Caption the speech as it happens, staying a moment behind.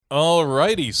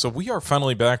Alrighty, so we are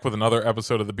finally back with another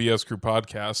episode of the BS Crew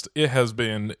podcast. It has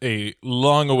been a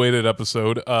long-awaited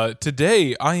episode.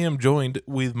 Today, I am joined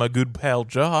with my good pal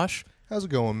Josh. How's it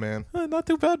going, man? Not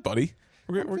too bad, buddy.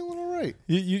 I'm feeling all right.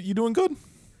 You doing good?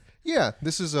 Yeah,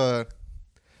 this is a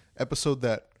episode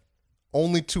that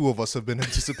only two of us have been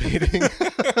anticipating.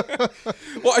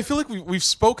 Well, I feel like we've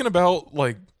spoken about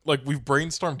like we've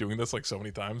brainstormed doing this like so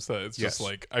many times that it's just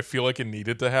like I feel like it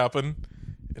needed to happen.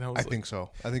 And I think so.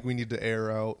 I think we need to air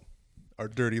out our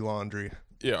dirty laundry.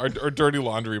 Yeah, our dirty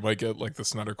laundry might get like the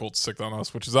Snyder cult sick on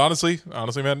us, which is honestly,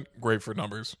 man, great for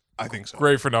numbers. I think so.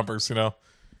 Great for numbers, you know.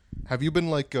 Have you been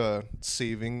like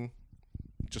saving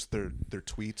just their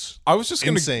tweets? I was just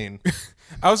insane.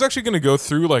 I was actually gonna go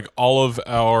through like all of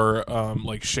our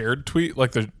like shared tweet,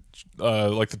 like the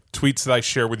tweets that I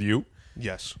share with you.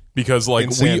 Yes. Because like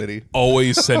Insanity. We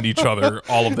always send each other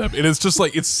all of them. And it's just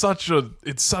like it's such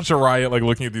a riot like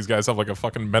looking at these guys have like a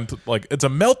fucking mental like it's a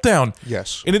meltdown.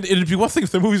 Yes. And it'd be one thing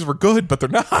if the movies were good, but they're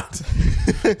not.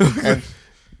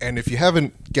 and if you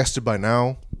haven't guessed it by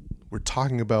now, we're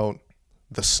talking about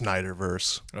the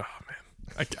Snyderverse. Oh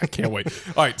man. I can't wait.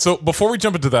 All right, so before we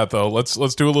jump into that though, let's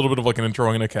do a little bit of like an intro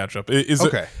and a catch up.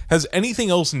 Has anything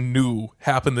else new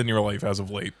happened in your life as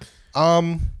of late?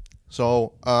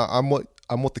 So I'm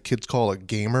what the kids call a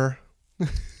gamer.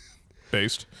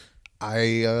 Based.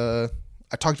 I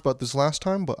talked about this last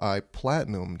time, but I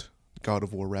platinumed God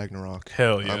of War Ragnarok.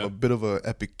 Hell yeah. I'm a bit of a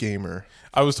epic gamer.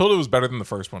 I was told it was better than the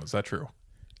first one. Is that true?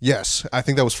 Yes, I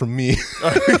think that was from me.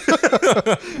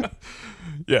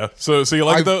 Yeah. So you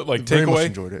like the like very takeaway? Much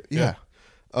enjoyed it. Yeah.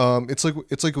 It's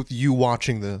like with you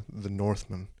watching the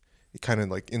Northman. It kind of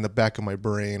like in the back of my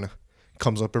brain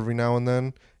comes up every now and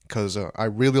then because I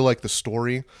really like the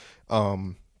story. I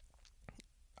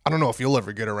don't know if you'll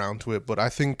ever get around to it, but I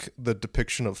think the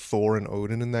depiction of Thor and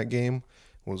Odin in that game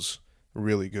was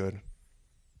really good.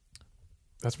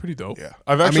 That's pretty dope. Yeah.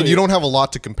 I mean, you don't have a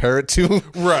lot to compare it to.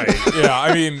 Right. Yeah.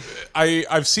 I mean,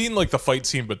 I've seen like the fight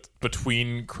scene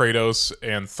between Kratos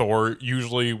and Thor,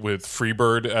 usually with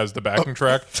Freebird as the backing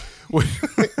track.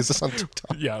 Is this on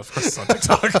TikTok? Yeah, of course it's on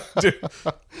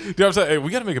TikTok. Dude, I'm saying, hey,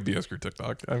 we got to make a BS Crew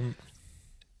TikTok.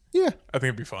 Yeah. I think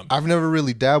it'd be fun. I've never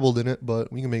really dabbled in it,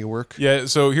 but we can make it work. Yeah,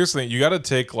 so here's the thing. You got to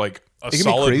take like a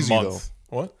solid crazy, month.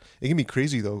 Though. What? It can be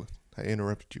crazy, though. I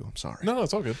interrupted you. I'm sorry. No,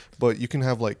 it's all good. But you can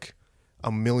have like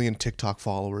 1 million TikTok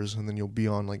followers, and then you'll be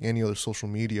on like any other social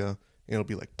media, and it'll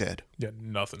be like dead. Yeah,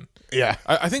 nothing. Yeah.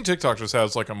 I think TikTok just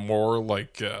has like a more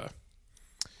like...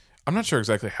 I'm not sure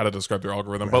exactly how to describe their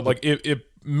algorithm, but like it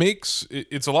makes...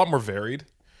 It's a lot more varied.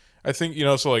 I think, you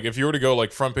know, so like if you were to go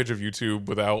like front page of YouTube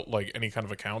without like any kind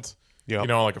of account... Yeah, you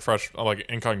know, like a fresh, like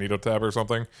incognito tab or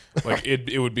something. Like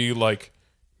it would be like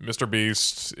Mr.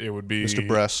 Beast. It would be Mr.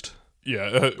 Breast.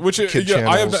 Yeah, which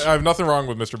I have nothing wrong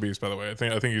with Mr. Beast, by the way. I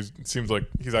think he seems like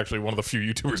he's actually one of the few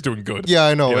YouTubers doing good. Yeah,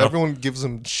 I know. You know? Everyone gives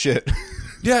him shit.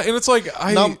 Yeah, and it's like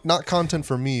not content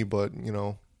for me, but you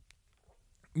know.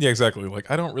 Yeah, exactly.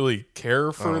 Like I don't really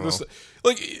care for this.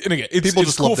 Like, and again, it's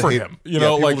just cool love to for hate. him. You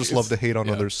know, people like just love to hate on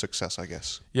others' success, I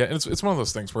guess. Yeah, and it's one of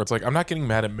those things where it's like I'm not getting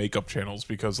mad at makeup channels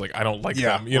because like I don't like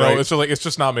them. You right. know, it's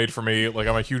just not made for me. Like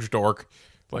I'm a huge dork.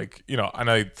 Like, you know,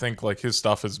 and I think like his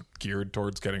stuff is geared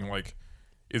towards getting like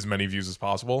as many views as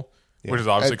possible, which is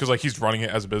obviously because like he's running it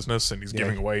as a business and he's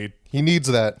giving away. He needs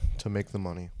that to make the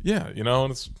money. Yeah, you know,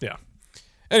 and it's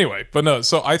Anyway, but no,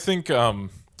 so I think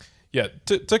yeah,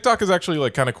 TikTok is actually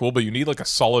like kind of cool, but you need like a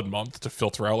solid month to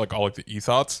filter out like all like the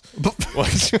e-thoughts.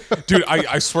 Like, dude,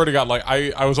 I swear to God, like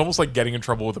I was almost like getting in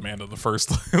trouble with Amanda the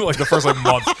first like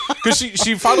month because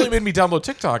she finally made me download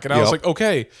TikTok, and I was like,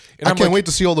 okay, and I can't wait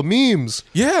to see all the memes.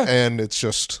 Yeah, and it's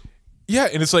just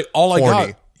and it's like all horny. I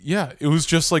got. Yeah, it was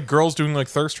just like girls doing like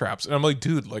thirst traps, and I'm like,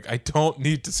 dude, like I don't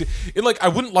need to see it. Like I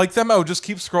wouldn't like them. I would just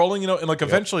keep scrolling, you know, and like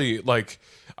eventually, like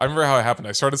I remember how it happened.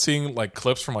 I started seeing like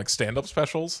clips from like stand-up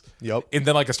specials. Yep. And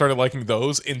then like I started liking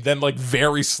those, and then like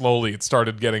very slowly it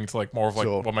started getting to like more of like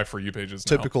what my For You page is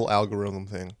now. Typical algorithm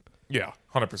thing. Yeah,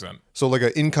 100%. So like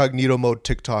an incognito mode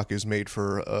TikTok is made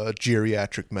for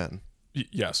geriatric men.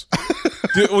 Yes.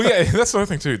 Dude, well, yeah, that's another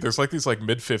thing too. There's like these like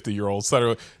mid 50-year-olds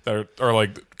that are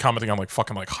like commenting on like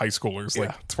fucking like high schoolers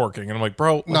like twerking, and I'm like,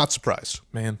 bro, like, not surprised.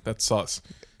 Man, that's sus.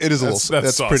 It is a little.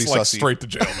 That's pretty like sussy. Straight to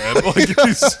jail, man.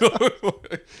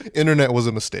 Like, Internet was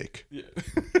a mistake.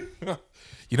 Yeah.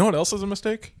 You know what else is a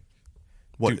mistake?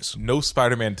 What is? No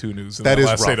Spider-Man 2 news in that the is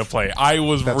last rough. State of Play. I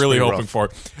was really hoping rough. for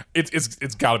it.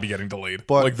 It's got to be getting delayed.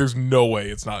 But like, there's no way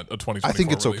it's not a 2024 I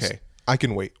think it's release. okay. I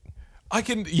can wait. I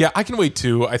can wait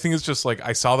too. I think it's just like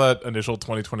I saw that initial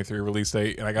 2023 release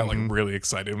date and I got like really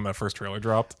excited when that first trailer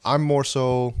dropped. I'm more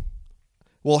so.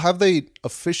 Well, have they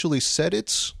officially said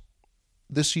it's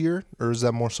this year, or is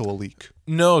that more so a leak?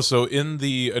 No, so in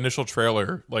the initial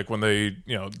trailer, like when they,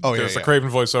 there's the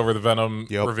Kraven voiceover, the Venom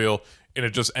reveal, and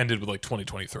it just ended with like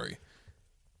 2023.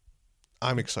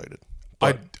 I'm excited.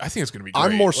 I think it's going to be great.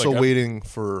 I'm more so waiting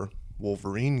for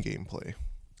Wolverine gameplay.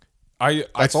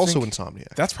 That's also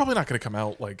Insomniac. That's probably not going to come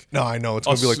out like... No, I know. It's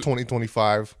going to be like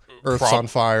 2025. Earth's on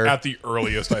fire. At the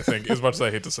earliest, I think, as much as I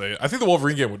hate to say it. I think the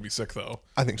Wolverine game would be sick, though.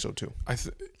 I think so, too.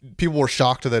 People were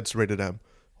shocked that it's rated M.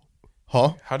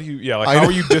 Huh? How do you... Yeah, how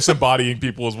are you disembodying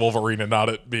people as Wolverine and not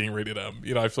it being rated M?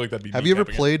 I feel like that'd be... Have you ever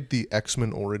played the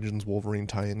X-Men Origins Wolverine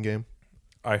tie-in game?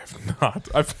 I have not.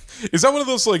 Is that one of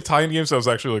those like tie-in games that was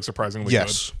actually like surprisingly good?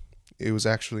 Yes. It was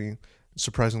actually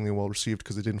surprisingly well received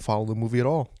because it didn't follow the movie at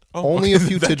all. Only a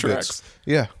few tidbits. Tracks.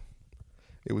 Yeah.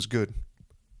 It was good.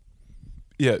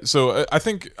 Yeah, so I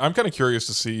think I'm kind of curious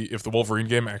to see if the Wolverine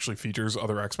game actually features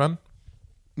other X-Men.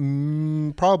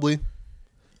 Probably.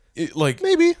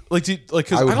 Maybe.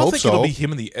 Because I don't think so. It'll be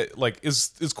him in the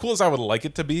as cool as I would like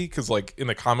it to be. Because in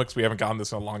the comics we haven't gotten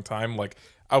this in a long time.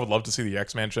 I would love to see the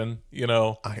X-Mansion.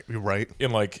 You're right.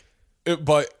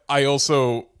 But I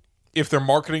also, if they're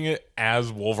marketing it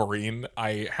as Wolverine,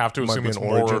 I have to assume it's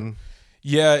more. Origin.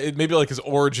 Yeah, it maybe like his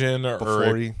origin,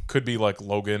 or it could be like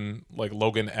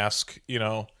Logan-esque,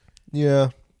 Yeah,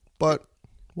 but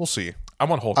we'll see. I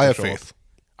want Hulk to show up.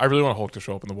 I really want Hulk to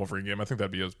show up in the Wolverine game. I think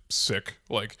that'd be a sick,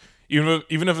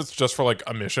 even if it's just for like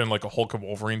a mission, like a Hulk and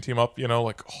Wolverine team up, that'd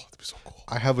be so cool.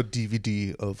 I have a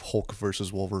DVD of Hulk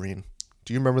versus Wolverine.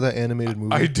 Do you remember that animated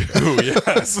movie? I do,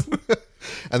 yes.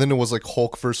 And then it was like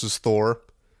Hulk versus Thor.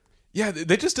 Yeah,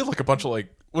 they just did like a bunch of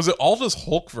was it all just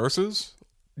Hulk versus?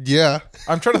 Yeah.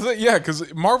 I'm trying to think. Yeah,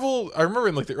 because Marvel, I remember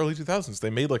in like the early 2000s,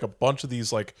 they made like a bunch of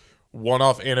these like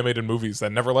one-off animated movies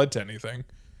that never led to anything,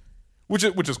 which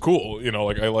is cool.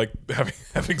 I like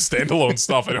having standalone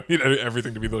stuff. I don't need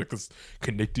everything to be like this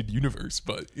connected universe,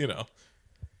 but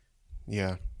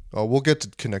Yeah. Oh, we'll get to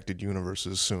connected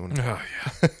universes soon. Oh, yeah.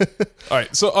 All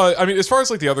right. So, as far as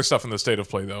like the other stuff in the state of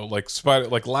play though, like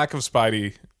lack of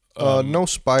Spidey. No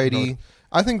Spidey.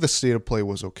 I think the state of play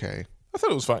was okay. I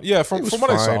thought it was fine. Yeah, from what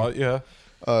I saw, yeah.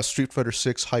 Street Fighter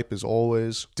 6 hype as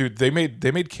always. Dude, they made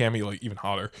Cammy like even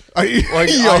hotter.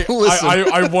 Listen.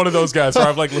 I'm one of those guys where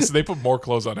I'm like, listen, they put more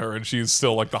clothes on her and she's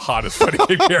still like the hottest fighting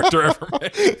game character ever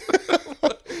made.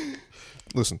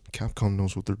 Listen, Capcom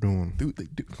knows what they're doing. Dude, they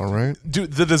do. All right?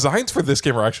 Dude, the designs for this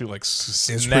game are actually like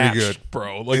snatched, pretty good,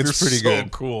 bro. Like it's pretty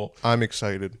good. Cool. I'm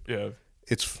excited. Yeah.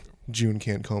 June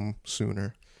can't come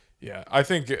sooner. Yeah, I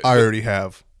think I already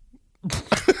have.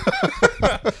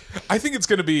 I think it's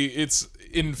gonna be.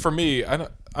 For me.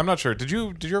 I'm not sure. Did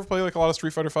you ever play like a lot of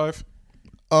Street Fighter V?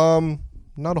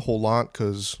 Not a whole lot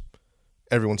because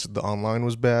everyone said the online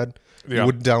was bad. Yeah. You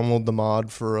would download the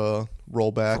mod for a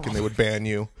rollback and they would ban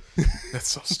you. That's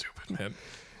so stupid, man.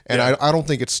 And yeah. I don't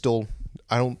think it's still.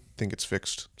 I don't think it's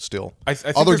fixed still. I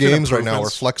think other games right now are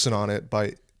flexing on it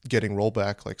by getting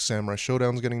rollback, like Samurai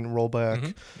Showdown's getting rollback.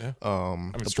 Mm-hmm. Yeah.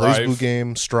 The BlazBlue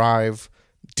game, Strive,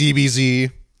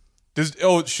 DBZ. Is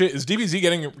DBZ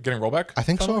getting rollback? I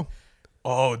think so.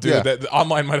 Oh, dude, yeah. The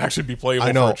online might actually be playable.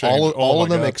 I know for a change. all of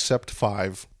them except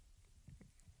 5.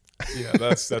 Yeah,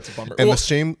 that's a bummer. And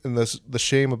the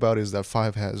shame about it is that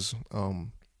 5 has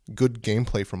good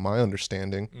gameplay from my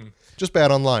understanding, just bad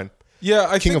online. Yeah,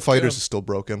 I King of Fighters is still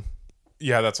broken.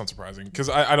 Yeah, that's unsurprising because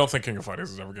I don't think King of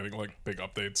Fighters is ever getting like big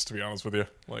updates. To be honest with you,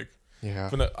 yeah.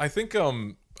 But no, I think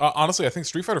honestly, I think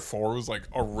Street Fighter 4 was like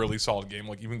a really solid game.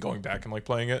 Like even going back and like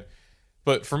playing it,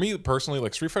 but for me personally,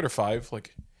 like Street Fighter 5,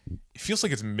 like it feels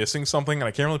like it's missing something, and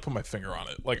I can't really put my finger on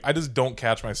it. Like I just don't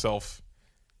catch myself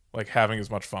like having as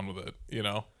much fun with it.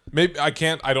 Maybe I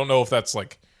can't. I don't know if that's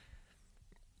like.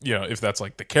 If that's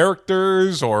like the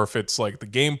characters or if it's like the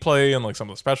gameplay and like some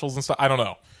of the specials and stuff. I don't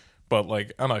know. But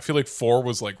like, I don't know. I feel like 4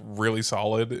 was like really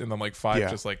solid. And then like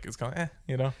 5 just like, it's kind of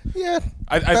Yeah.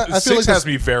 I 6 has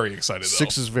me very excited though.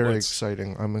 6 is very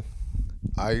exciting.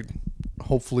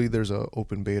 Hopefully there's a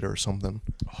open beta or something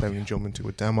that we can jump into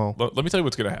a demo. Let me tell you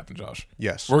what's going to happen, Josh.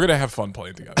 Yes. We're going to have fun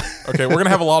playing together. Okay, we're going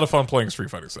to have a lot of fun playing Street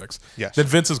Fighter 6. Yes. Then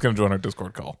Vince is going to join our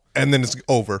Discord call. And then it's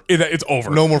over. It's over.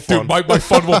 No more fun. Dude, my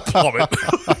fun will plummet.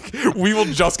 We will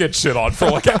just get shit on for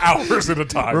like hours at a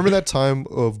time. Remember that time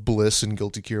of Bliss and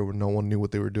Guilty Gear where no one knew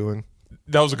what they were doing?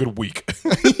 That was a good week.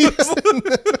 It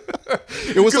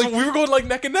was like we were going like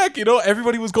neck and neck,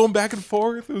 everybody was going back and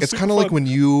forth. It's kind of like when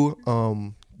you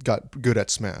got good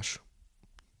at Smash.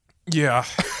 Yeah.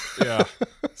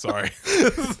 Sorry.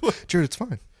 Jared, it's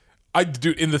fine.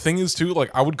 Dude, and the thing is too, like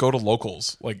I would go to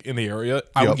locals like in the area.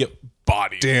 I would get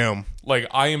bodied. Damn. Like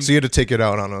So you had to take it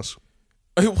out on us.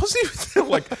 It wasn't even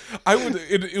like I would.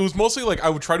 It was mostly like I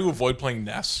would try to avoid playing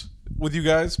Ness with you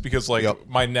guys because like Yep.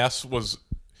 my NES was.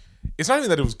 It's not even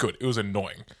that it was good; it was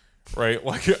annoying, right?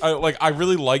 Like I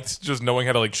really liked just knowing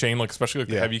how to like chain, like especially like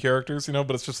the heavy characters, you know.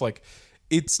 But it's just like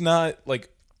it's not like.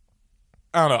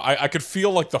 I don't know. I could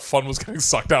feel like the fun was getting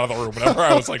sucked out of the room whenever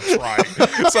I was like trying.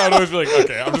 So I'd always be like,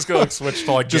 okay, I'm just gonna like switch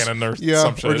to like Ganon or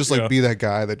some shit. Or just like be that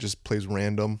guy that just plays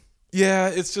random. Yeah,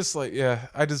 it's just like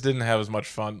I just didn't have as much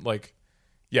fun. Like,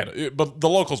 but the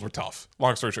locals were tough.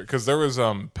 Long story short, because there was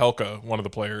Pelka, one of the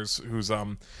players, who's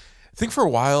I think for a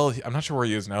while, I'm not sure where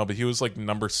he is now, but he was like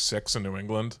number 6 in New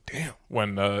England. Damn.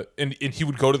 When and he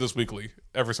would go to this weekly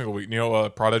every single week. You know,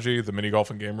 Prodigy, the mini golf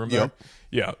and game room there. Yep.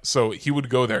 Yeah. So he would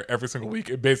go there every single week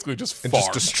and basically just farm.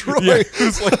 Just destroy. Yeah. It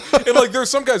was like, and like there's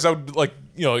some guys that would like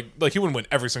like he wouldn't win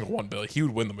every single one, but like, he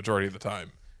would win the majority of the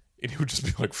time. And he would just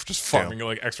be like just farming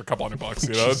like extra couple $100,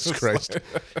 you know? Jesus Christ.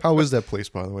 How is that place,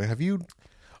 by the way? Have you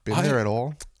been there at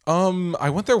all? I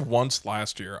went there once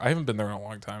last year. I haven't been there in a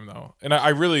long time though. And I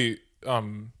really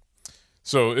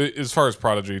so as far as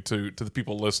Prodigy to the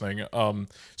people listening,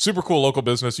 super cool local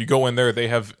business. You go in there, they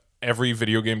have every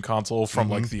video game console from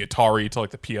like the Atari to like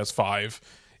the PS5,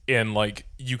 and like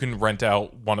you can rent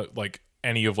out like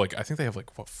any of like I think they have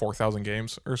like 4,000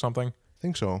 games or something. I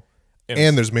think so.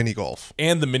 And there's mini golf.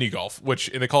 And the mini golf, which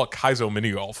and they call it Kaizo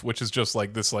mini golf, which is just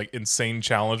like this like insane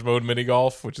challenge mode mini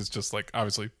golf, which is just like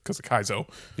obviously because of Kaizo.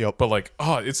 Yep. But like,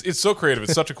 it's so creative.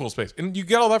 It's such a cool space, and you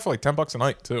get all that for like $10 a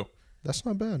night too. That's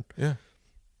not bad. Yeah.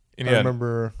 And I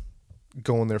remember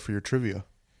going there for your trivia.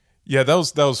 Yeah, that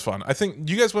was fun. I think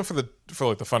you guys went for like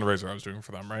the fundraiser I was doing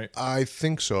for them, right? I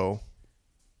think so.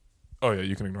 Oh yeah,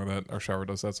 you can ignore that. Our shower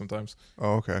does that sometimes.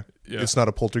 Oh, okay. Yeah. It's not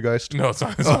a poltergeist? No, it's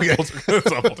not. It's not it's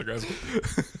not poltergeist.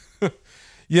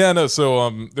 Yeah, no.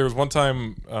 So there was one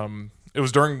time. It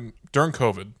was during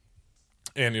COVID,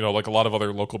 and like a lot of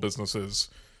other local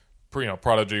businesses,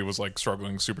 Prodigy was like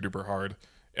struggling super duper hard,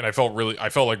 and I felt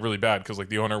like really bad because like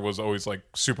the owner was always like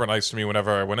super nice to me whenever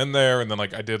I went in there, and then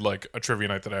like I did like a trivia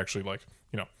night that I actually like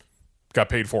got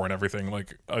paid for and everything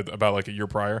like about like a year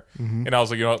prior, and I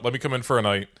was like, let me come in for a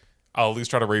night. I'll at least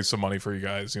try to raise some money for you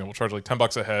guys. We'll charge like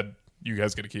 $10 a head. You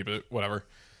guys get to keep it, whatever.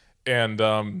 And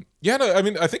I mean,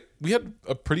 I think we had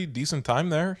a pretty decent time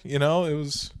there. It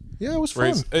was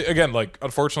fun. Again, like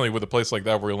unfortunately, with a place like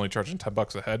that, we're only charging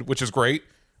 $10 a head, which is great.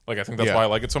 Like I think that's why I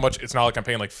like it so much. It's not like I'm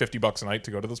paying like $50 a night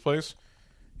to go to this place.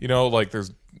 Like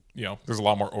there's a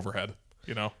lot more overhead.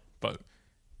 But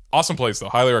awesome place though.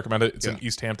 Highly recommend it. It's in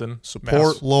East Hampton.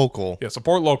 Support local. Yeah,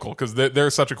 support local because they're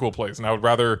such a cool place, and I would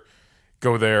rather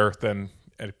go there than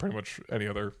pretty much any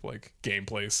other like game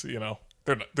place. They're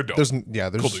dope. There's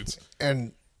cool dudes.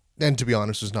 And to be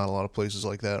honest, there's not a lot of places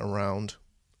like that around.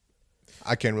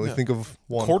 I can't really think of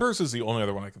one. Quarters is the only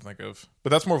other one I can think of,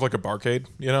 but that's more of like a barcade.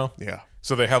 Yeah.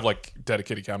 So they have like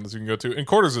dedicated cabinets you can go to. And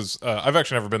Quarters is I've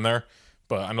actually never been there,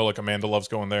 but I know like Amanda loves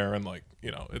going there, and like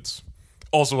it's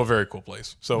also a very cool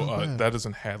place. So that is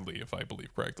in Hadley, if I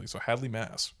believe correctly. So Hadley,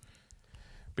 Mass.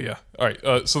 But yeah, all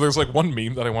right. So there's like one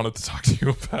meme that I wanted to talk to you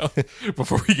about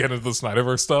before we get into the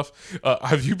Snyderverse stuff.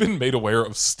 Have you been made aware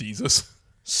of Steezus?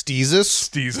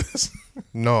 Steezus?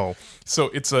 No. So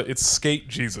it's Skate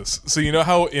Jesus. So you know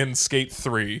how in Skate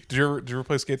 3, did you ever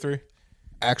play Skate 3?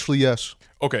 Actually, yes.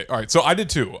 Okay, all right. So I did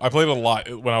too. I played it a lot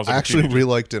when I was. Like, I actually really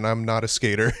liked it. And I'm not a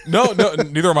skater. No,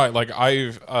 neither am I. Like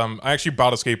I actually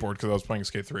bought a skateboard because I was playing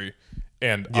Skate 3.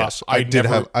 And yes, I did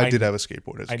have a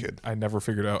skateboard as a kid. I never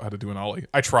figured out how to do an ollie.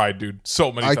 I tried, dude,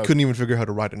 so many times. I couldn't even figure out how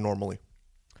to ride it normally.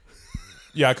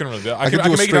 Yeah, I couldn't really do it. I could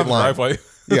do a make straight it down line. the driveway.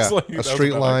 Yeah, like, a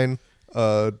straight line,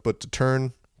 but to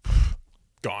turn,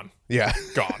 gone. Yeah,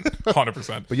 gone,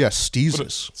 100%. But yeah,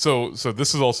 Steezus. So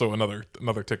this is also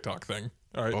another TikTok thing.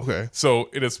 All right. Okay.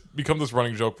 So it has become this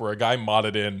running joke where a guy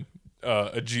modded in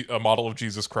a model of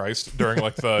Jesus Christ during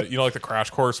like the like the crash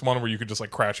course one where you could just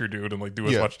like crash your dude and like do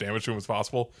as much damage to him as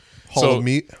possible. Hall of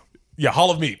Meat. Yeah,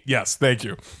 Hall of Meat. Yes, thank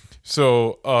you.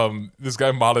 So this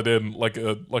guy modded in like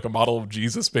a model of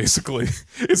Jesus basically,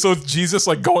 and so it's Jesus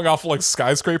like going off of, like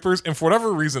skyscrapers, and for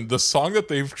whatever reason, the song that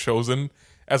they've chosen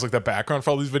as like the background for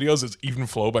all these videos is "Even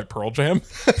Flow" by Pearl Jam.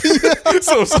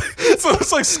 so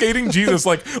it's like skating Jesus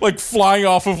like flying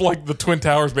off of like the Twin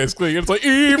Towers basically. And it's like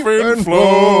even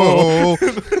flow.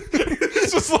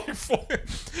 It's just like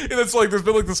and it's like there's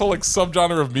been like this whole like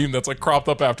subgenre of meme that's like cropped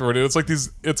up afterward. And it's like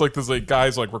this like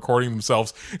guys like recording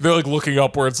themselves. They're like looking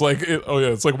up where it's like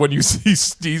it's like when you see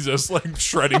Jesus like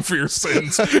shredding for your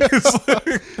sins. It's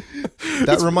like,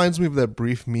 that reminds me of that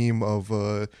brief meme of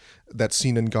that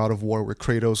scene in God of War where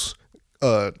Kratos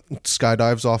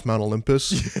skydives off Mount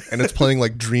Olympus and it's playing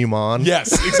like Dream On.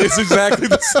 Yes, it's exactly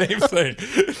the same thing.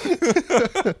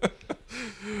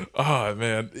 Oh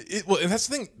man, and that's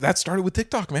the thing that started with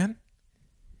TikTok, man.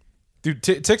 Dude,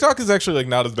 TikTok is actually like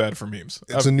not as bad for memes.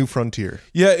 It's a new frontier.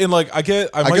 Yeah, and like I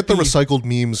get the recycled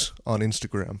memes on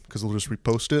Instagram because they'll just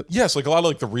repost it. Yes, like a lot of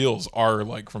like the reels are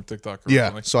like from TikTok.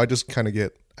 Yeah, so I just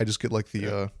get like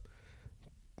the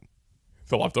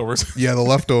leftovers. Yeah, the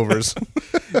leftovers.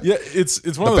 Yeah, it's one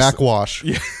of the those backwash.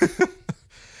 Yeah.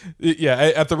 Yeah,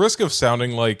 at the risk of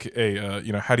sounding like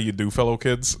a how do you do, fellow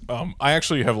kids, I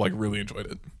actually have like really enjoyed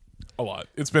it a lot.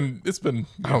 It's been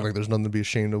I don't think there's nothing to be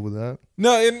ashamed of with that.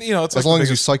 No, and it's as like long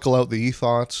as you cycle out the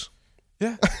e-thoughts.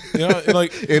 Yeah, and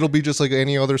like it'll be just like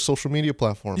any other social media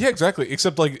platform. Yeah, exactly.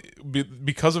 Except like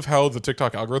because of how the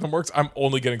TikTok algorithm works, I'm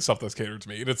only getting stuff that's catered to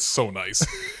me, and it's so nice.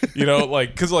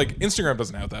 Like because like Instagram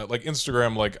doesn't have that. Like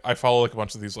Instagram, like I follow like a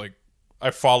bunch of these like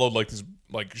I followed like these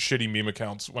like shitty meme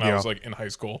accounts when I was like in high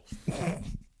school,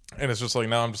 and it's just like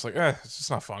now I'm just like it's just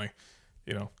not funny.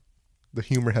 The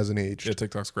humor hasn't aged. Yeah,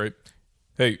 TikTok's great.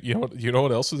 Hey, you know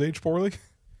what else has aged poorly?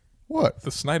 What? The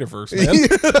Snyderverse,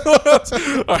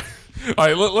 man. All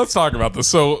right, let's talk about this.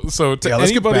 So to let's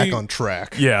anybody, get back on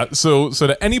track. Yeah, so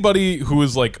to anybody who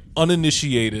is like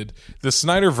uninitiated, the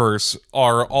Snyderverse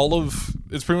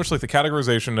it's pretty much like the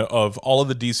categorization of all of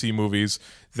the DC movies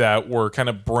that were kind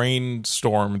of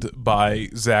brainstormed by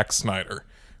Zack Snyder,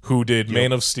 who did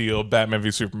Man of Steel, Batman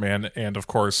v Superman, and of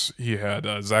course he had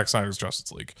Zack Snyder's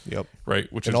Justice League. Yep. Right,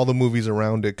 and all the movies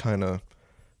around it kind of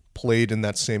played in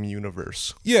that same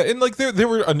universe. Yeah, and like they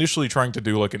were initially trying to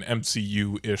do like an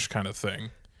MCU-ish kind of thing.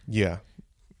 Yeah.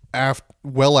 After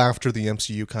the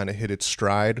MCU kind of hit its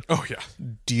stride. Oh yeah.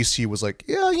 DC was like,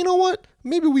 yeah, you know what?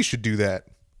 Maybe we should do that.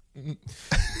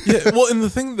 Yeah, well, and the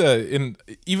thing that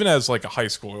even as like a high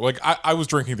schooler, like I was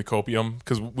drinking the copium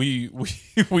because we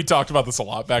talked about this a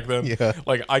lot back then. Yeah.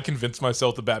 Like I convinced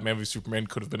myself that Batman v Superman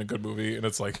could have been a good movie, and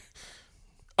it's like,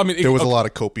 I mean, there was a lot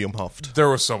of copium huffed. There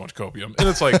was so much copium, and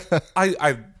it's like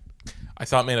I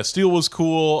thought Man of Steel was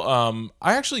cool.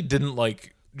 I actually didn't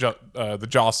like the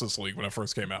Justice League when it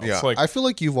first came out. Yeah, It's like, I feel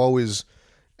like you've always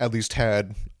at least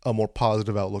had a more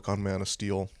positive outlook on Man of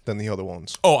Steel than the other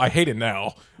ones. Oh, I hate it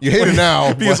now. You hate it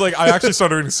now because like I actually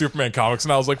started reading Superman comics,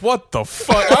 and I was like, "What the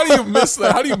fuck? How do you miss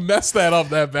that? How do you mess that up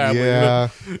that badly?" Yeah,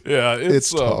 yeah,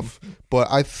 it's tough. But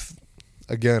I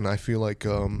feel like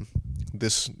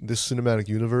this cinematic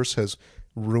universe has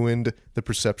ruined the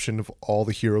perception of all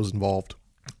the heroes involved.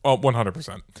 Oh,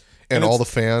 100%. And all the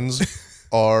fans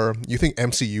are. You think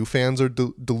MCU fans are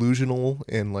delusional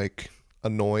and like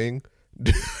annoying?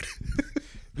 Dude.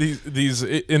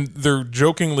 They're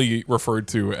jokingly referred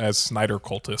to as Snyder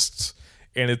cultists,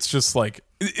 and it's just like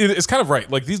it's kind of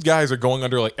right. Like these guys are going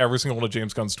under like every single one of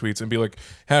James Gunn's tweets and be like,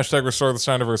 #restore the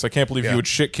Snyderverse. I can't believe you would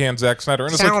shit can Zack Snyder.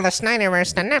 And it's sell like, the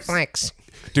Snyderverse to Netflix.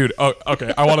 Dude,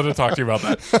 okay, I wanted to talk to you about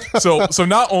that. So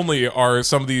not only are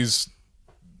some of these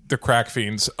the crack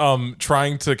fiends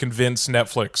trying to convince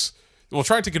Netflix. Well,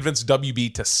 trying to convince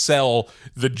WB to sell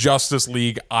the Justice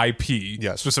League IP,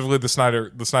 yes, specifically the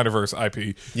Snyderverse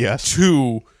IP, yes,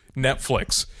 to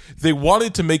Netflix. They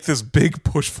wanted to make this big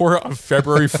push for it on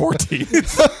February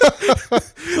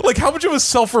 14th. Like, how much of a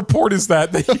self-report is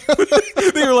that? They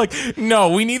were like, no,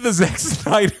 we need the Zack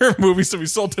Snyder movies to be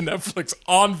sold to Netflix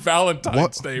on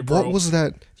Valentine's Day, bro. What was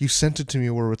that? You sent it to me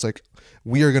where it's like,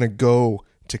 we are going to go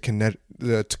to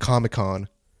Comic-Con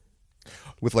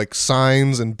with like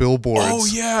signs and billboards. Oh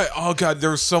yeah. Oh god, there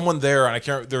was someone there, and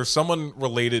there was someone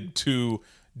related to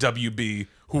WB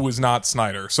who was not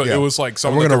Snyder. So it was like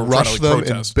someone we're that gonna they were rush trying to, like,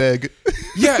 them protest. and beg.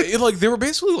 Yeah, they were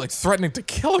basically like threatening to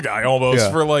kill a guy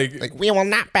almost for like we will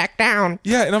not back down.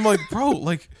 Yeah, and I'm like, bro,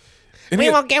 like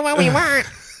we will get what we want.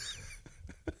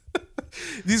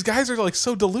 These guys are like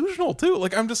so delusional too.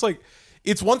 Like I'm just like,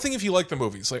 it's one thing if you like the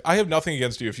movies. Like I have nothing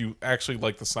against you if you actually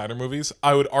like the Snyder movies.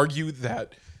 I would argue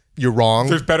that you're wrong.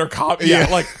 There's better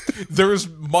like there's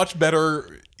much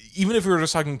better. Even if we were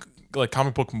just talking like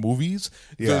comic book movies,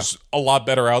 there's a lot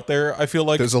better out there. I feel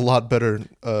like there's a lot better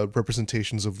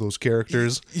representations of those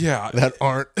characters. Yeah, that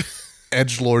aren't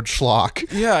edgelord schlock.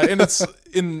 Yeah, and it's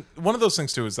in one of those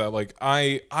things too is that like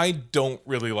I don't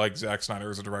really like Zack Snyder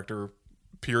as a director.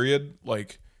 Period.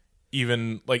 Like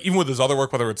even with his other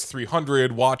work, whether it's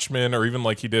 300, Watchmen, or even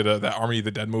like he did that Army of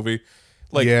the Dead movie.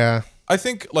 Like I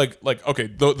think like okay,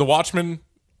 the Watchmen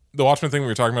thing we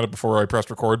were talking about it before I pressed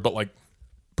record, but like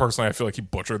personally I feel like he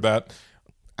butchered that.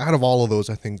 Out of all of those,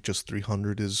 I think just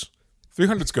 300's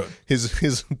good.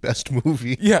 His best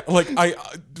movie. Yeah, like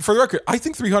for the record, I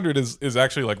think 300 is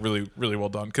actually like really really well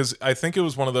done because I think it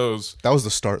was one of those. That was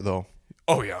the start though.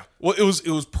 Oh yeah. Well, it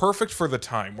was perfect for the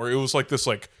time where it was like this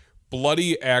like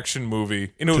bloody action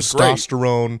movie, and it was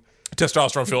testosterone.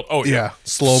 testosterone filled. Oh yeah,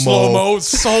 slow mo,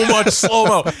 so much slow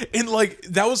mo, and like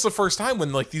that was the first time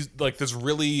when like this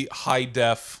really high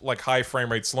def, like high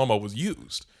frame rate slow mo was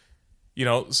used. You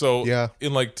know, so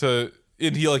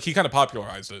he kind of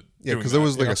popularized it. Yeah, because there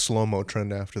was like a slow mo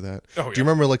trend after that. Oh, Do you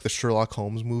remember like the Sherlock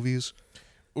Holmes movies?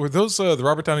 Were those the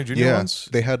Robert Downey Jr. ones?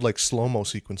 They had like slow mo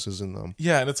sequences in them.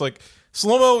 Yeah, and it's like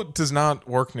slow mo does not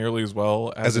work nearly as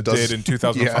well as it did in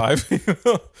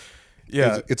 2005.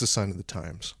 Yeah, it's a sign of the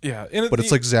times. Yeah, but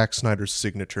it's like Zack Snyder's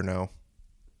signature now.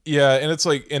 Yeah, and it's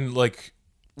like in like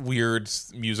weird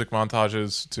music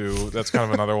montages too. That's kind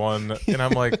of another one. And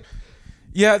I'm like,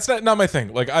 yeah, it's not my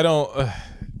thing. Like I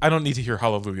don't need to hear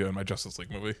Hallelujah in my Justice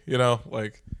League movie. You know,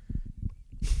 like.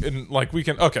 And like we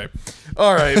can okay,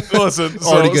 all right. Listen,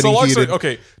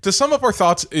 okay. To sum up our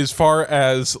thoughts as far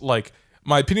as like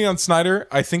my opinion on Snyder,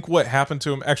 I think what happened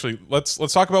to him. Actually, let's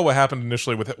talk about what happened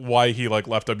initially with why he like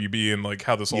left WB and like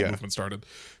how this whole movement started.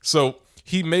 So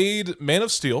he made Man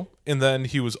of Steel, and then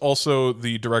he was also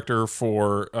the director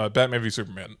for Batman v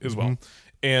Superman as well.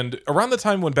 And around the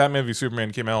time when Batman v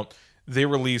Superman came out, they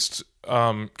released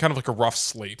kind of like a rough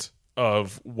slate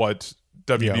of what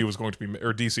WB was going to be,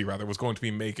 or DC rather, was going to be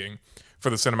making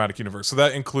for the cinematic universe. So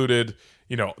that included,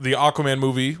 you know, the Aquaman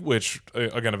movie, which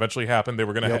again eventually happened. They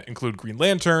were going to include Green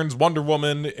Lanterns, Wonder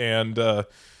Woman, and I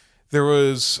think there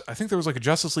was like a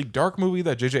Justice League Dark movie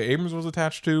that J.J. Abrams was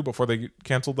attached to before they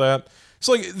canceled that.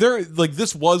 So like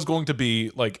this was going to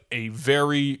be like a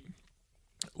very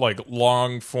like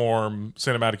long form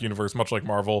cinematic universe, much like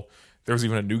Marvel. There was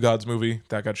even a New Gods movie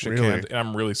that got shit canned, and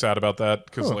I'm really sad about that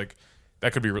because like.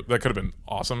 That could have been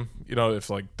awesome, you know, if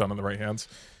like done in the right hands.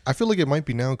 I feel like it might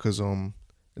be now because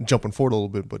jumping forward a little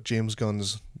bit, but James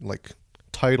Gunn's like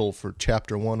title for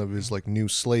chapter 1 of his like new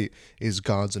slate is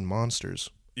Gods and Monsters.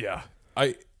 Yeah,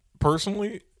 I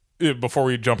personally, before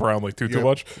we jump around like too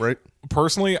much, right?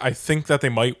 Personally, I think that they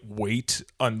might wait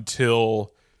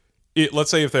until.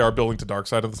 Let's say if they are building to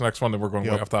Darkseid of this next one, then we're going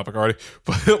way off topic already.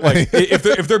 But like,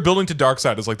 if they're building to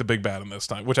Darkseid as like the big bad in this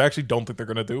time, which I actually don't think they're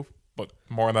going to do, but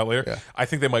more on that later. Yeah. I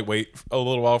think they might wait a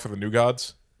little while for the New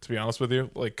Gods. To be honest with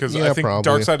you, like because I think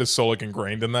Darkseid is so like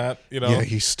ingrained in that. You know, yeah,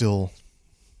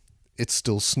 it's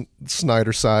still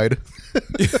Snyder side,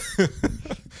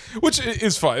 which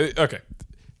is fine. Okay.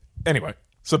 Anyway.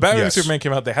 So Batman v Superman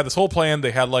came out. They had this whole plan.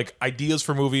 They had like ideas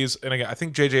for movies, and again, I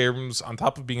think J.J. Abrams, on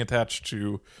top of being attached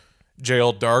to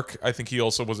JL Dark, I think he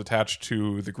also was attached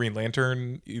to the Green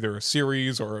Lantern, either a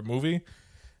series or a movie.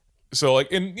 So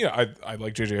like, and you know, I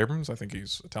like J.J. Abrams. I think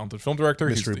he's a talented film director.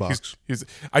 Mystery box.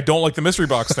 I don't like the mystery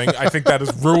box thing. I think that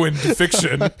has ruined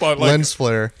fiction. But like, lens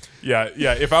flare. Yeah.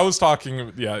 If I was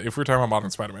talking, if we were talking about Modern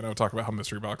Spider-Man, I would talk about how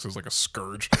mystery box is like a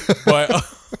scourge. But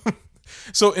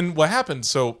so, and what happened?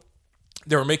 So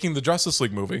they were making the Justice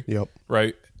League movie. Yep.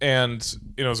 Right. And,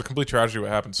 you know, it was a complete tragedy what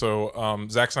happened. So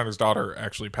Zack Snyder's daughter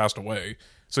actually passed away.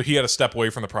 So he had to step away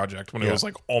from the project when it was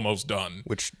like almost done.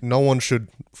 Which no one should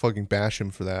fucking bash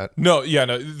him for that. No.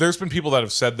 There's been people that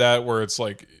have said that where it's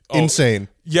like insane.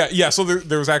 Yeah. So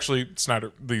there was actually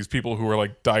these people who were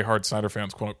like diehard Snyder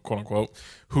fans, quote unquote,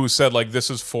 who said like this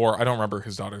is for, I don't remember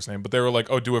his daughter's name, but they were like,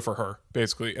 oh, do it for her,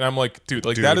 basically. And I'm like, dude,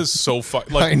 that is so fun.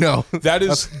 Like, I know that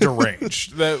is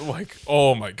deranged. That like,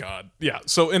 oh my god, yeah.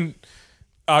 So and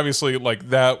obviously like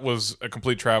that was a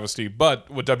complete travesty. But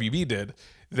what WB did,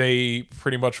 they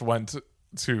pretty much went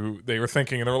to, they were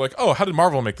thinking and they were like, oh, how did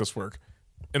Marvel make this work?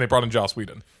 And they brought in Joss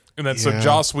Whedon. And then so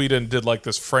Joss Whedon did like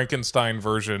this Frankenstein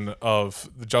version of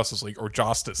the Justice League, or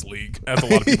Justice League, as a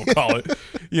lot of people call it,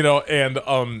 you know,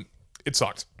 and it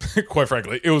sucked, quite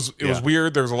frankly. It was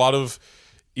weird. There was a lot of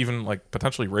even like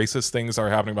potentially racist things that are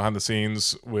happening behind the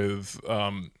scenes with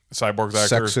Cyborg's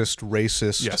actor. Sexist,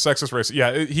 racist. Yeah, sexist, racist.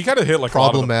 Yeah, he kind of hit like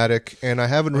problematic, and I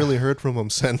haven't really heard from him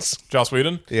since. Joss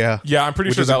Whedon? Yeah. Yeah, I'm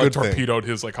pretty sure that like torpedoed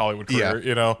his like Hollywood career,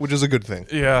 you know? Which is a good thing.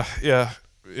 Yeah,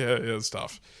 it's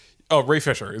tough. Oh, Ray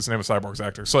Fisher is the name of Cyborg's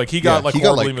actor. So like he got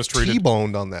horribly mistreated.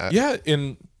 T-boned on that. Yeah,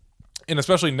 and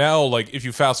especially now, like if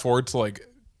you fast forward to like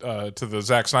to the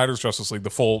Zack Snyder's Justice League, the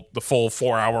full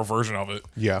 4-hour version of it.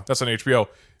 Yeah. That's on HBO.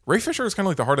 Ray Fisher is kind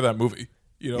of like the heart of that movie.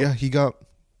 You know? Yeah, he got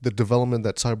the development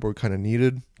that Cyborg kind of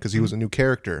needed because he was a new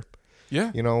character.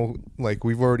 Yeah. You know, like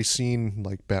we've already seen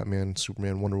like Batman,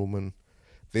 Superman, Wonder Woman.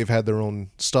 They've had their own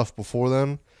stuff before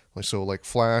then. Like so like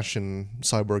Flash and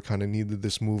Cyborg kind of needed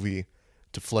this movie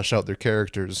to flesh out their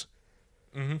characters.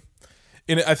 Mm-hmm.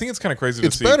 And I think it's kind of crazy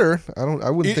to see. It's better. I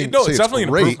wouldn't think it's definitely an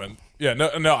improvement. Yeah,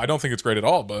 no, I don't think it's great at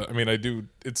all. But I mean, I do.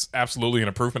 It's absolutely an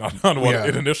improvement on what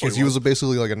it initially was. He was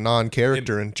basically like a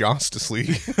non-character in Justice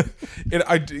League. And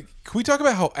can we talk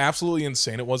about how absolutely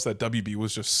insane it was that WB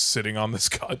was just sitting on this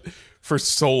cut for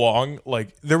so long?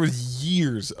 Like, there was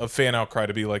years of fan outcry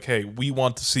to be like, "Hey, we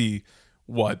want to see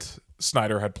what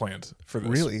Snyder had planned for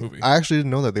this movie." I actually didn't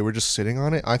know that they were just sitting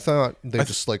on it. I thought they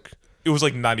just like it was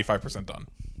like 95% done.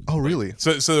 Oh, really?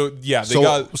 So yeah,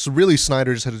 so really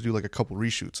Snyder just had to do like a couple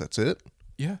reshoots. That's it.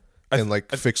 Yeah, and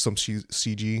fix some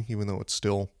CG, even though it's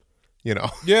still, yeah.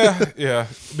 But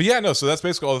yeah, no. So that's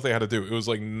basically all that they had to do. It was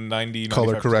like 90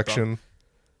 color correction. Done.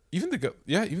 Even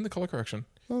the color correction.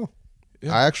 Oh,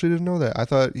 yeah. I actually didn't know that. I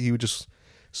thought he would just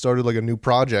started like a new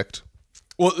project.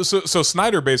 Well, so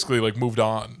Snyder basically like moved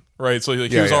on, right? So like,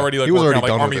 he was already like he was working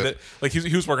already on like done Army that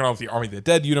he was working on with the Army of the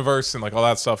Dead universe and like all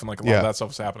that stuff, and like a lot of that stuff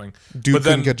was happening. Dude but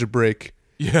couldn't catch a break.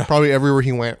 Yeah, probably everywhere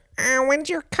he went. When's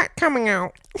your cut coming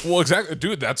out? Well, exactly,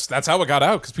 dude. That's how it got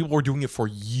out because people were doing it for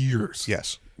years.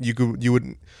 Yes, you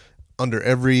would under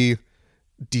every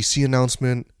DC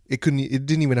announcement. It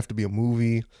didn't even have to be a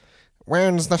movie.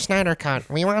 When's the Snyder cut?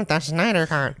 We want the Snyder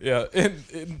cut. Yeah,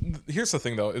 and here's the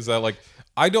thing though, is that like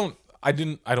I don't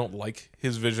like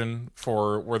his vision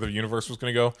for where the universe was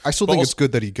going to go. I still think it's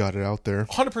good that he got it out there.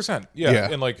 100%.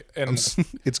 Yeah. And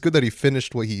it's good that he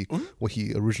finished what he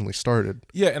originally started.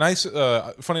 Yeah, and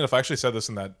funny enough, I actually said this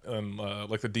in that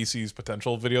like the DC's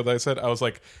potential video that I said. I was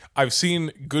like, I've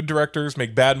seen good directors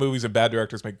make bad movies and bad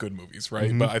directors make good movies, right?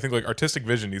 Mm-hmm. But I think like artistic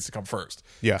vision needs to come first.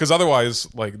 Yeah. Because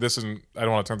otherwise, like this isn't. I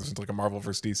don't want to turn this into like a Marvel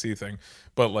versus DC thing,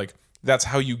 but like that's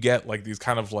how you get like these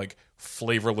kind of like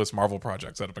flavorless Marvel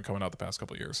projects that have been coming out the past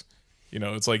couple of years.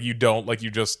 It's like you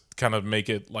just kind of make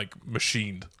it like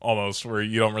machined almost, where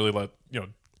you don't really let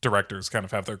directors kind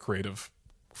of have their creative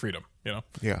freedom.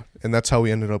 Yeah, and that's how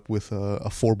we ended up with a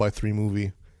 4x3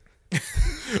 movie.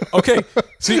 Okay,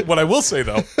 see what I will say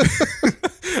though,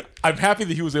 I'm happy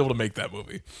that he was able to make that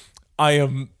movie. I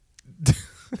am.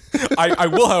 I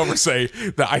will, however, say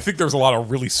that I think there's a lot of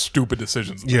really stupid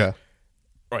decisions. Yeah.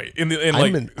 Right. Do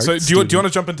you want to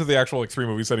jump into the actual like 3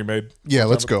 movies that he made? Yeah,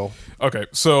 let's go. Okay.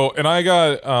 So, and I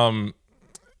got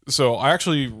so I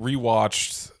actually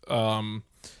rewatched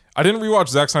I didn't rewatch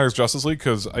Zack Snyder's Justice League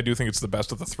because I do think it's the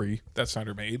best of the 3 that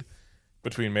Snyder made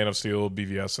between Man of Steel,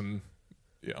 BVS, and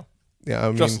yeah, I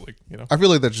mean, Justice League. I feel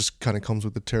like that just kind of comes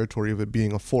with the territory of it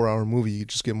being a 4-hour movie. You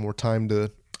just get more time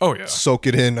to soak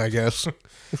it in, I guess.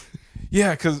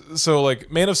 Yeah, because so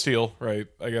like Man of Steel, right?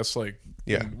 I guess like.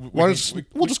 Yeah, we'll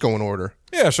just go in order.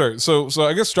 Yeah, sure. So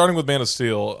I guess starting with Man of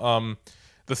Steel,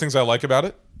 the things I like about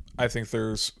it, I think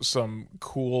there's some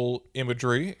cool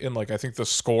imagery, and like I think the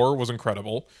score was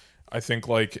incredible. I think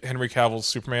like Henry Cavill's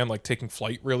Superman like taking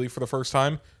flight really for the first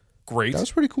time, great. That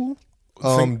was pretty cool.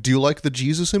 Do you like the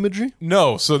Jesus imagery?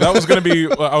 No, so that was going to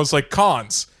be. I was like,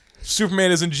 cons.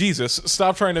 Superman isn't Jesus.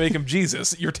 Stop trying to make him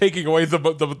Jesus. You're taking away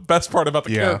the best part about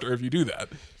the character if you do that.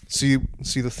 See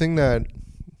the thing that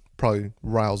probably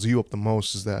riles you up the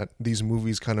most is that these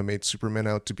movies kind of made Superman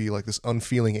out to be like this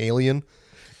unfeeling alien,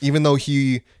 even though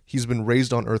he's been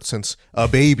raised on Earth since a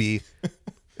baby.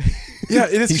 Yeah,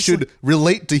 it is. He should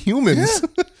relate to humans.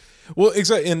 Yeah. Well,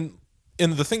 exactly. And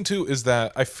the thing too is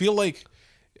that I feel like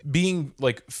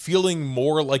feeling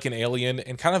more like an alien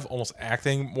and kind of almost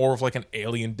acting more of like an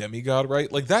alien demigod,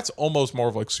 right? Like that's almost more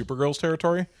of like Supergirl's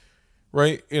territory.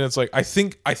 Right, and it's like I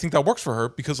think that works for her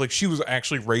because like she was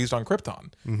actually raised on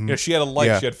Krypton. Mm-hmm. She had a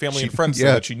life, she had family and friends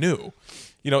that she knew.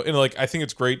 And like I think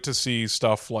it's great to see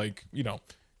stuff like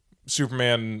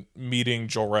Superman meeting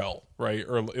Jor-El, right,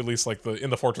 or at least like in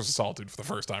the Fortress of Solitude for the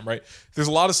first time, right? There's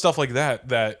a lot of stuff like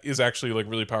that is actually like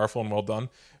really powerful and well done.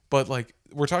 But like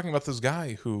we're talking about this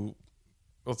guy who,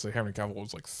 let's say Henry Cavill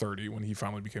was like 30 when he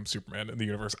finally became Superman in the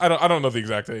universe. I don't know the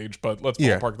exact age, but let's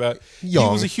ballpark that. Young.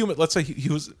 He was a human. Let's say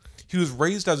he was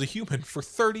raised as a human for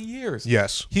 30 years.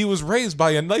 Yes. He was raised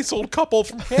by a nice old couple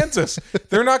from Kansas.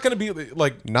 They're not going to be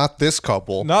like... Not this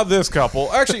couple.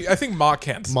 Actually, I think Ma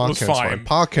Kent was fine.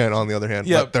 Pa Kent, on the other hand,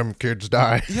 let them kids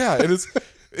die. Yeah,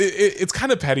 it's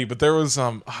kind of petty, but there was...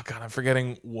 oh, God, I'm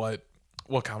forgetting what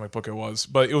comic book it was.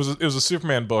 But it was a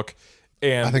Superman book.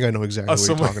 And I think I know exactly what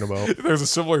you're talking about. There's a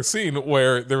similar scene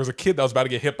where there was a kid that was about to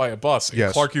get hit by a bus,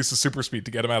 and Clark used the super speed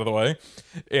to get him out of the way.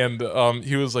 And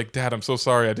he was like, "Dad, I'm so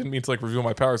sorry. I didn't mean to like reveal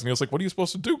my powers." And he was like, "What are you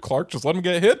supposed to do, Clark? Just let him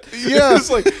get hit?" Yeah.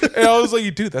 And I was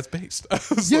like, "Dude, that's based."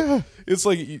 It's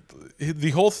like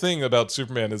the whole thing about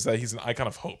Superman is that he's an icon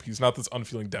of hope. He's not this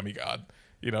unfeeling demigod.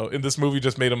 And this movie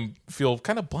just made him feel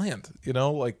kind of bland.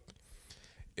 Like,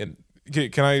 and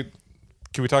can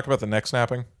we talk about the neck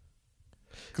snapping?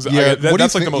 That's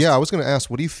like the most. Yeah, I was going to ask,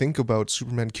 what do you think about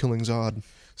Superman killing Zod?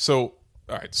 So,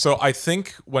 All right. So I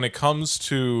think when it comes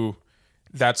to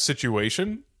that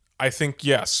situation, I think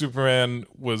Superman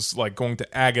was like going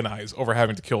to agonize over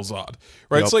having to kill Zod,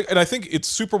 right? Yep. It's like, and I think it's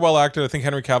super well acted. I think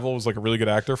Henry Cavill was like a really good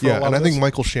actor for a lot and of I this. think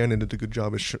Michael Shannon did a good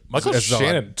job as Michael as Zod,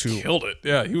 Shannon too. killed it.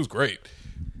 Yeah, he was great.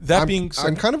 That being said,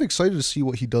 I'm kind of excited to see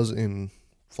what he does in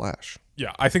Flash.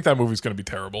 yeah, I think that movie's going to be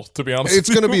terrible. To be honest, It's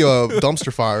going to be a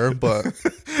dumpster fire, but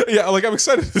yeah, like I'm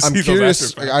excited to see I'm those curious.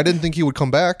 actors back. I didn't think he would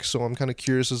come back, so I'm kind of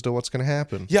curious as to what's going to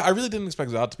happen. Yeah, I really didn't expect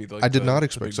Zod to be. Like, I did not the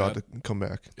expect big Zod bad. to come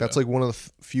back. That's like one of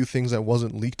the few things that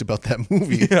wasn't leaked about that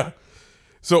movie. Yeah.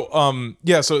 So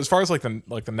so as far as like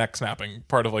the neck snapping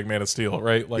part of like Man of Steel,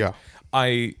 right? Like Yeah.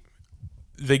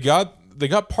 they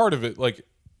got part of it, like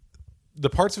the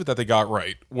parts of it that they got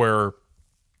right were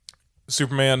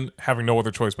Superman having no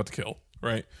other choice but to kill,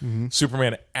 right? Mm-hmm.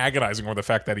 Superman agonizing over the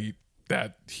fact that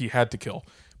he had to kill.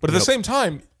 But at the same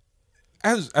time,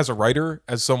 as a writer,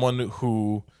 as someone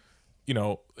who, you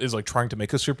know, is like trying to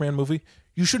make a Superman movie,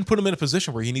 you shouldn't put him in a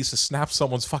position where he needs to snap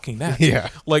someone's fucking neck. Yeah.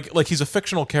 Like he's a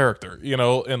fictional character, you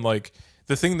know, and like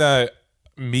the thing that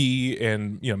me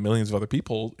and, you know, millions of other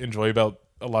people enjoy about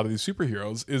a lot of these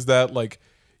superheroes is that like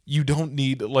you don't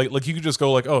need like you could just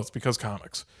go like, oh, it's because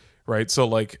comics, right? So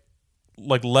like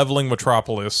leveling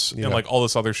Metropolis and like all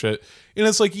this other shit, and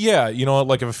it's like, yeah, you know,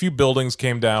 like if a few buildings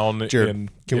came down, Jared, and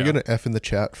can we get an F in the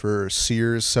chat for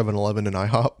Sears, 7-Eleven, and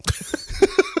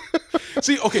IHOP?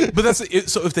 see, okay, but that's it.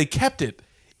 So if they kept it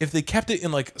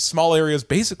in like small areas,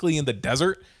 basically in the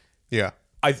desert, Yeah.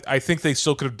 I think they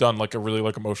still could have done like a really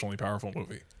like emotionally powerful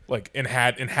movie, like and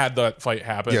had that fight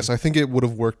happen. Yes, I think it would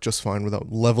have worked just fine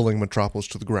without leveling Metropolis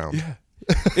to the ground. Yeah.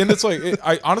 And it's like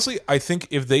I honestly think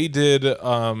if they did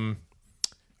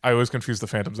I always confuse the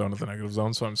Phantom Zone with the Negative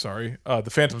Zone, so I'm sorry.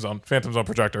 The Phantom Zone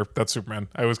projector, that's Superman.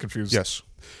 I always confuse. Yes.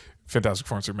 Fantastic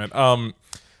Four and Superman.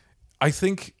 I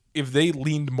think if they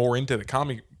leaned more into the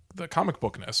comic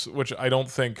bookness, which I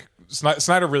don't think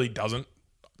Snyder really doesn't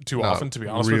too often, to be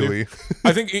honest with you.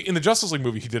 I think in the Justice League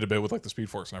movie he did a bit with like the Speed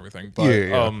Force and everything, but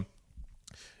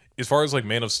as far as like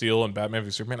Man of Steel and Batman v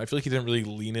Superman, I feel like he didn't really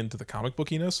lean into the comic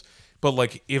bookiness. But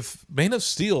like if Man of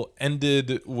Steel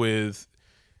ended with,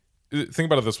 think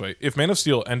about it this way: if Man of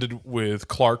Steel ended with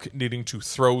Clark needing to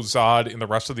throw Zod and the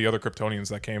rest of the other Kryptonians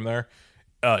that came there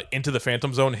into the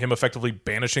Phantom Zone, him effectively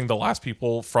banishing the last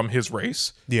people from his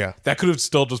race, that could have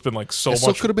still just been like so much.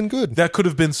 Still could have been good. That could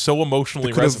have been so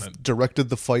emotionally resonant. Have directed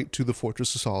the fight to the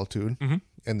Fortress of Solitude,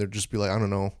 and there'd just be like, I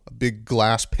don't know, a big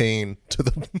glass pane to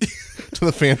the to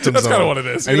the Phantom That's Zone. kind of what it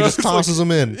is. And he know? just tosses them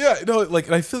in. Yeah, no, like,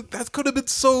 and I feel like that could have been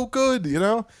so good, you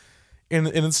know. And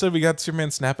instead we got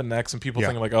Superman snapping necks and people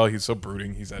thinking like, oh, he's so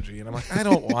brooding, he's edgy, and I'm like, I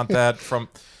don't want that from.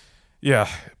 Yeah,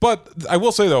 but I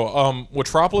will say though,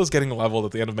 Metropolis getting leveled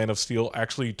at the end of Man of Steel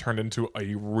actually turned into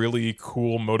a really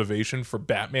cool motivation for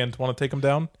Batman to want to take him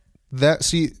down.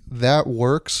 That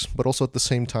works, but also at the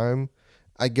same time,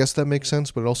 I guess that makes sense,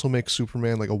 but it also makes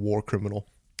Superman like a war criminal.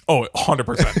 Oh, 100%.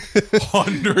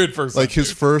 100%. Like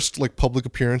his first like public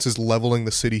appearance is leveling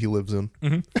the city he lives in.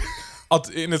 And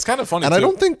it's kind of funny, And too. I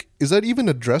don't think, is that even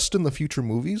addressed in the future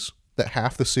movies? That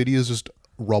half the city is just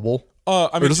rubble? I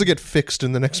mean, or does it get fixed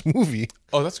in the next movie?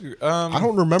 Oh, that's good. I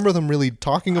don't remember them really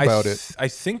talking about it. I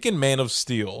think in Man of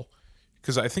Steel,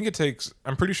 because I think it takes,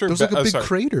 I'm pretty sure. There's like a big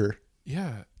crater.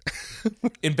 Yeah.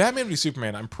 In Batman v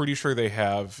Superman, I'm pretty sure they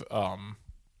have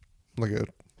like a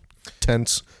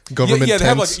tents, government they have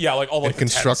tents. like all like the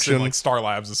construction, and, like Star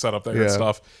Labs is set up there and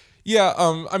stuff. Yeah,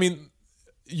 I mean,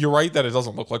 you're right that it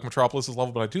doesn't look like Metropolis's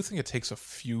level, but I do think it takes a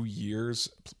few years.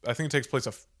 I think it takes place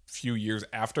a few years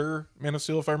after Man of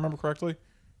Steel, if I remember correctly.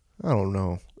 I don't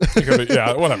know.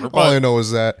 Yeah, whatever. But all I know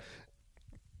is that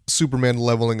Superman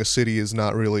leveling a city is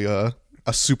not really a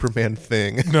Superman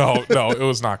thing. no, it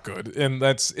was not good, and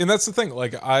that's the thing.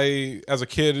 Like I, as a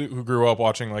kid who grew up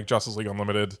watching like Justice League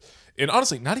Unlimited, and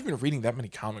honestly, not even reading that many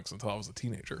comics until I was a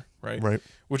teenager, right? Right.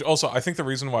 Which also, I think the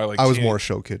reason why like I was more a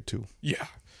show kid too. Yeah.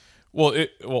 Well,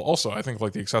 also I think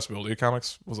like the accessibility of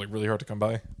comics was like really hard to come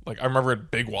by. Like I remember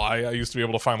at Big Y, I used to be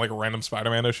able to find like random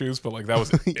Spider-Man issues, but like that was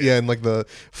it. Yeah, and like the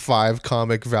 5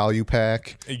 comic value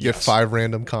pack, you get 5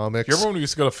 random comics. You remember when we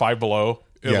used to go to Five Below?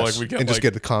 And yes, like we get and just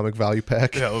get the comic value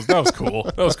pack. Yeah, that was cool.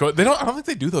 That was cool. I don't think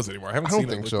they do those anymore. I haven't seen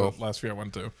think it so. the last few I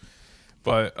went to.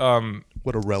 But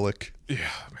What a relic. yeah,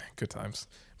 man, good times.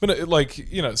 But like,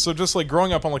 you know, so just like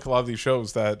growing up on like a lot of these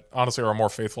shows that honestly are a more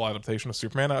faithful adaptation of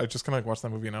Superman, I just kind of like watched that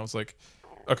movie and I was like,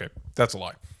 okay, that's a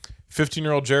lie.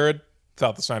 15-year-old Jared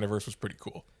thought the Snyderverse was pretty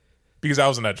cool because I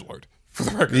was an edgelord, for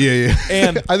the record. Yeah.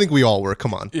 And I think we all were.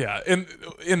 Come on. yeah, and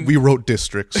We wrote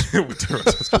districts. we do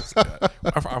it. Yeah.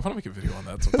 I want to make a video on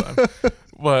that sometime.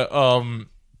 But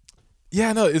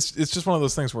Yeah, no, it's just one of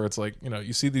those things where it's like,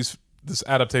 you see this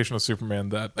adaptation of Superman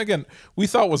that, again, we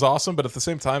thought was awesome, but at the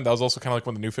same time, that was also kind of like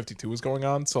when the New 52 was going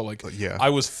on. So, like, yeah. I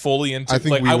was fully into, I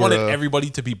I wanted everybody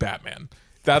to be Batman.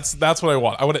 That's what I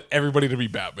want. I wanted everybody to be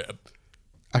Batman.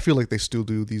 I feel like they still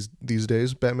do these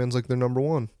days. Batman's like their number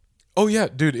one. Oh yeah,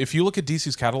 dude! If you look at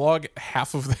DC's catalog,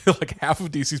 half of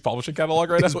DC's publishing catalog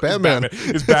right It's now Batman.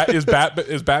 is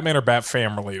Batman or Bat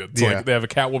Fam related. So like, they have a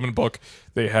Catwoman book,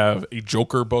 they have a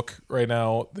Joker book right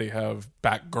now, they have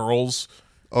Batgirls.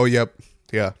 Oh yep,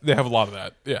 yeah. They have a lot of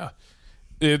that. Yeah,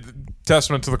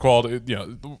 testament to the quality.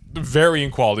 Varying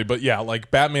quality, but yeah,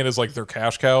 like Batman is like their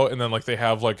cash cow, and then like they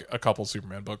have like a couple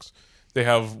Superman books. They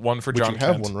have one for John Kent. You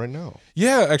have Kent. one right now.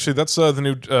 Yeah, actually, that's the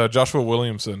new Joshua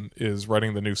Williamson is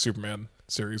writing the new Superman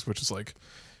series, which is like,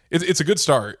 it's a good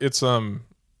start. It's it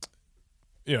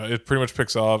pretty much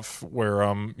picks off where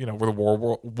where the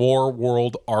War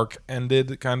World arc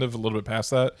ended, kind of a little bit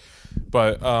past that,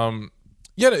 but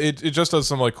it just does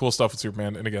some like cool stuff with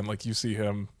Superman, and again, like you see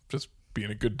him just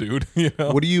being a good dude.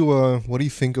 What do you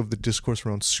think of the discourse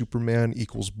around Superman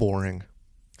equals boring?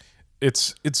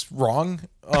 It's wrong.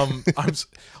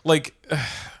 Like,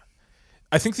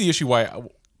 I think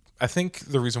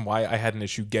the reason why I had an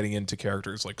issue getting into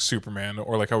characters like Superman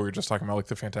or like how we were just talking about like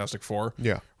the Fantastic Four,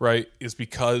 right, is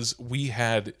because we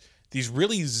had these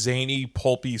really zany,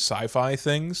 pulpy sci-fi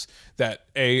things that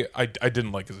I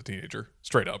didn't like as a teenager,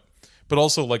 straight up, but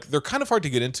also like they're kind of hard to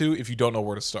get into if you don't know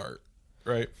where to start.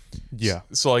 Right. Yeah.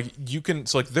 So like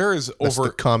there is That's over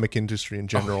the comic industry in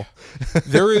general.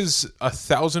 there is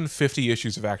 1,050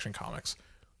 issues of Action Comics.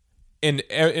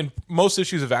 In most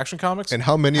issues of Action Comics, And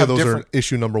how many of those are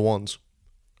issue number ones?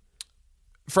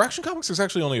 For Action Comics, there's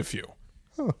actually only a few.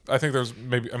 Huh. I think there's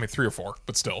maybe 3 or 4,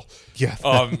 but still. Yeah.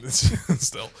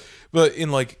 Still. But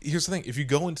here's the thing: if you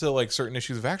go into like certain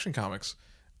issues of Action Comics,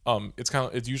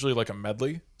 it's usually like a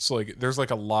medley. So like there's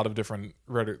like a lot of different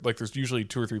writers. Like there's usually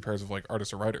 2 or 3 pairs of like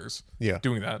artists or writers.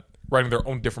 Doing that, writing their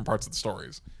own different parts of the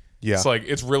stories. Yeah. So like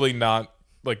it's really not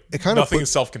like nothing is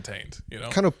self-contained.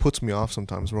 It kind of puts me off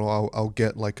sometimes. Where I'll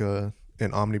get like an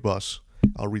omnibus.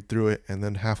 I'll read through it, and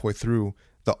then halfway through,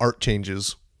 the art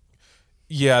changes.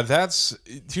 Yeah,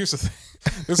 here's the thing.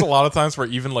 There's a lot of times where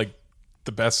even like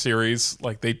the best series,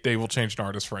 like they will change an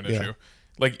artist for an issue.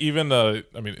 Like even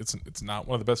it's not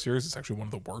one of the best series. It's actually one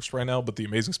of the worst right now. But the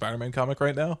Amazing Spider-Man comic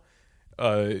right now,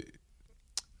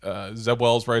 Zeb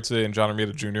Wells writes it, and John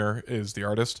Romita Jr. is the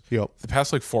artist. Yep. The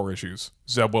past like 4 issues,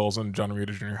 Zeb Wells and John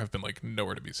Romita Jr. have been like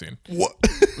nowhere to be seen. What?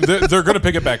 they're going to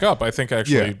pick it back up. I think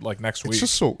actually like next week.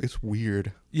 It's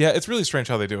weird. Yeah, it's really strange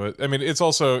how they do it. I mean, it's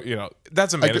also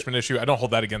that's a management issue. I don't hold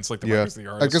that against like the writers, the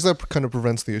artists. I guess that kind of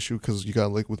prevents the issue because you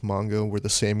got like with manga where the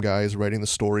same guy is writing the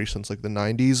story since like the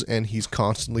 90s, and he's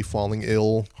constantly falling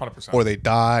ill, 100%, or they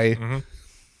die. Mm-hmm.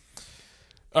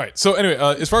 All right. So anyway,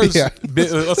 as far as let's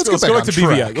go back to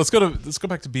BVS. Let's go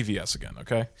back to BVS again.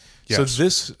 Okay.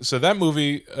 Yes. So that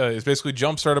movie is basically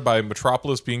jump started by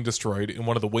Metropolis being destroyed in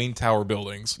one of the Wayne Tower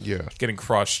buildings. Yeah. Getting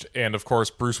crushed, and of course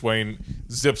Bruce Wayne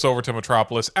zips over to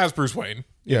Metropolis as Bruce Wayne.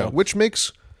 Which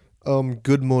makes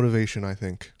good motivation, I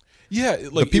think. Yeah.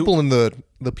 Like the people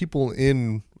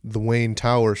in the Wayne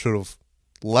Tower should have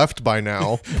left by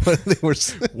now, but they were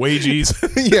wages.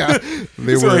 Yeah,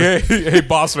 they were. Like, hey,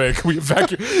 boss man, can we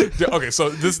evacuate? Okay, so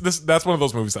that's one of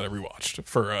those movies that I rewatched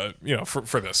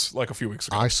for this like a few weeks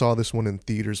ago. I saw this one in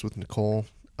theaters with Nicole,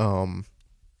 and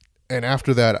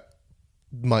after that,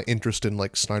 my interest in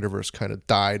like Snyderverse kind of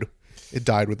died. It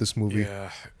died with this movie.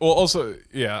 Yeah. Well, also,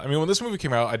 I mean, when this movie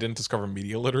came out, I didn't discover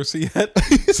media literacy yet,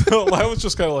 so I was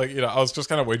just kind of like, I was just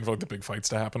kind of waiting for like the big fights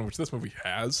to happen, which this movie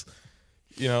has.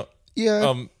 Yeah.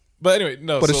 But anyway,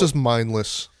 no. But it's just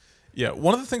mindless. Yeah.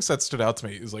 One of the things that stood out to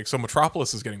me is like, so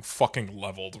Metropolis is getting fucking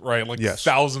leveled, right? Like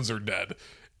thousands are dead.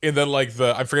 And then like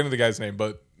I'm forgetting the guy's name,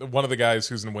 but one of the guys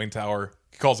who's in Wayne Tower,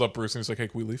 he calls up Bruce and he's like, "Hey,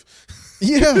 can we leave?"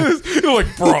 Yeah. You're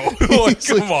like, bro, like,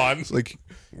 come on. It's like,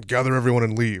 gather everyone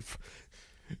and leave.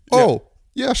 Yeah. Oh.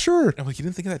 Yeah, sure. I'm like, you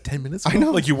didn't think of that 10 minutes ago? I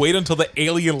know. Like, you wait until the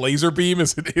alien laser beam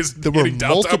is there hitting were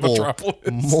downtown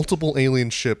Metropolis. multiple alien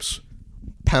ships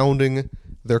pounding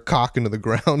their cock into the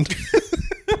ground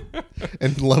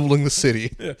and leveling the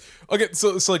city. Yeah. Okay,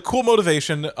 so it's like cool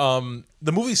motivation.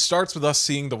 The movie starts with us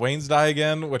seeing the Waynes die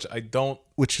again, which I don't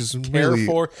care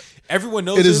for. Everyone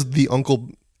knows it is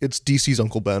it's DC's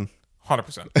Uncle Ben.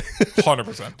 100%.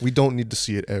 100%. We don't need to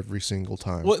see it every single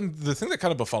time. Well, and the thing that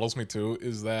kind of befuddles me too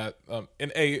is that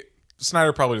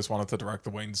Snyder probably just wanted to direct the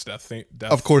Wayne's death.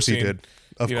 Of course scene, he did.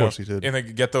 Of course he did. And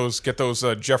then get those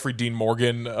Jeffrey Dean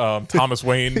Morgan, Thomas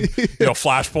Wayne,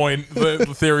 Flashpoint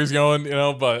the theories going,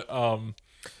 but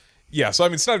Yeah, so I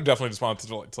mean, Snyder definitely just wanted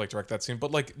to like direct that scene,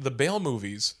 but like the Bale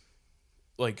movies,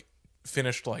 like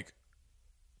finished like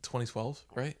 2012,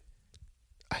 right?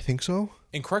 I think so.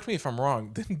 And correct me if I'm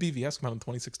wrong. Didn't BVS come out in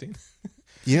 2016?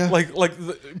 Yeah.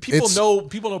 People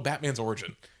know Batman's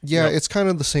origin. Yeah, you know? it's kind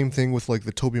of the same thing with like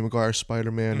the Tobey Maguire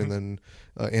Spider-Man and then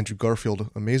Andrew Garfield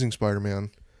Amazing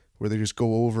Spider-Man, where they just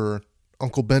go over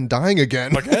Uncle Ben dying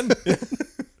again.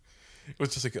 It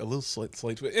was just like a little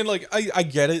slight, and like I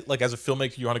get it. Like as a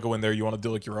filmmaker, you want to go in there, you want to do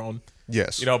like your own,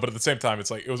 Yes. but at the same time, it's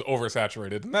like it was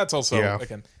oversaturated, and that's also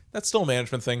again that's still a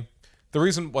management thing. The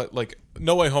reason like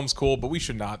No Way Home's cool, but we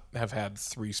should not have had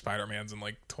 3 Spider-Mans in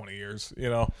like 20 years.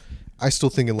 I still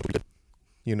think it looked,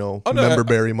 no,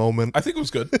 member-berry moment. I think it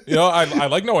was good. I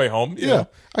like No Way Home. Yeah.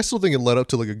 I still think it led up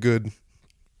to like a good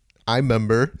I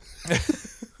remember.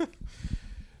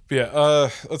 Yeah,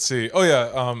 let's see. Oh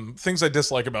yeah, things I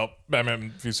dislike about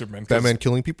Batman v Superman. Batman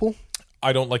killing people.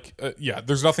 I don't like.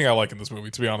 There's nothing I like in this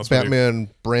movie, to be honest. with you.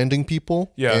 Batman branding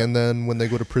people. Yeah. And then when they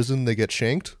go to prison, they get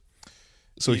shanked.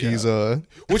 So he's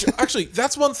which actually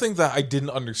that's one thing that I didn't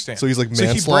understand. So he's like he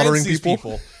brands manslaughtering these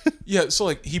people? Yeah, so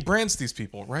like he brands these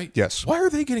people, right? Yes. Why are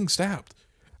they getting stabbed?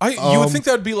 You would think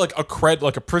that would be like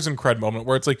a prison cred moment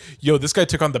where it's like, yo, this guy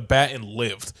took on the bat and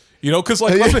lived. Because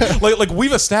like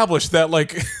we've established that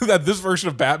like that this version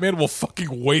of Batman will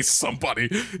fucking waste somebody.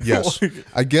 Yes.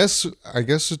 I guess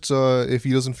it's if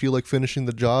he doesn't feel like finishing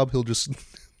the job, he'll just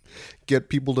get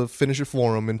people to finish it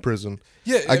for him in prison.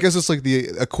 Yeah, I guess it's like the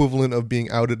equivalent of being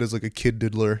outed as like a kid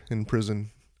diddler in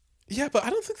prison. Yeah, but I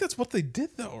don't think that's what they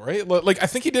did though, right? Like I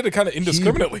think he did it kind of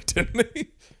indiscriminately, didn't he?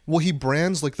 Well, he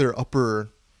brands like their upper.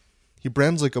 He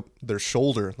brands like their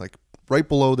shoulder, like right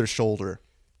below their shoulder.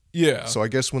 Yeah. So I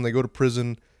guess when they go to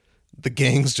prison, the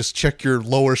gangs just check your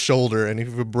lower shoulder, and if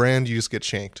you have a brand, you just get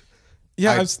shanked.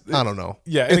 Yeah, I don't know.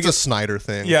 Yeah, it's a Snyder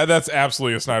thing. Yeah, that's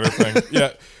absolutely a Snyder thing.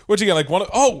 Yeah, which again, like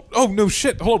oh no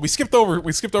shit. Hold on, we skipped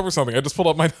over something. I just pulled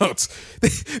up my notes.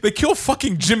 They kill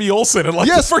fucking Jimmy Olsen in like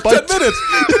the first 10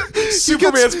 minutes.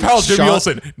 Superman's pal Jimmy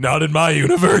Olsen, not in my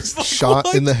universe.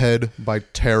 Shot in the head by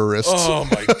terrorists. Oh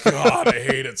my god, I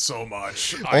hate it so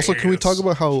much. Also, can we talk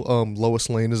about how Lois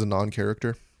Lane is a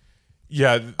non-character?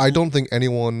 Yeah, I don't think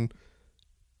anyone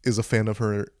is a fan of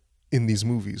her in these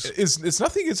movies. It's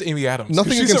nothing against Amy Adams.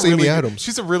 Nothing against Amy Adams.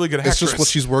 She's a really good actress. It's just what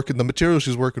she's working, the material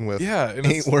she's working with. Yeah,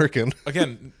 ain't working.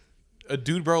 Again, a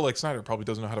dude bro like Snyder probably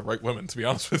doesn't know how to write women, to be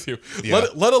honest with you. Yeah.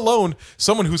 Let alone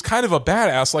someone who's kind of a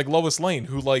badass like Lois Lane,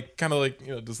 who like kind of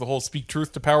like does the whole speak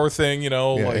truth to power thing, Yeah,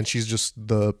 like, and she's just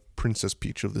the Princess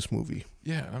Peach of this movie.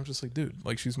 Yeah, and I'm just like, dude,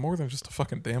 like she's more than just a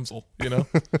fucking damsel,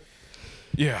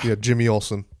 Yeah. Yeah, Jimmy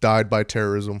Olsen died by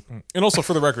terrorism. And also,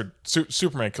 for the record,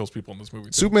 Superman kills people in this movie,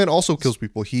 too. Superman also kills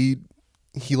people. He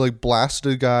like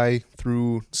blasted a guy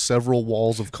through several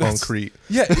walls of concrete.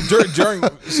 During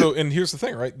so, and here's the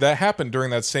thing, right? That happened during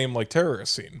that same like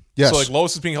terrorist scene. Yes. So like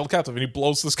Lois is being held captive, and he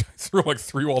blows this guy through like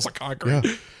 3 walls of concrete.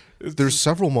 Yeah. There's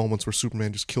several moments where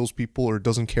Superman just kills people or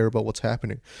doesn't care about what's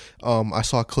happening. I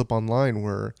saw a clip online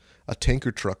where a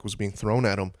tanker truck was being thrown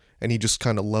at him, and he just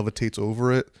kind of levitates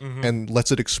over it and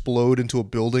lets it explode into a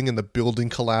building, and the building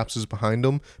collapses behind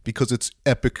him because it's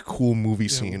epic, cool movie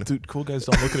scene. Dude, cool guys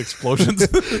don't look at explosions.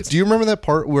 Do you remember that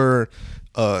part where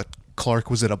Clark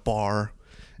was at a bar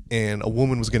and a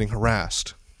woman was getting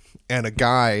harassed, and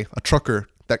a trucker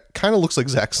that kind of looks like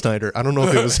Zack Snyder, I don't know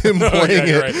if it was him playing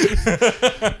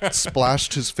it,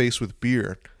 splashed his face with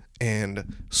beer,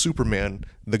 and Superman,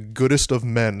 the goodest of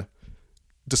men,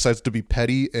 decides to be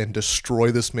petty and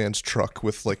destroy this man's truck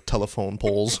with like telephone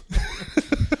poles.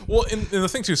 Well, and the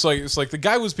thing too, it's like the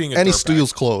guy was being and he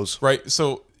steals clothes, right?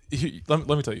 So let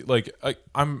me tell you, like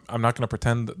I'm not going to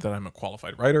pretend that I'm a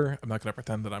qualified writer. I'm not going to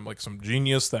pretend that I'm like some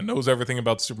genius that knows everything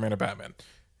about Superman or Batman.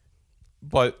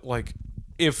 But like,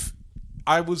 if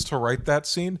I was to write that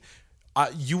scene,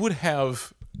 you would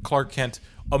have Clark Kent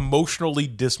emotionally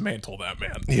dismantle that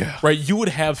man. Yeah. Right? You would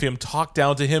have him talk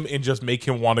down to him and just make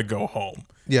him want to go home.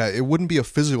 Yeah, it wouldn't be a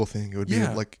physical thing. It would be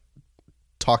like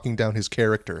talking down his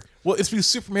character. Well, it's because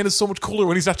Superman is so much cooler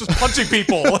when he's not just punching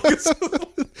people.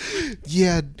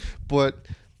 Yeah, but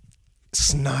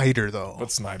Snyder, though.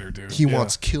 But Snyder, dude. He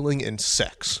wants killing and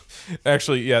sex.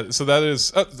 Actually, yeah. So that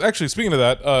is actually, speaking of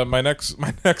that, my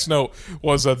next note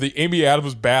was the Amy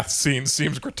Adams bath scene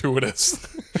seems gratuitous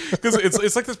because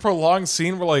it's like this prolonged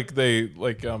scene where like where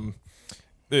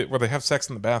they have sex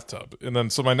in the bathtub, and then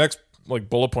so my next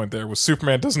like bullet point there was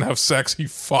Superman doesn't have sex, he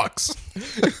fucks.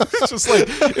 It's just like,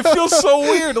 it feels so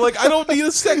weird. Like, I don't need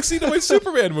a sex scene in my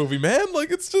Superman movie, man.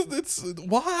 Like, it's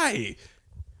why?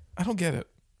 I don't get it.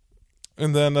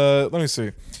 And then let me see.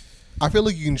 I feel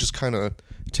like you can just kind of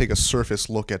take a surface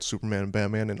look at Superman and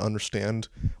Batman and understand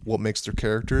what makes their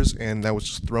characters, and that was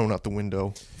just thrown out the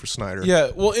window for Snyder.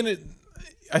 Yeah, well,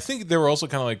 I think they were also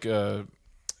kind of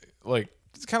like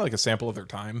it's kind of like a sample of their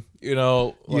time, you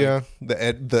know? Like, yeah,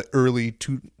 the early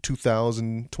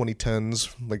 2010s,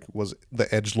 like, was the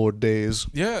edgelord days.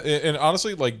 Yeah, and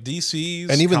honestly, like DC's,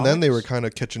 and even then comics, they were kind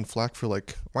of catching flack for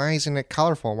like, Why isn't it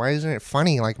colorful? Why isn't it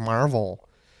funny like Marvel?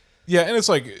 yeah, and it's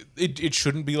like it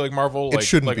shouldn't be like Marvel. It Like,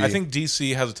 shouldn't like be. I think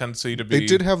DC has a tendency to be. they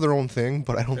did have their own thing,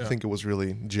 but I don't think it was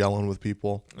really gelling with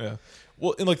people. Yeah,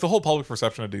 well, and like the whole public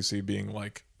perception of DC being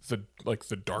like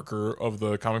the darker of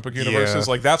the comic book universes,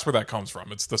 like that's where that comes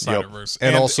from. It's the Snyderverse,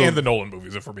 And also- and the Nolan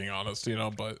movies, if we're being honest, you know.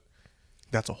 But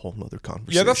That's a whole nother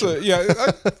conversation.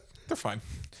 yeah, they're fine.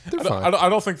 They're I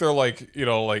don't think they're like, you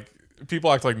know, like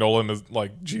people act like Nolan is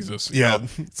like Jesus. you Yeah. know?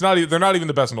 It's not. They're not even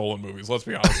the best Nolan movies. Let's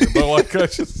be honest. But like, I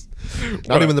just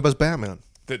Not even the best Batman.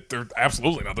 they're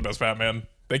absolutely not the best Batman.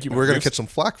 Thank you. We're gonna Reeves. catch some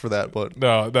flack for that, but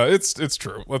No, it's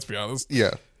true. Let's be honest.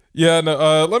 yeah. Yeah,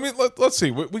 no. Let's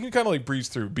see. We can kind of like breeze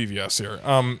through BVS here,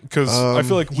 because I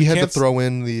feel like we he had to can't throw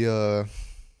in the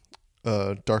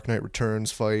Dark Knight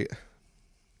Returns fight.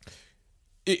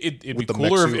 It'd be with the cooler.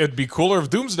 mech suit. It'd be cooler if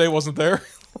Doomsday wasn't there.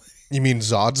 You mean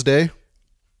Zod's Day?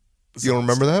 You don't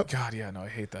remember that? God, yeah, no, I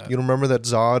hate that. You don't remember that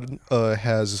Zod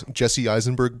has Jesse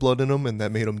Eisenberg blood in him, and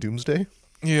that made him Doomsday?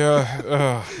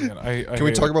 Yeah, man, I Can we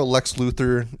hate talk it. about Lex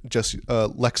Luthor,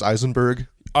 Lex Eisenberg?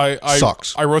 I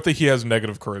Sucks. I wrote that he has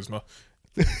negative charisma.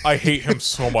 I hate him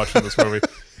so much in this movie,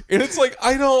 and it's like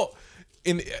I know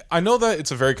that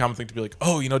it's a very common thing to be like,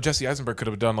 oh, you know, Jesse Eisenberg could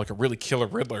have done like a really killer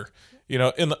Riddler, you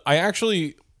know, and I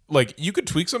actually like you could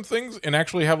tweak some things and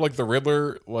actually have like the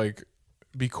Riddler like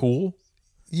be cool.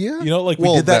 Yeah, You know, like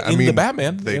we did that in the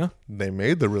Batman. They you know? they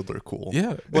made the Riddler cool.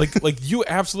 Yeah, like you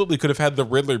absolutely could have had the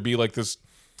Riddler be like this.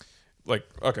 Like,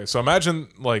 okay, so imagine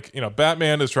like, you know,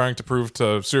 Batman is trying to prove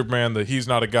to Superman that he's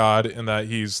not a god and that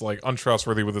he's like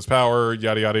untrustworthy with his power,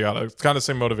 yada yada yada. It's kind of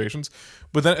same motivations,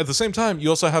 but then at the same time, you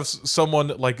also have someone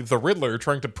like the Riddler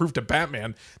trying to prove to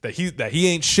Batman that he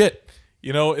ain't shit,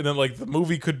 you know. And then like the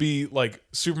movie could be like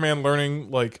Superman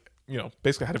learning like, you know,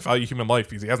 basically how to value human life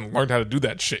because he hasn't learned how to do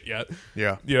that shit yet.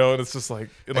 Yeah. You know, and it's just like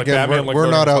Again, Batman, we're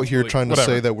not out here learning trying to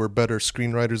whatever. say that we're better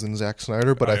screenwriters than Zack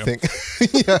Snyder, but I I am. think,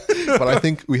 yeah, but I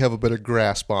think we have a better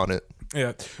grasp on it.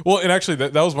 Yeah, well, and actually,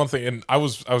 that was one thing, and I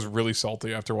was really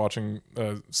salty after watching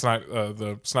the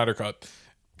Snyder cut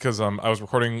because I was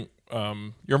recording.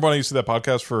 You remember when I used to do that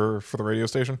podcast for the radio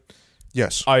station?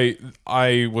 Yes.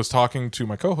 I was talking to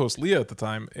my co-host Leah at the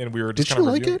time, and we were just Did kind she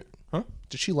of like reviewing it? Huh?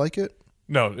 Did she like it?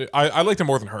 No, I liked it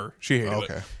more than her. She hated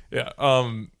Okay. it.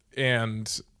 Yeah.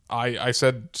 And I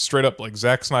said straight up like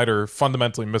Zack Snyder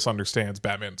fundamentally misunderstands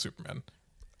Batman and Superman.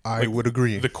 I would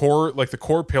agree. The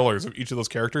core pillars of each of those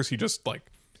characters, he just like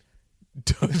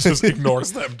just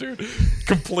ignores them, dude.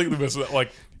 Completely misses it.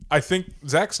 Like I think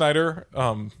Zack Snyder,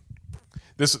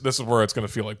 this is where it's gonna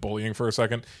feel like bullying for a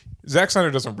second. Zack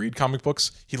Snyder doesn't read comic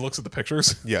books; he looks at the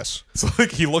pictures. Yes. So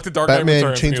like he looked at Dark Knight Batman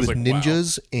Returns trains and with he was like,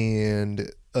 ninjas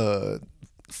and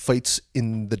fights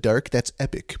in the dark. That's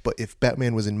epic. But if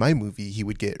Batman was in my movie, he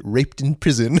would get raped in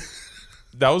prison. Wow.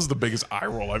 That was the biggest eye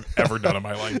roll I've ever done in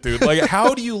my life, dude. Like,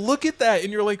 how do you look at that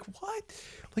and you're like, what?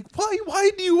 Like,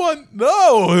 why do you want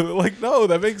no? Like, no,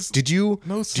 that makes Did you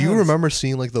no do you sense. remember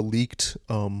seeing like the leaked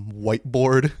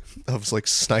whiteboard of like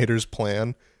Snyder's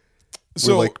plan?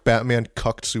 So Where like Batman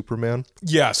cucked Superman?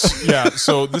 yes, yeah.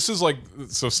 So this is like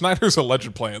Snyder's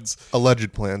alleged plans.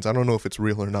 Alleged plans. I don't know if it's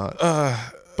real or not.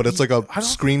 But it's like a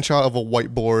screenshot of a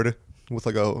whiteboard with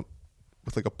like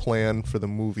a plan for the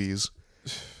movies.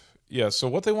 Yeah. So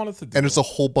what they wanted to do, And it's a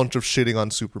whole bunch of shitting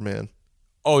on Superman.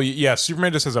 oh yeah,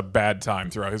 Superman just has a bad time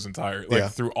throughout his entire Yeah.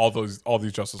 through all these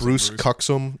Justice League Bruce movies.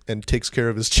 cucks him and takes care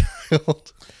of his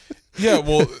child. Yeah,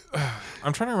 well,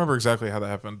 I'm trying to remember exactly how that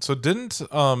happened. So didn't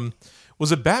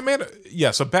was it Batman?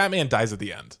 Yeah, so Batman dies at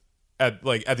the end, at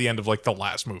the end of like the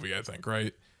last movie, I think,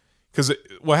 right? Because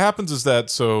what happens is that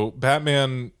so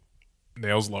Batman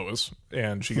nails Lois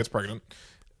and she gets pregnant,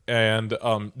 and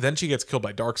then she gets killed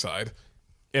by Darkseid,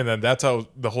 and then that's how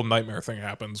the whole nightmare thing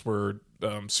happens, where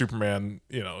Superman,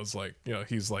 you know, is like, you know,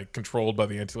 he's like controlled by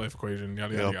the anti-life equation,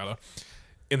 yada yada Yep. yada.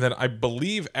 And then I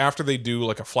believe after they do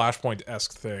like a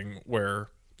Flashpoint-esque thing where,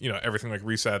 you know, everything like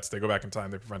resets, they go back in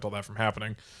time, they prevent all that from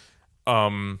happening.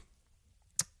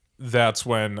 That's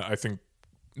when I think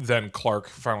then Clark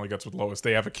finally gets with Lois.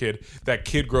 They have a kid. That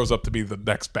kid grows up to be the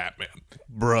next Batman,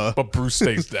 Bruh. but Bruce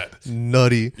stays dead.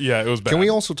 Nutty. Yeah, it was bad. Can we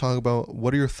also talk about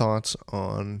what are your thoughts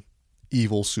on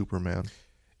evil Superman?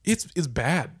 It's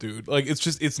bad, dude. Like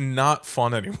it's not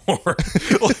fun anymore.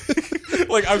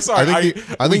 Like, I'm sorry. I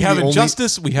think we have the only-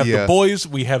 Injustice. We have Yeah. The Boys.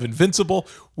 We have Invincible.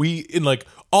 We in like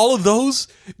all of those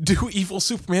do evil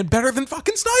Superman better than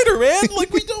fucking Snyder, man.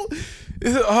 Like we don't.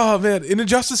 Oh man, and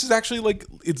Injustice is actually like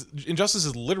Injustice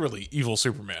is literally evil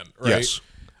Superman, right? Yes.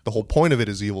 The whole point of it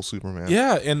is evil Superman.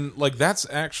 Yeah, and like that's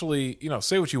actually,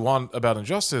 say what you want about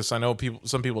Injustice. I know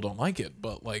some people don't like it,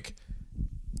 but like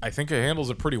I think it handles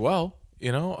it pretty well.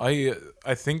 I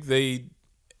think they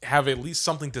have at least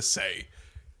something to say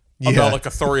about like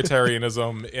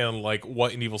authoritarianism and like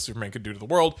what an evil Superman could do to the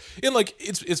world. And like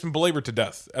it's been belabored to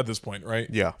death at this point, right?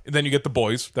 Yeah. And then you get The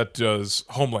Boys that does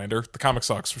Homelander. The comic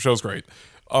sucks. The show's great.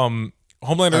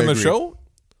 Homelander in the agree. show,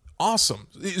 awesome.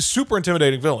 Super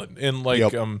intimidating villain. And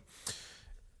like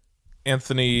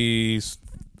Anthony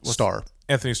Starr.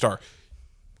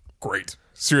 Great.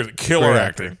 Seriously, killer Great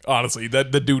acting. Honestly, the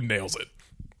dude nails it.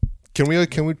 Can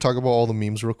we talk about all the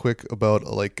memes real quick about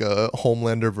like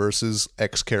Homelander versus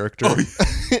X character,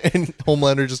 and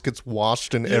Homelander just gets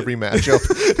washed in every matchup.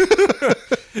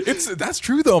 That's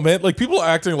true though, man. Like people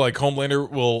acting like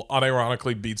Homelander will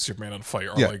unironically beat Superman in a fight.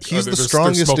 Or Yeah, like, he's they're the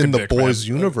strongest smoking in the dick, Boys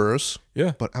man. universe.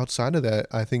 Yeah. But outside of that,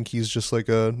 I think he's just like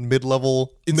a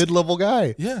mid-level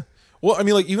guy. Yeah. Well, I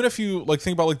mean, like even if you like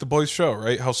think about like the Boys show,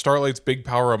 right? How Starlight's big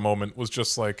power up moment was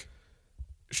just like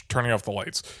turning off the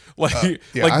lights. Like,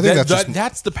 yeah, like I think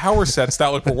that's the power sets that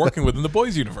like we're working with in the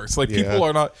Boys universe. Like Yeah. people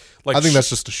are not like. I think that's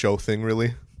just a show thing,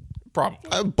 really. probably.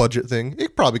 A budget thing.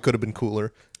 It probably could have been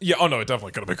cooler. Yeah. Oh no, it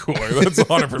definitely could have been cooler. That's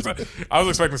 100%. I was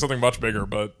expecting something much bigger,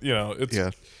 but it's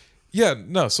yeah.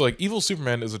 No. So like, evil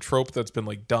Superman is a trope that's been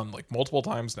like done like multiple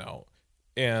times now,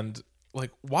 and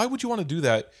like, why would you want to do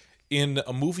that in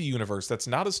a movie universe that's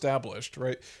not established,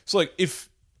 right? So like, if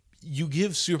you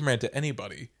give Superman to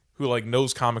anybody who like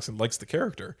knows comics and likes the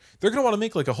character, they're gonna want to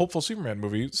make like a hopeful Superman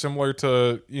movie similar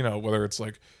to whether it's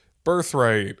like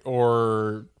Birthright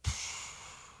or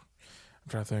I'm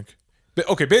trying to think.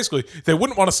 Okay, basically they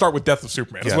wouldn't want to start with Death of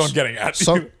Superman. Is Yes. what I'm getting at.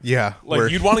 Yeah. Like where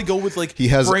you'd want to go with like he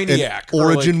has Brainiac an or,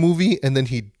 origin like- movie and then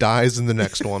he dies in the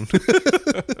next one.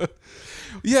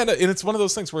 Yeah, no, and it's one of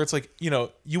those things where it's like, you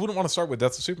wouldn't want to start with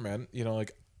Death of Superman.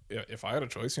 Like, if I had a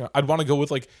choice, I'd want to go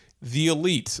with like the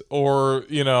Elite or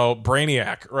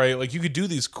Brainiac, right? Like you could do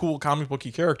these cool comic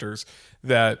booky characters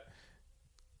that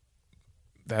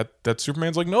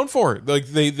Superman's like known for. Like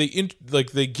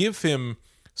they give him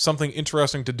something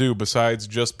interesting to do besides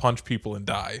just punch people and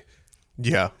die.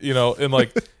 Yeah. And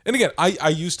like, and again, I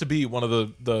used to be one of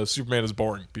the Superman is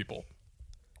boring people.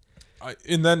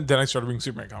 And then I started reading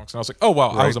Superman comics, and I was like, "Oh wow,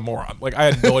 I was a moron! Like I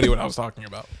had no idea what I was talking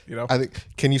about." I think.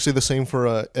 Can you say the same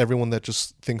for everyone that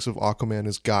just thinks of Aquaman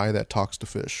as guy that talks to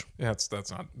fish? Yeah,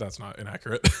 that's not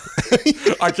inaccurate.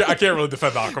 I can't really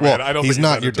defend Aquaman. Well, I don't. he's think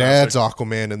not that your fantastic. dad's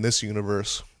Aquaman in this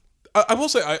universe. I will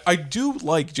say I do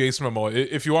like Jason Momoa.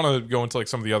 If you want to go into like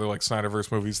some of the other like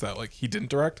Snyderverse movies that like he didn't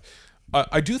direct,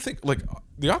 I do think like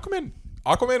the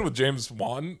Aquaman with James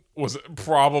Wan was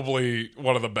probably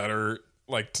one of the better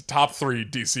like top 3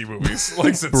 DC movies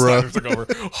like since Snyder took over.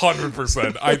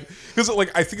 100%. Because like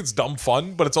I think it's dumb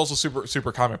fun, but it's also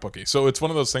super comic booky. So it's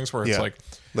one of those things where it's like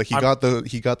he got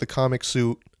the comic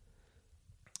suit.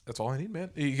 That's all I need,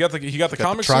 man. He got the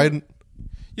comic Trident. suit.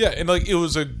 Yeah, and like it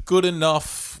was a good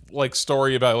enough like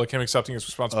story about like him accepting his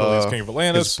responsibility as King of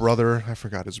Atlantis. His brother, I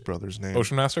forgot his brother's name.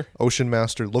 Ocean Master. Ocean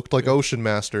Master looked like Ocean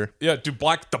Master. Yeah, dude,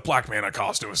 the Black Manta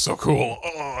costume is so cool.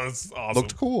 Oh, it's awesome.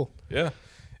 Looked cool.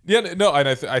 Yeah, no, and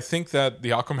I think that the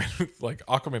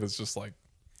Aquaman is just like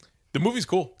the movie's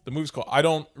cool. The movie's cool. I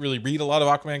don't really read a lot of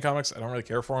Aquaman comics. I don't really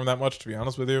care for him that much, to be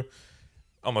honest with you,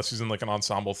 unless he's in like an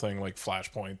ensemble thing like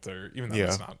Flashpoint or even though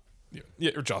it's not.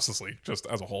 Yeah, or Justice League, just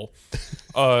as a whole.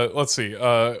 Let's see.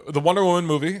 The Wonder Woman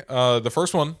movie, the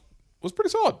first one was pretty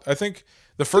solid. I think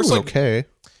the first okay.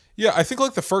 Yeah, I think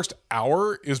like the first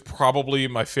hour is probably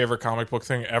my favorite comic book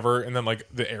thing ever, and then like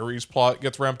the Ares plot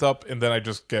gets ramped up, and then I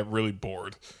just get really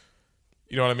bored.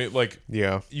 You know what I mean? Like,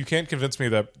 yeah, you can't convince me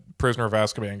that Prisoner of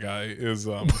Azkaban guy is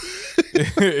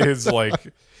is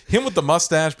like him with the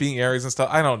mustache being Ares and stuff.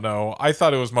 I don't know. I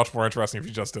thought it was much more interesting if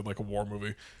you just did like a war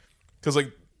movie, because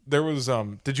like there was.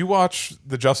 Did you watch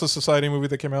the Justice Society movie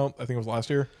that came out? I think it was last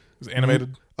year. It was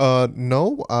animated.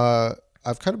 No.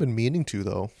 I've kind of been meaning to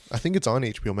though. I think it's on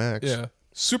HBO Max. Yeah,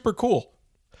 super cool.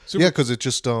 Yeah, because it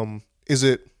just is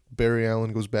it Barry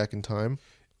Allen goes back in time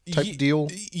type deal?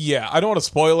 Yeah, I don't want to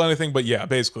spoil anything, but yeah,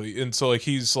 basically. And so like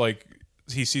he sees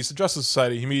the Justice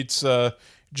Society. He meets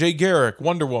Jay Garrick,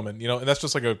 Wonder Woman, and that's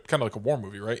just like a kind of like a war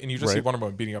movie, right? And you just see Wonder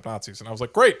Woman beating up Nazis, and I was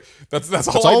like, great, that's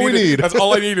all I needed. We need. That's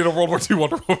all I need in a World War II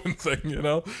Wonder Woman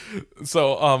thing,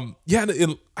 So yeah,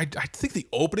 and I think the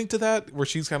opening to that, where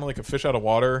she's kind of like a fish out of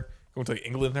water, going to like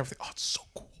England and everything. Oh, it's so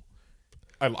cool.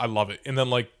 I love it. And then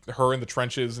like her in the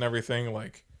trenches and everything,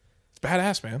 like it's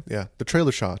badass, man. Yeah, the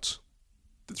trailer shots.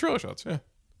 The trailer shots, yeah.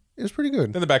 It was pretty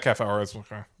good. Then the back half hour, it's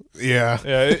okay. Yeah.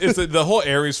 Yeah, it's the whole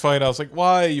Ares fight. I was like,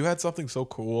 why? You had something so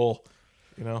cool,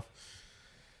 you know.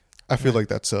 I feel like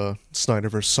that's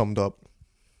Snyderverse summed up.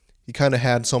 You kind of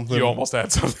had something. You almost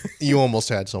had something. You almost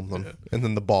had something, and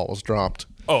then the ball was dropped.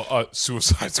 Oh,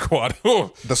 Suicide Squad.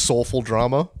 The soulful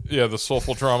drama. Yeah, the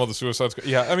soulful drama, the Suicide Squad.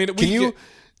 Yeah, I mean,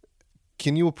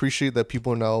 can you appreciate that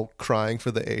people are now crying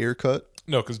for the Ayer cut?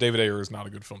 No, because David Ayer is not a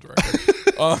good film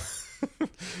director.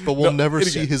 But we'll never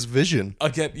see his vision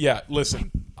again. Yeah,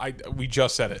 listen, we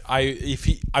just said it.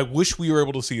 I wish we were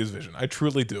able to see his vision. I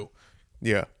truly do.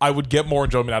 Yeah, I would get more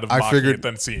enjoyment out of mocking it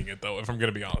than seeing it, though. If I'm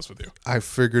going to be honest with you, I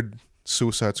figured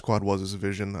Suicide Squad was his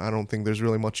vision. I don't think there's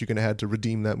really much you can add to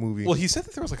redeem that movie. Well, he said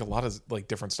that there was like a lot of like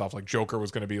different stuff. Like Joker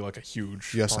was going to be like a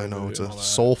huge. Yes, I know. It's a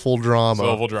soulful drama.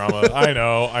 Soulful drama. I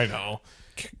know.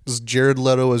 Jared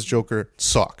Leto as Joker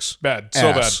sucks. Bad.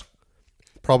 So bad.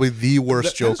 Probably the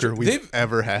worst Joker we've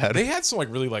ever had. They had some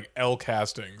like really like L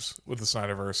castings with the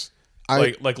Snyderverse.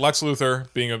 Like Lex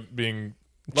Luthor being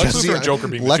Lex Luthor and Joker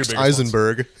being Lex the two biggest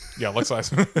Eisenberg. Ones. Yeah, Lex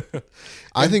Eisenberg.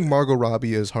 I think Margot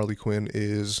Robbie as Harley Quinn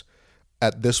is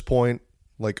at this point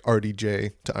like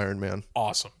RDJ to Iron Man.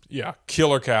 Awesome. Yeah,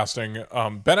 killer casting.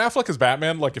 Ben Affleck as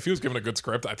Batman, like if he was given a good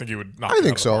script, I think he would knock it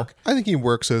out of the park. I think he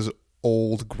works as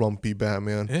old grumpy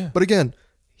Batman. Yeah. But again,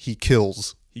 he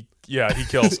kills. He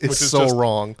kills. It's which is so just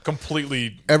wrong.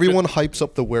 Completely. Everyone hypes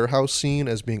up the warehouse scene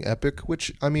as being epic,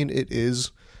 which I mean it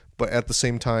is, but at the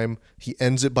same time, he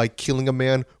ends it by killing a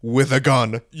man with a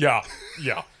gun. Yeah.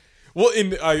 Well,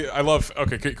 I love.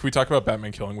 Okay, can we talk about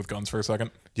Batman killing with guns for a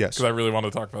second? Yes, because I really want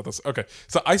to talk about this. Okay,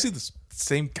 so I see this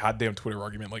same goddamn Twitter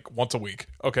argument like once a week.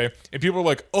 Okay, and people are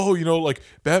like, "Oh, like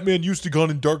Batman used a gun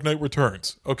in Dark Knight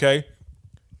Returns." Okay,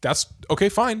 that's okay.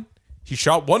 Fine. He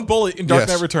shot one bullet in Dark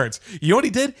Knight Returns. You know what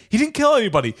he did? He didn't kill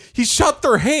anybody. He shot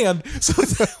their hand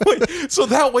so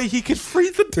that way he could free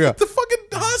the fucking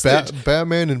hostage.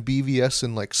 Batman and BVS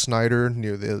and like Snyder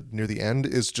near the end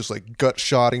is just like gut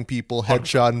shotting people,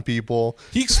 headshotting people.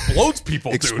 He explodes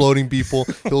people, exploding people.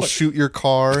 He'll shoot your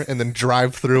car and then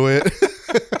drive through it.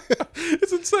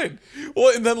 It's insane.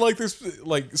 Well, and then like there's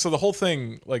like so the whole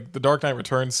thing like the Dark Knight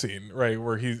Returns scene, right,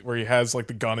 where he has like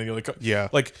the gun and he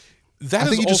like. I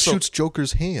think he just shoots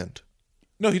Joker's hand.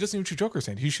 No, he doesn't even shoot Joker's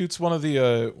hand. He shoots one of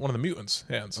the mutants'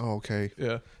 hands. Oh, okay.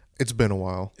 Yeah. It's been a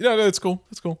while. Yeah, no, it's cool.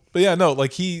 It's cool. But yeah, no,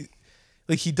 like he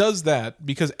does that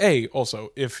because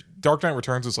also if Dark Knight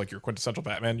Returns is like your quintessential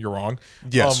Batman, you're wrong.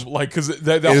 Yes. Like because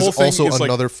that whole thing also is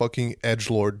another like, fucking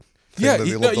edgelord.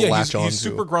 He's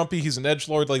super grumpy. He's an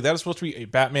edgelord. Like that is supposed to be a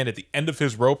Batman at the end of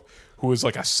his rope who is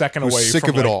like a second away. Sick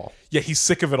from of it all. Yeah, he's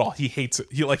sick of it all. He hates it.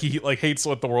 He hates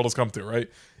what the world has come to. Right.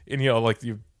 And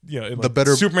the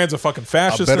better Superman's a fucking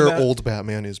fascist. A better old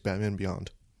Batman is Batman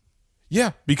Beyond.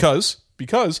 Yeah, because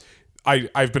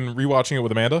I've been rewatching it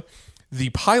with Amanda. The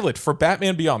pilot for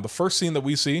Batman Beyond, the first scene that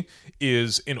we see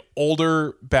is an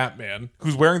older Batman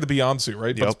who's wearing the Beyond suit,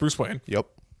 right? But it's Bruce Wayne. Yep.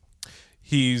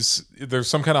 There's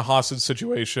some kind of hostage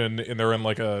situation and they're in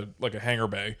like a hangar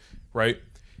bay, right?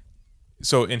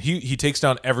 So and he takes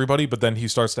down everybody, but then he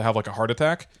starts to have like a heart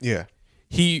attack. Yeah.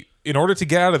 In order to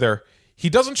get out of there, he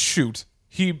doesn't shoot.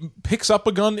 He picks up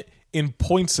a gun and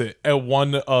points it at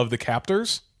one of the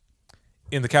captors,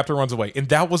 and the captor runs away. And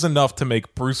that was enough to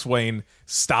make Bruce Wayne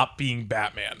stop being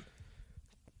Batman.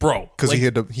 Bro. Because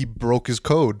he broke his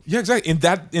code. Yeah, exactly. And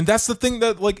that's the thing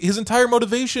that like his entire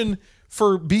motivation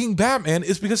for being Batman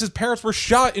is because his parents were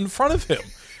shot in front of him.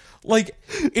 Like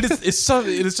it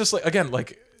is just like again,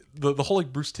 like the whole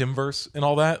like Bruce Timm verse and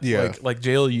all that, like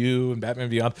JLU and Batman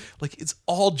Beyond, like it's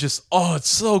all just it's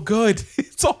so good.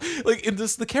 It's all like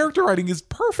the character writing is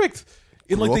perfect.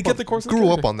 And like they get the course. Grew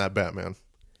up on that Batman.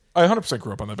 I 100%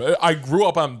 grew up on that. I grew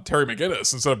up on Terry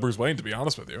McGinnis instead of Bruce Wayne, to be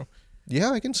honest with you.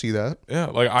 Yeah, I can see that. Yeah,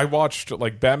 like I watched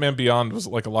like Batman Beyond was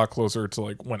like a lot closer to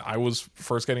like when I was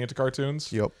first getting into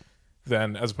cartoons. Yep.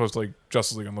 Than as opposed to like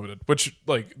Justice League Unlimited, which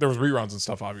like there was reruns and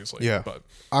stuff, obviously. Yeah, but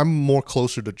I'm more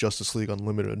closer to Justice League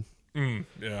Unlimited.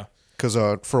 Yeah, because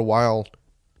for a while,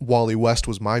 Wally West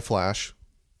was my Flash.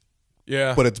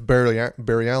 Yeah, but it's Barry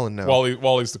Allen now.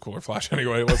 Wally's the cooler Flash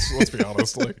anyway. Let's be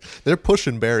honest. Like they're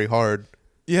pushing Barry hard.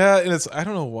 Yeah, and I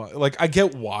don't know why. Like I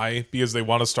get why, because they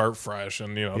want to start fresh,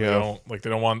 and they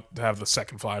don't want to have the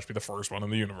second Flash be the first one in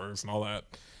the universe and all that.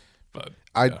 But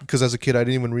because as a kid I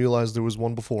didn't even realize there was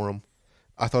one before him.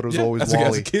 I thought it was always Wally.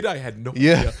 As a kid, I had no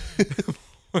idea.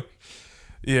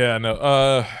 Yeah,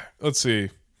 no. Let's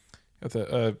see.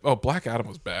 Black Adam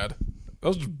was bad. That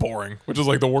was just boring, which is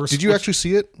like the worst. Did you actually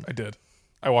see it? I did.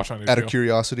 I watched on HBO. Out of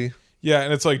curiosity? Yeah,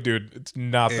 and it's like, dude, it's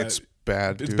not It's that.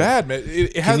 bad, dude. It's bad, man.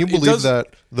 Can you believe that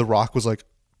The Rock was like,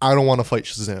 I don't want to fight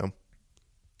Shazam.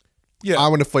 Yeah. I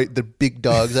want to fight the big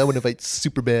dogs. I want to fight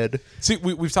Superman. See,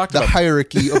 we've talked The about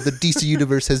hierarchy of the DC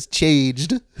universe has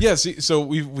changed. Yeah, see, so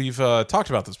we've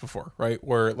talked about this before, right?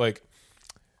 Where like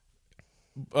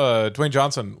Dwayne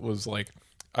Johnson was like,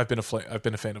 I've been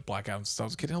a fan of Black Adam since I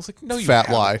was a kid. And I was like, no, you Fat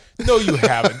haven't. lie. No, you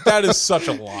haven't. That is such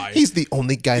a lie. He's the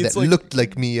only guy It's that like- looked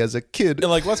like me as a kid. And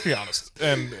like, let's be honest.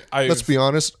 And Let's be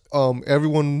honest.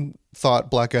 Everyone thought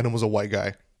Black Adam was a white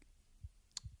guy.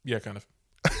 yeah, kind of.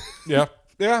 Yeah.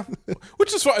 Yeah,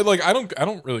 which is fine. Like, I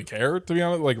don't really care, to be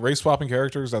honest. Like, race swapping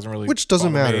characters doesn't really, Which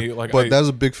doesn't bother matter. me. Like, But that's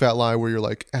a big fat lie where you're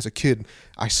like, as a kid,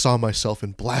 I saw myself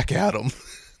in Black Adam.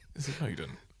 no, you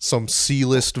didn't. Some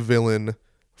C-list villain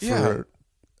for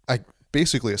Yeah.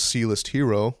 basically a C-list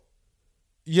hero.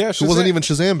 Yeah, Who wasn't even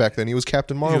Shazam back then. He was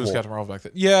Captain Marvel. He was Captain Marvel back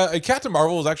then. Yeah, Captain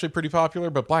Marvel was actually pretty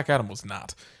popular, but Black Adam was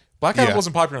not. Black Adam Yeah.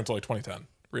 wasn't popular until like 2010.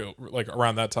 Like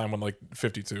around that time when like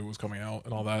 52 was coming out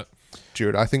and all that.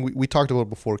 Jared, I think we talked about it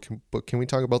before, but can we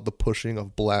talk about the pushing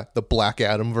of the Black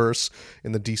Adam verse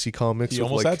in the DC comics? He of,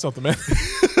 almost like, had something, man.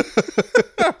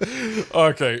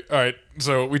 Okay, all right.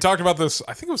 So we talked about this.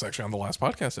 I think it was actually on the last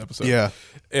podcast episode. Yeah.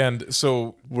 And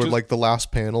so where like the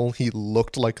last panel, he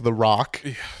looked like The Rock.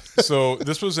 so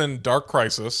this was in Dark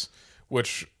Crisis,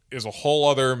 which is a whole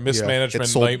other mismanagement It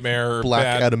sold nightmare. Black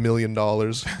bad, at $1 million.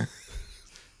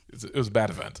 It was a bad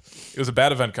event. It was a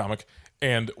bad event comic.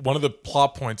 And one of the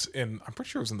plot points in, I'm pretty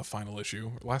sure it was in the final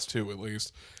issue, last two at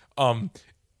least,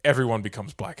 everyone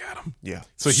becomes Black Adam. Yeah.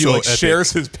 So he So like epic.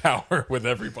 shares his power with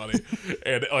everybody.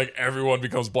 And like everyone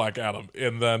becomes Black Adam.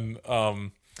 And then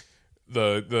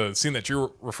the scene that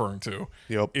you're referring to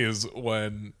is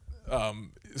when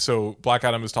so Black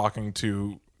Adam is talking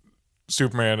to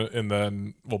Superman, and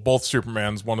then both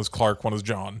Supermans, one is Clark, one is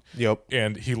John. Yep.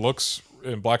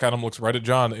 And Black Adam looks right at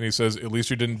John and he says, "At least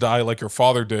you didn't die like your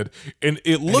father did." And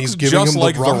it looks he's giving just him the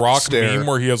like the Rock Rock stare. meme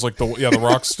where he has like the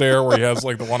Rock stare where he has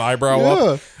like the one eyebrow Yeah.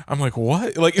 up. I'm like,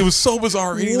 what? Like, it was so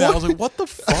bizarre reading that. I was like, what the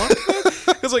fuck?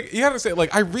 Because like, you have to say,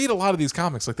 like, I read a lot of these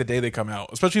comics like the day they come out,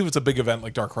 especially if it's a big event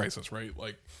like Dark Crisis, right?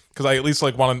 Like, because I at least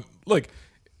like want to like.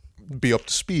 Be up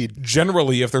to speed.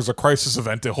 Generally, if there's a crisis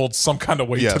event, it holds some kind of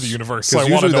weight to the universe. So 'Cause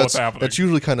I want to usually know what's happening. That's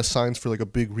usually kind of signs for like a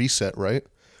big reset, right?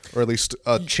 Or at least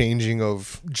a changing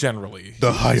of Generally,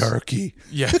 the hierarchy.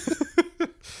 yeah,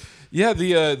 yeah.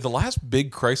 The last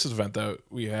big crisis event that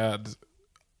we had.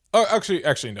 Oh,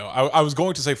 actually, no. I was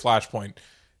going to say Flashpoint.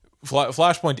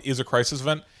 Flashpoint is a crisis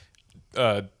event.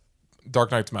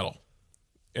 Dark Knight's Metal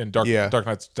and Dark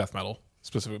Knight's Death Metal,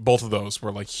 specifically. Both of those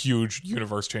were like huge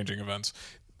universe-changing events.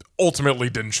 Ultimately,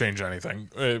 didn't change anything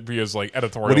because like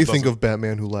editorial. What do you think of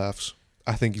Batman Who Laughs?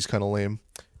 I think he's kind of lame.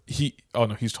 He's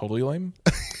totally lame.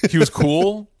 He was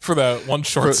cool for that one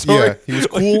short story. Yeah, he was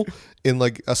cool in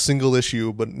like a single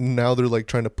issue, but now they're like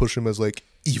trying to push him as like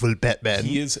evil Batman.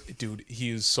 He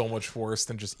is so much worse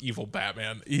than just evil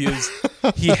Batman. He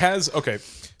has okay.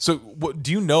 So what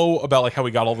do you know about like how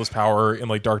he got all this power in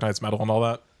like Dark Knight's Metal and all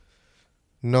that?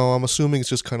 No, I'm assuming it's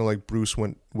just kind of like Bruce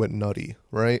went nutty,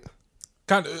 right?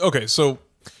 Kind of, okay, so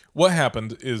what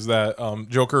happened is that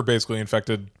Joker basically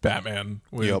infected Batman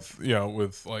with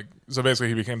with like, so basically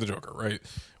he became the Joker, right?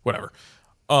 Whatever.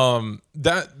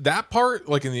 That part,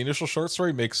 like in the initial short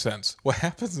story, makes sense. What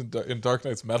happens in Dark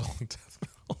Knight's Metal and Death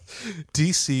Metal,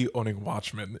 DC owning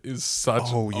Watchmen is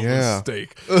such a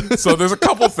mistake. So there's a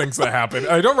couple things that happen.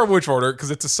 I don't remember which order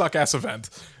because it's a suck ass event.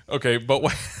 Okay, but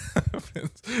what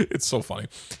happens? It's so funny.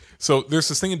 So there's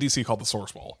this thing in DC called the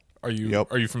Source Wall. Are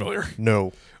you familiar?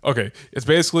 No. Okay, it's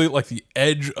basically like the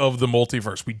edge of the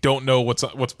multiverse. We don't know what's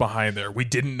behind there. We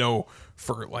didn't know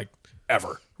for like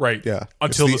ever, right? Yeah.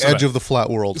 Until it's the edge of the flat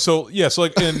world. So yeah, so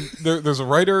like there's a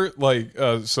writer like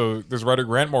so there's a writer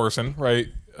Grant Morrison, right?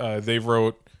 They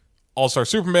wrote All-Star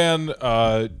Superman.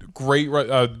 Great.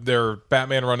 Their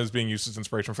Batman run is being used as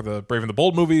inspiration for the Brave and the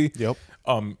Bold movie. Yep.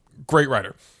 Great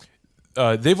writer.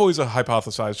 They've always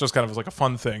hypothesized, just kind of as like a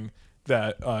fun thing,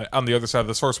 that on the other side of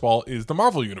the Source Wall is the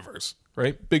Marvel universe,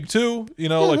 right? Big two,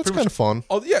 like that's kind of fun.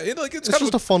 Oh yeah, it's kind just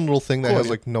of a fun little thing that cool has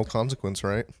idea. like no consequence,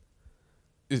 right?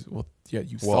 You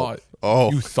thought.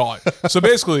 Oh. You thought. So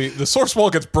basically, the Source Wall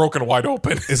gets broken wide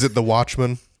open. Is it the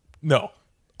Watchmen? No,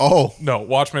 Oh,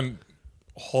 Watchmen.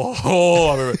 Whole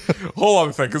other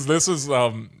thing, because this is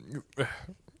all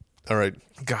right.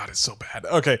 God, it's so bad.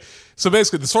 Okay, so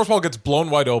basically, the Source Wall gets blown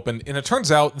wide open, and it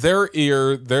turns out there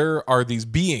are these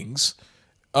beings.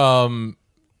 God,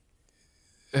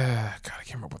 I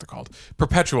can't remember what they're called.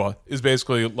 Perpetua is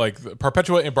basically like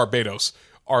Perpetua and Barbados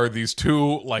are these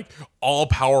two like all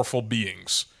powerful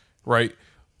beings, right?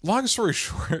 long story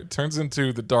short, it turns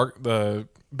into the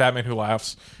Batman Who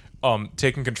Laughs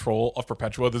taking control of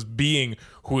Perpetua, this being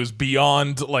who is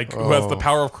beyond, like, who has the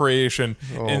power of creation.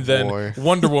 And then boy.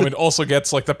 Wonder Woman also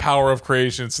gets, like, the power of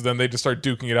creation. So then they just start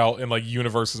duking it out, and, like,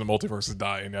 universes and multiverses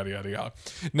die, and yada, yada, yada.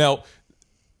 Now,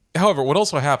 however, what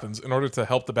also happens in order to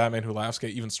help the Batman Who Laughs get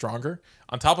even stronger,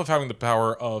 on top of having the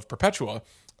power of Perpetua,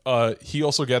 he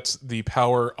also gets the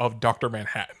power of Dr.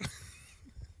 Manhattan.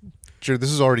 Jared,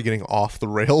 this is already getting off the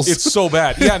rails. It's so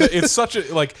bad. Yeah, it's such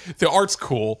a, like, the art's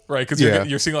cool, right? Because Yeah.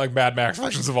 you're seeing, like, Mad Max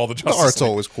versions of all the Justice the art's League,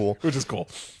 always cool. which is cool.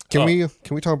 Can we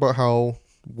talk about how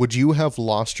would you have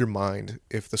lost your mind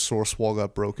if the source wall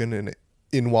got broken and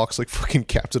in walks like fucking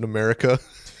Captain America?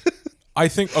 I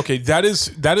think, okay, that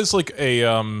is like a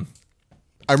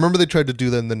I remember they tried to do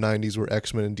that in the 90s where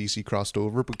X-Men and DC crossed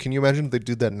over, but can you imagine if they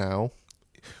did that now?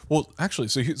 well, actually,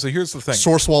 so here's the thing.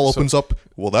 Source wall opens up.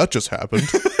 Well, that just happened.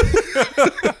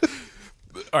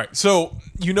 All right, so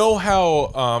you know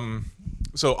how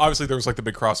so obviously there was like the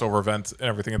big crossover event and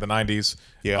everything in the 90s.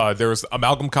 Yeah. There was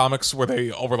Amalgam Comics where they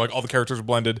all were like all the characters were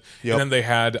blended. Yep. And then they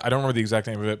had, I don't remember the exact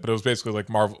name of it, but it was basically like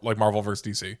Marvel versus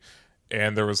DC.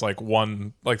 And there was like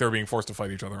one, like they were being forced to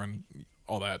fight each other and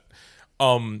all that.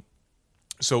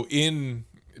 So do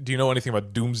you know anything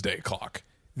about Doomsday Clock?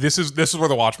 This is where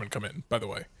the Watchmen come in, by the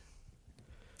way.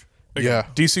 Yeah.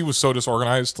 DC was so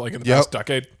disorganized, like in the Yep. past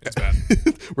decade. It's bad.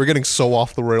 We're getting so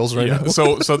off the rails right now.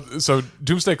 So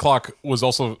Doomsday Clock was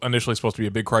also initially supposed to be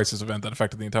a big crisis event that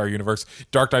affected the entire universe.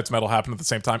 Dark Knight's Metal happened at the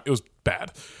same time. It was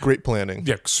bad. Great planning.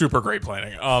 Yeah, super great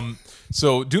planning.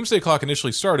 So Doomsday Clock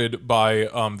initially started by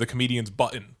the comedian's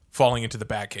button falling into the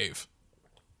Batcave,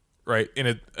 right?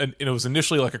 And it was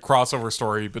initially like a crossover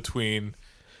story between.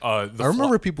 I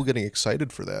remember people getting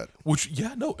excited for that. Which,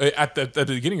 yeah, no. At the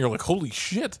beginning, you're like, holy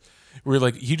shit. We're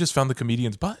like, he just found the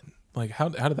comedian's button. Like, how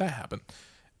did that happen?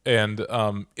 And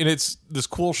it's this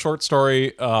cool short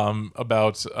story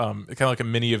about kind of like a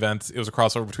mini event. It was a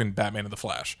crossover between Batman and the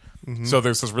Flash. Mm-hmm. So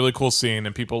there's this really cool scene,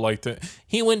 and people like to.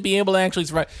 He wouldn't be able to actually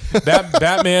survive.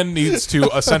 Batman needs to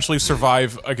essentially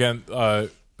survive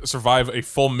a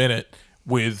full minute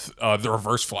with the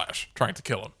Reverse Flash trying to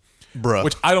kill him. Bruh.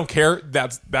 Which I don't care.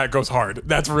 That goes hard.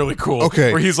 That's really cool.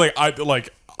 Okay. Where he's like, I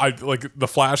the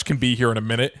Flash can be here in a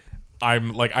minute.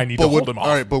 I'm like, I need to hold him off.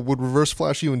 All right, but would Reverse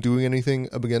Flash even doing anything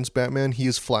against Batman? He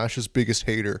is Flash's biggest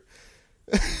hater.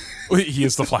 He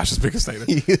is the Flash's biggest hater.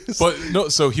 He is. But no,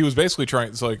 so he was basically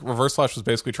trying. So like, Reverse Flash was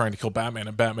basically trying to kill Batman,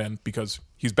 and Batman, because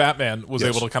he's Batman, was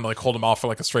Yes. able to kind of like hold him off for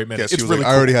like a straight minute. Yes, It's he was really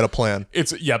like, cool. I already had a plan.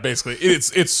 It's basically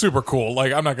it's super cool.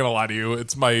 Like, I'm not gonna lie to you.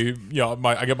 It's my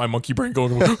I get my monkey brain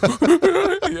going. Yeah,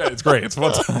 it's great. It's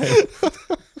a fun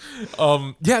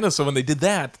time. So when they did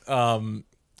that,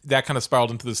 that kind of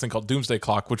spiraled into this thing called Doomsday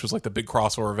Clock, which was like the big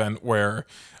crossover event where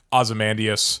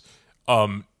Ozymandias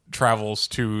travels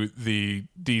to the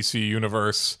DC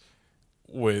universe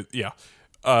with two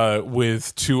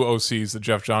OCs that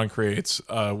Jeff John creates,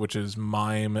 which is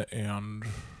Mime and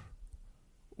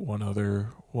one other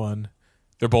one.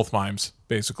 They're both mimes,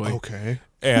 basically. Okay.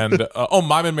 And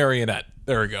Mime and Marionette.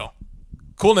 There we go.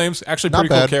 Cool names, actually Not pretty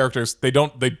cool bad. characters. I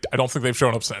don't think they've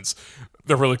shown up since.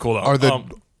 They're really cool though. Are the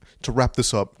to wrap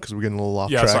this up because we're getting a little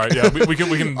off yeah, track. sorry. Yeah,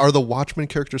 we can. Are the Watchmen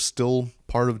characters still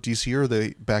part of DC, or are they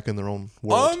back in their own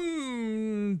world?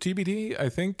 TBD. I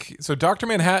think so. Dr.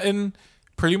 Manhattan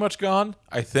pretty much gone.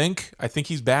 I think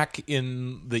he's back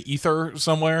in the ether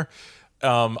somewhere.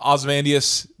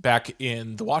 Ozymandias back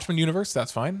in the Watchmen universe.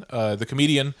 That's fine. The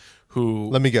comedian who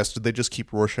Let me guess. Did they just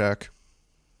keep Rorschach?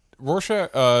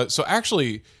 So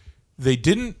actually, they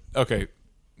didn't. Okay,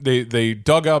 they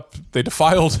dug up. They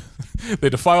defiled.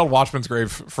 They defiled Watchman's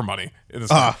grave for money in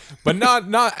this, but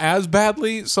not as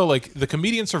badly. So like the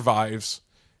comedian survives.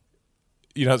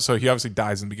 So he obviously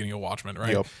dies in the beginning of Watchmen,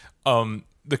 right? Yep.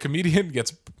 The comedian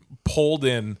gets pulled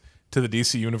in to the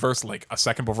DC universe like a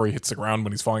second before he hits the ground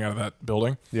when he's falling out of that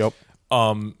building. Yep.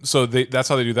 So that's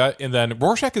how they do that. And then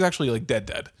Rorschach is actually like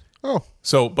dead. Oh.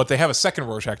 So, but they have a second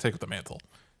Rorschach take up the mantle,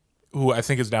 who I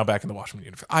think is now back in the Watchmen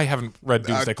universe. I haven't read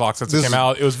Doomsday Clock since it came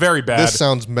out. It was very bad. This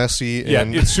sounds messy. Yeah,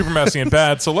 and it's super messy and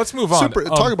bad. So let's move on.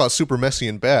 talk about super messy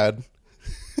and bad.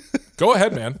 Go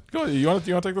ahead, man. Go ahead. You want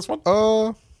to take this one?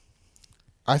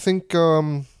 I think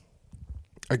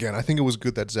again, I think it was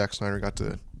good that Zack Snyder got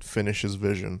to finish his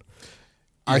vision.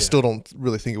 I still don't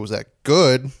really think it was that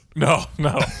good. No.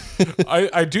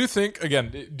 I do think,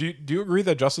 again, do you agree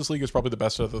that Justice League is probably the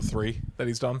best of the three that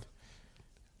he's done?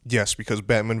 Yes, because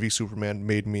Batman v Superman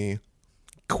made me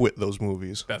quit those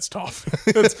movies. That's tough.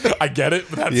 I get it,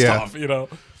 but that's tough,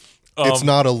 It's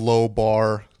not a low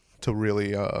bar to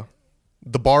really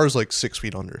the bar is like 6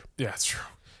 feet under. Yeah, it's true.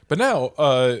 But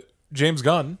now James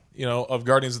Gunn, of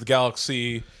Guardians of the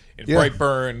Galaxy and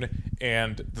Brightburn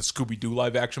and the Scooby-Doo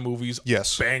live action movies.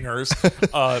 Yes. Bangers.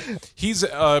 He's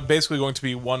basically going to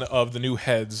be one of the new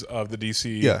heads of the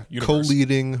DC universe.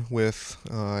 Co-leading with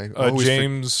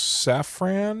James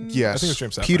Safran? Yes. I think it's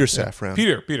James Safran. Peter Safran.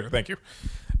 Peter, thank you.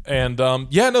 And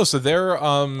so they're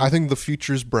I think the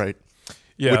future's bright.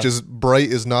 Yeah. Which is bright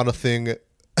is not a thing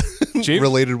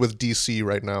related with DC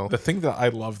right now. The thing that I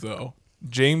love though,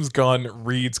 James Gunn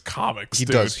reads comics. He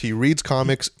does. He reads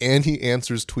comics and he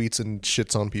answers tweets and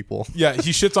shits on people. Yeah,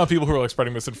 he shits on people who are like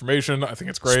spreading misinformation. I think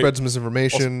it's great. Spreads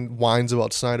misinformation, whines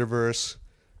about Snyderverse.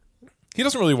 He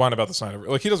doesn't really whine about the Snyderverse.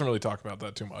 Like he doesn't really talk about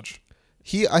that too much.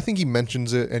 I think he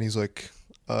mentions it and he's like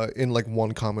in like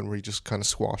one comment where he just kind of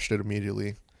squashed it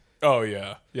immediately. Oh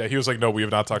yeah. Yeah, he was like, no, we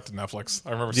have not talked to Netflix.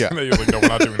 I remember saying that. He was like, no, we're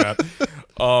not doing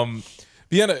that.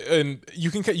 And you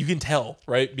can tell,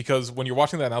 right? Because when you're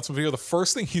watching that announcement video, the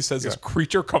first thing he says is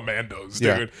Creature Commandos,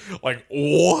 dude. Yeah. Like,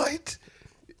 what?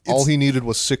 All he needed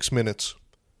was 6 minutes.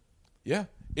 Yeah.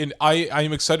 And I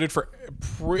am excited for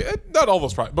not all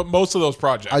those projects, but most of those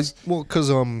projects.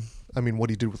 Because what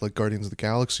he did with like Guardians of the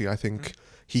Galaxy, I think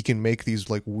he can make these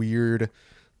like weird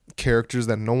characters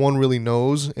that no one really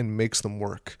knows and makes them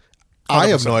work. 100%. I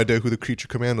have no idea who the Creature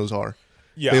Commandos are.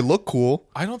 Yeah. They look cool.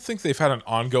 I don't think they've had an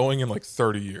ongoing in like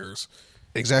 30 years.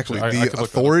 Exactly. The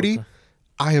Authority,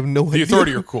 I have no idea. The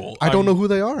Authority are cool. I don't know who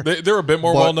they are. They're a bit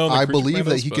more well-known than I Creature believe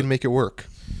Commandos, that he can make it work.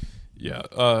 Yeah.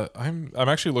 I'm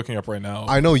actually looking up right now.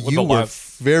 I know you were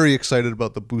very excited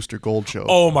about the Booster Gold show.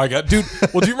 Oh my God. Dude,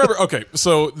 well, do you remember? Okay,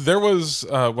 so there was,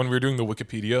 when we were doing the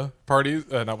Wikipedia parties,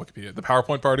 not Wikipedia, the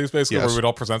PowerPoint parties basically, where we'd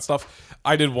all present stuff.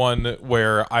 I did one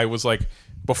where I was like,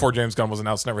 before James Gunn was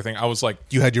announced and everything, I was like,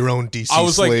 you had your own DC slate. I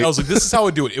was like, this is how I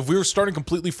would do it. If we were starting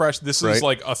completely fresh, this is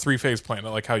like a 3-phase plan. I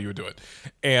like how you would do it.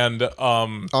 And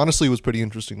honestly, it was pretty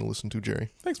interesting to listen to, Jerry.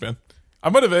 Thanks, man. I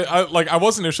might have I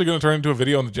wasn't initially going to turn it into a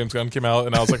video, and the James Gunn came out,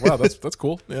 and I was like, wow, that's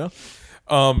cool. Yeah.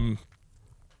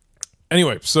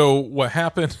 Anyway, so what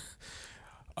happened?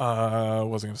 What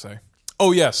was I going to say?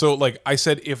 Oh yeah, so like I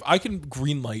said, if I can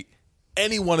greenlight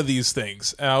any one of these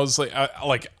things, and I was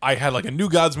like, I had like a New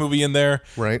Gods movie in there,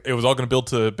 right? It was all going to build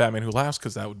to Batman Who Laughs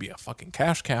because that would be a fucking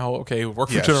cash cow. Okay, it would work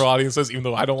for general audiences, even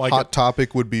though I don't like Hot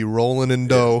Topic would be rolling in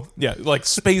dough. Yeah, like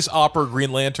space opera,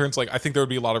 Green Lanterns. Like I think there would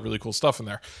be a lot of really cool stuff in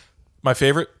there. My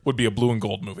favorite would be a Blue and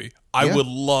Gold movie. I would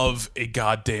love a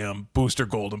goddamn Booster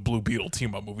Gold and Blue Beetle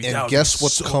team up movie. And guess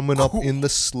what's coming up in the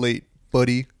slate,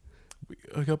 buddy?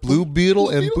 We got Blue Beetle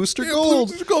and Booster Gold.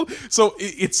 Booster Gold. So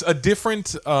it's a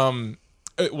different. One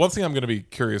thing I'm going to be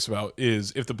curious about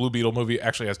is if the Blue Beetle movie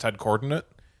actually has Ted Kord in it.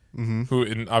 Mm-hmm. Who,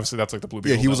 and obviously, that's like the Blue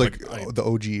Beetle. Yeah, he was like the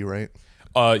OG, right?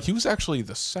 He was actually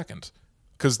the second.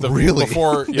 Because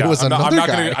before, yeah, was I'm not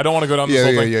guy. I don't want to go down this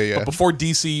whole thing. Yeah. But before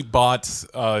DC bought,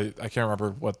 I can't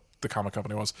remember what the comic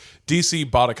company was.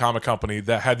 DC bought a comic company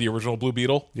that had the original Blue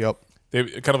Beetle. Yep. They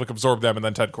kind of like absorbed them, and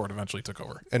then Ted Kord eventually took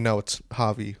over. And now it's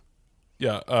Javi.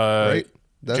 Yeah. Right.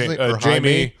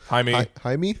 Jamie.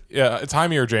 Jaime? Yeah, it's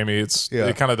Jaime or Jamie.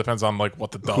 It kind of depends on like what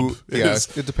the dub is.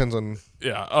 Yeah, it depends on.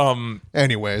 Yeah.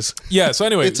 Anyways. Yeah. So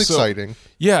anyway, it's exciting.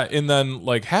 Yeah, and then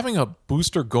like having a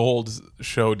Booster Gold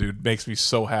show, dude, makes me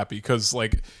so happy because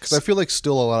I feel like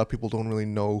still a lot of people don't really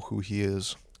know who he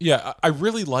is. Yeah, I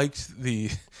really liked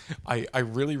I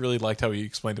really liked how he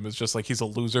explained him as just like he's a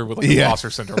loser with like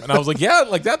imposter syndrome, and I was like, yeah,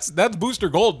 like that's Booster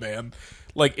Gold, man.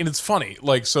 Like, and it's funny.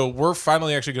 Like, so we're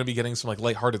finally actually going to be getting some like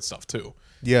lighthearted stuff too.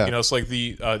 Yeah, it's like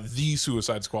the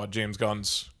Suicide Squad, James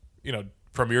Gunn's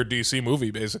premiere DC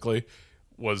movie basically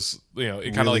was it kind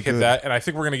of really like hit that, and I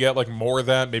think we're going to get like more of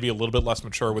that, maybe a little bit less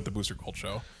mature with the Booster Gold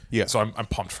show. Yeah, so I'm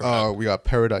pumped for that. We got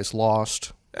Paradise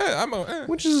Lost.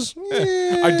 Which is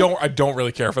I don't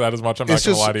really care for that as much. I'm not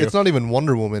gonna lie to you. It's not even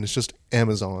Wonder Woman. It's just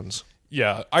Amazons.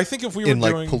 Yeah, I think if we were in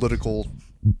like political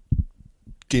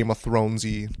Game of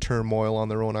Thronesy turmoil on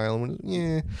their own island,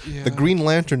 the Green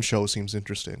Lantern show seems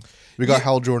interesting. We got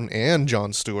Hal Jordan and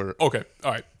Jon Stewart. Okay,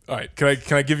 all right.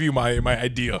 Can I give you my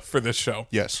idea for this show?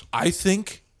 Yes, I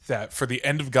think that for the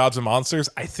end of Gods and Monsters,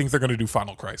 I think they're going to do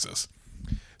Final Crisis.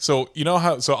 So you know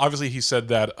how? So obviously he said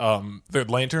that the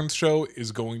Lanterns show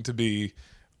is going to be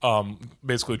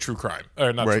basically true crime,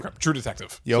 or not true crime, True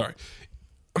Detective. Yep.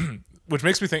 Sorry, which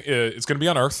makes me think it's going to be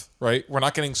on Earth, right? We're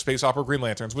not getting space opera Green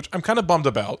Lanterns, which I'm kind of bummed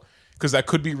about because that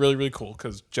could be really really cool.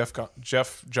 Because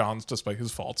Jeff Johns, despite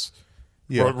his faults,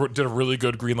 did a really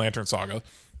good Green Lantern saga.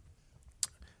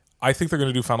 I think they're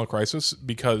going to do Final Crisis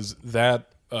because that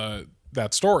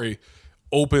story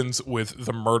opens with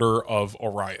the murder of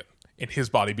Orion. and his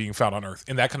body being found on Earth,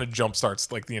 and that kind of jumpstarts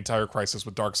like the entire crisis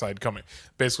with Darkseid coming,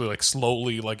 basically like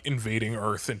slowly like invading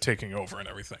Earth and taking over and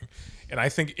everything. And I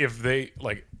think if they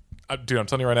like, dude, I'm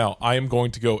telling you right now, I am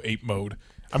going to go ape mode.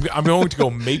 I'm going to go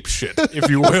mape shit, if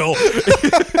you will.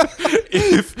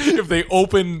 if they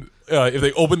open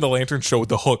the Lantern show with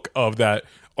the hook of that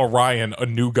Orion, a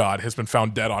new god, has been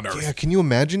found dead on Earth. Yeah, can you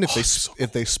imagine if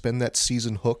if they spend that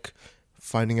season hook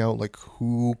finding out like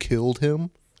who killed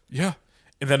him? Yeah,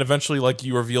 and then eventually like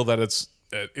you reveal that it's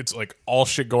like all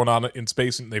shit going on in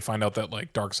space, and they find out that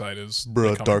like Darkseid is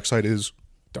Darkseid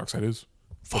is.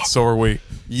 But so are we.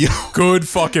 Yo. Good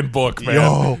fucking book, man.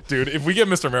 Yo. Dude, if we get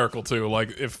Mr. Miracle too,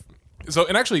 like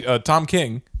and actually Tom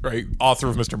King, right, author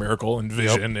of Mr. Miracle and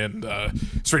Vision and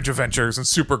Strange Adventures and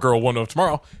Supergirl Woman of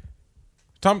Tomorrow,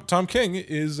 Tom King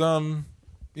is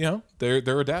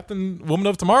they're adapting Woman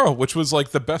of Tomorrow, which was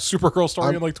like the best Supergirl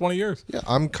story in like 20 years. Yeah,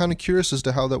 I'm kind of curious as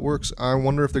to how that works. I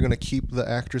wonder if they're going to keep the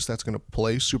actress that's going to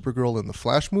play Supergirl in the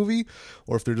Flash movie,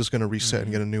 or if they're just going to reset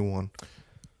and get a new one.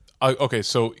 Okay,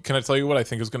 so can I tell you what I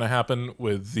think is going to happen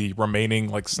with the remaining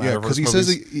like Snyderverse Yeah, because he movies?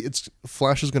 says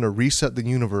Flash is going to reset the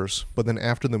universe, but then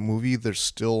after the movie, there's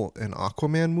still an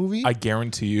Aquaman movie. I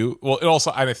guarantee you. Well, it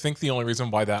also, I think the only reason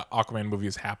why that Aquaman movie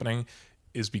is happening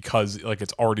is because like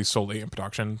it's already solely in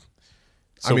production.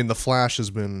 So, I mean, the Flash has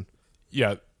been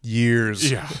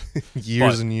years,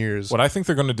 years and years. What I think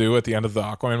they're going to do at the end of the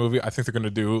Aquaman movie, I think they're going to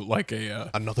do like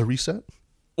another reset.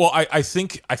 Well, I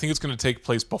think it's going to take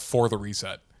place before the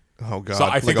reset. Oh god! So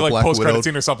I think like like post credit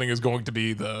scene or something is going to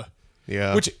be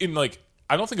which in like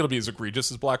I don't think it'll be as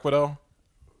egregious as Black Widow,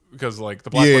 because like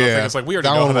the Black Widow thing is like we already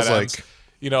know how that ends. Like,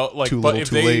 you know, like but if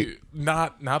they late.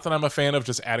 not that I'm a fan of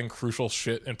just adding crucial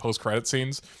shit in post credit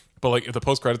scenes, but like if the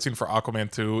post credit scene for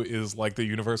Aquaman 2 is like the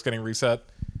universe getting reset,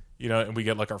 you know, and we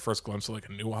get like our first glimpse of like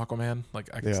a new Aquaman,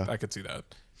 like I could see that.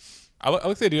 I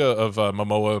like the idea of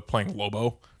Momoa playing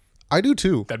Lobo. I do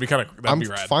too. That'd be kind of I'm be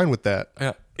rad. Fine with that.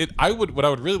 Yeah, what I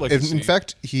would really like to see. In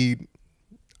fact,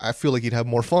 I feel like he'd have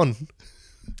more fun.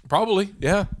 Probably,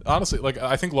 yeah. Honestly, like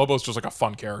I think Lobo's just like a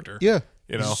fun character. Yeah,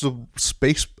 you know, just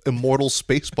a immortal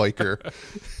space biker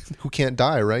who can't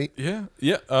die, right? Yeah,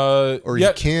 yeah. Or he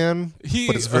can,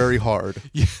 but it's very hard.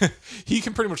 Yeah, he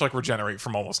can pretty much like regenerate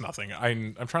from almost nothing.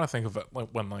 I'm trying to think of it like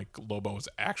when like Lobo's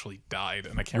actually died,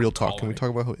 and I can't. Real talk. Can we talk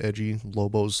about how edgy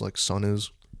Lobo's like son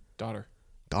is? Daughter.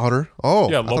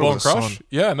 Oh, yeah, Lobo and Crush. Son.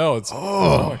 Yeah, no, it's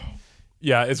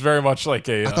yeah, it's very much like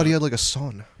a. I thought he had like a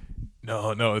son.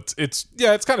 No, it's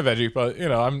kind of edgy, but you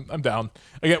know, I'm down.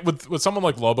 Again, with someone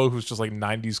like Lobo, who's just like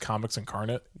 '90s comics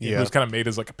incarnate, who's kind of made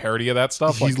as like a parody of that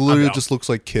stuff. He like, literally just looks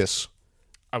like Kiss.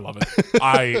 I love it.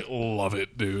 I love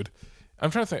it, dude.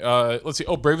 I'm trying to think. Let's see.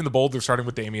 Oh, Brave and the Bold. They're starting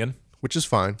with Damian, which is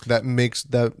fine. That makes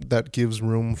that gives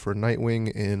room for Nightwing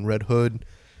and Red Hood.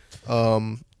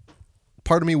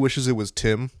 Part of me wishes it was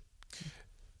Tim.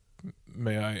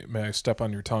 May I step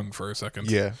on your tongue for a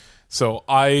second? Yeah. So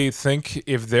I think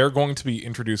if they're going to be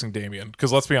introducing Damian,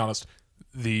 because let's be honest,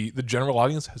 the general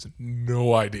audience has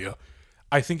no idea.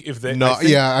 I think if they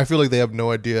I feel like they have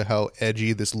no idea how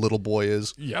edgy this little boy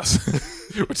is. Yes,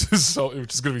 which is going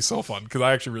to be so fun because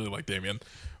I actually really like Damian.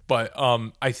 But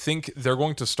I think they're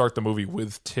going to start the movie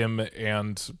with Tim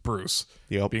and Bruce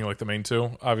being like the main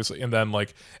two, obviously. And then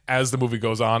like as the movie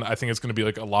goes on, I think it's going to be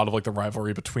like a lot of like the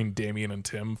rivalry between Damian and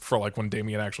Tim for like when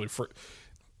Damian actually...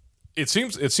 It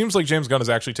seems like James Gunn is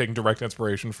actually taking direct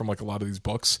inspiration from like a lot of these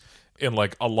books. And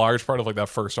like a large part of like that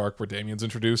first arc where Damian's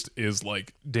introduced is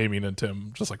like Damian and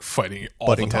Tim just like fighting all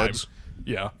Butting the time. heads.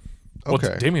 Yeah. Okay.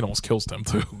 Well, Damian almost kills Tim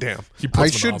too. Damn. He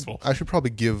puts him in the hospital. I should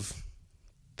probably give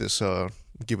this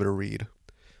give it a read.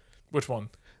 Which one?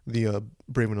 The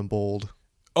Brave and Bold.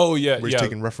 Oh yeah, where he's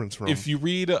taking reference from. If you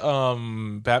read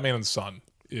Batman and Son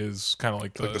is kind of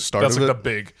like the start that's of like it? the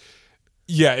big.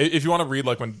 Yeah, if you want to read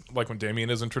like when Damian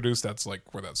is introduced, that's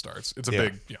like where that starts. It's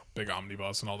a big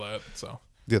omnibus and all that. So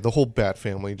yeah, the whole Bat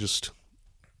family just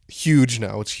huge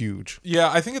now. It's huge. Yeah,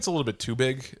 I think it's a little bit too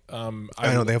big. I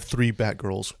know they have 3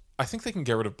 Batgirls. I think they can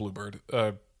get rid of Bluebird.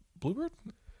 Bluebird?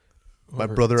 My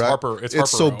brother, it's Harper. It's Harper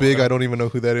so big, I don't even know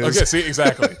who that is. Okay, see,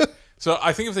 exactly. So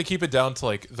I think if they keep it down to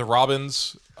like the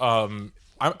Robins, I'm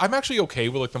actually okay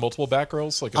with like the multiple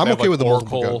Batgirls. Like if I'm they have, okay like, with the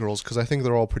multiple Oracle. Batgirls because I think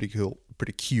they're all pretty cool.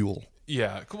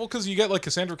 Yeah, well, because you get like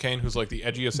Cassandra Cain, who's like the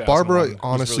edgy assassin. Barbara one,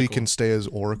 honestly really cool. can stay as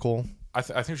Oracle. I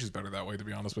think she's better that way, to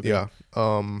be honest with you.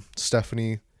 Yeah.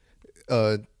 Stephanie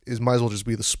might as well just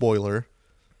be the spoiler.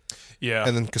 Yeah.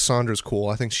 And then Cassandra's cool.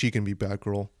 I think she can be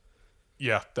Batgirl.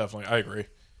 Yeah, definitely. I agree.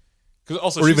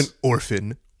 Also, or even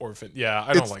Orphan. Orphan. Yeah,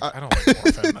 I don't like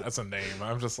Orphan. That's a name.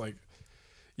 I'm just like,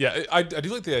 yeah, I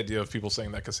do like the idea of people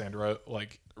saying that Cassandra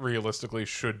like realistically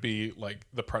should be like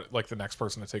the next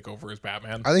person to take over as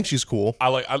Batman. I think she's cool. I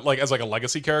like as like a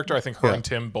legacy character. I think her Yeah. and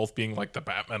Tim both being like the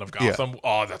Batman of Gotham.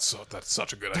 Oh, that's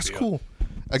such a good That's idea. cool.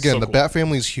 Again, So the cool. Bat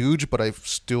family is huge, but I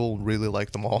still really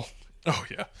like them all. Oh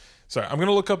yeah. Sorry, I'm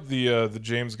gonna look up the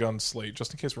James Gunn slate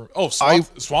just in case we're. Oh,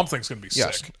 Swamp Thing's gonna be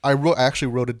Yes, sick. I actually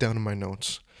wrote it down in my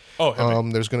notes. Oh, hit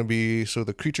me. There's going to be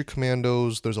the Creature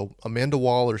Commandos. There's a Amanda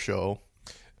Waller show.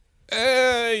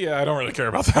 Yeah, I don't really care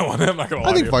about that one. I'm not gonna lie.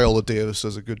 I think to you. Viola Davis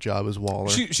does a good job as Waller.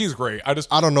 She's great. I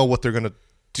don't know what they're going to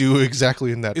do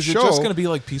exactly in that is show. it just gonna be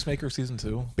like Peacemaker season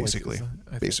 2? Basically. I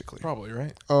think Basically. probably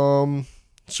right.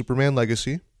 Superman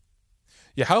Legacy.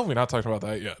 Yeah, how have we not talked about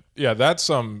that yet? Yeah, that's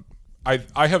I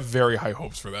have very high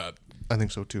hopes for that. I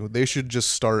think so too. They should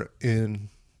just start in.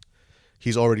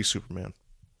 He's already Superman.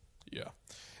 Yeah.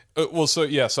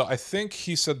 So I think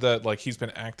he said that like he's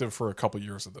been active for a couple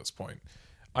years at this point.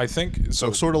 I think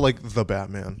So sort of like the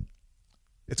Batman.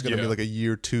 It's going to Yeah. be like a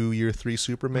year 2, year 3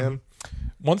 Superman.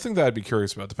 One thing that I'd be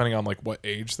curious about, depending on like what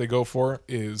age they go for,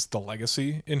 is the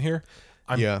legacy in here.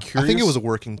 I'm curious. I think it was a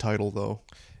working title though.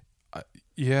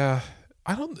 Yeah.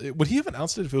 I don't. Would he have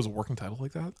announced it if it was a working title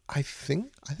like that? I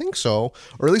think so,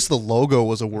 or at least the logo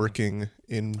was a working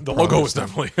in. The logo was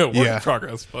definitely a work Yeah. in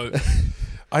progress, but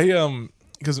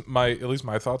because at least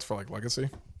my thoughts for like legacy,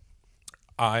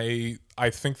 I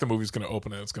think the movie's going to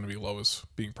open and it's going to be Lois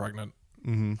being pregnant.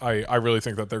 Mm-hmm. I really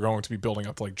think that they're going to be building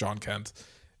up to like John Kent,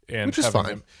 and Which is having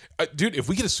fine. him. Dude, if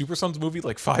we get a Super Sons movie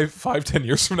like 10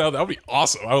 years from now, that would be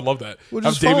awesome. I would love that. Which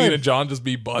Have is Damien fine. and John just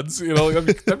be buds. You know,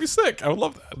 that'd be sick. I would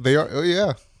love that. They are. Oh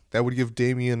yeah, that would give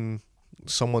Damien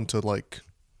someone to like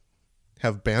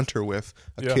have banter with,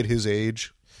 a Yeah. kid his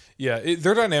age. Yeah,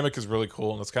 their dynamic is really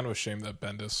cool, and it's kind of a shame that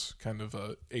Bendis kind of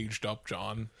aged up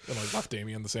John and like left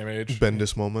Damien the same age.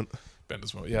 Bendis moment.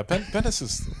 Bendis, yeah, Bendis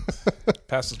is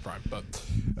past his prime,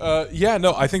 but yeah,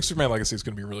 no, I think Superman Legacy is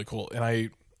going to be really cool,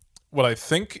 and what I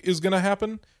think is going to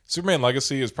happen, Superman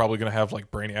Legacy is probably going to have like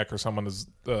Brainiac or someone as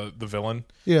the villain.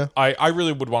 Yeah. I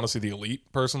really would want to see the Elite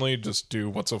personally, just do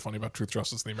What's So Funny About Truth,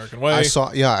 Justice, and the American Way. I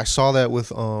saw that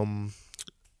with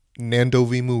Nando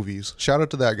V Movies. Shout out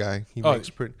to that guy. He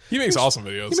makes awesome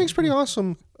videos. He makes pretty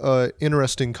awesome,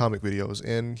 interesting comic videos,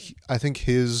 and I think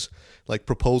his like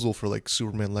proposal for like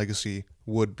Superman Legacy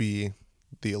would be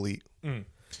the Elite.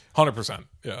 100%.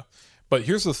 Yeah. But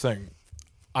here's the thing.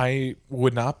 I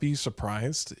would not be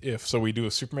surprised if we do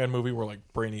a Superman movie where like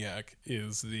Brainiac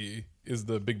is the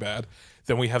big bad.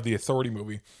 Then we have the Authority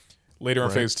movie. Later in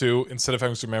Right. phase 2, instead of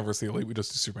having Superman versus the Elite, we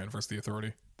just do Superman versus the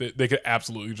Authority. They could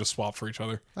absolutely just swap for each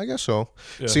other. I guess so.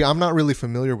 Yeah. See, I'm not really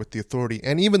familiar with the Authority,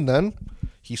 and even then,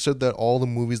 he said that all the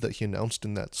movies that he announced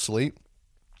in that slate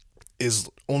is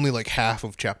only like half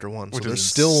of Chapter 1. Which so there's is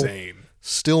still insane.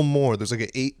 still more. There's like an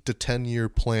 8 to 10 year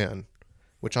plan,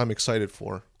 which I'm excited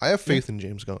for. I have faith in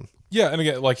James Gunn. Yeah, and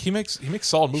again, like he makes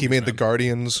solid movies. He made The man.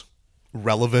 Guardians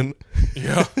relevant.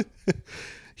 Yeah.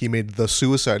 He made The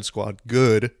Suicide Squad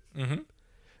good.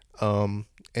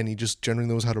 And he just generally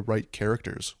knows how to write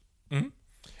characters.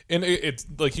 And it's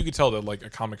like you could tell that like a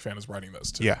comic fan is writing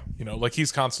this too. Yeah. You know, like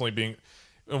he's constantly being.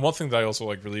 And one thing that I also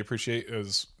like really appreciate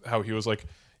is how he was like,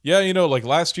 yeah, you know, like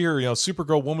last year, you know,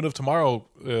 Supergirl Woman of Tomorrow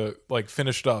like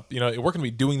finished up. You know, we're gonna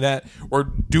be doing that. We're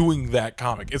doing that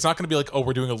comic. It's not gonna be like, oh,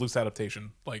 we're doing a loose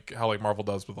adaptation like how like Marvel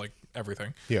does with like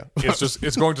everything. Yeah.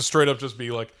 It's going to straight up just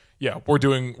be like, yeah, we're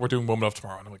doing Woman of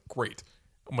Tomorrow, and I'm like, great.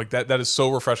 I'm like that is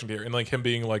so refreshing to hear, and like him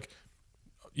being like,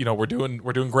 you know, we're doing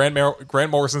Grant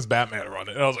Morrison's Batman run,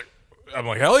 and I'm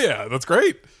like, hell yeah, that's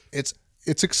great. It's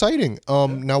exciting.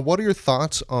 Now, what are your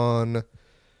thoughts on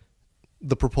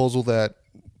the proposal that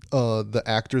the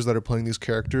actors that are playing these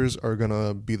characters are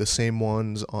gonna be the same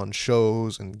ones on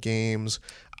shows and games?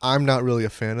 I'm not really a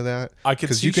fan of that. I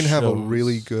could see you can have a shows.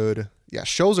 really good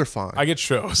shows are fine. I get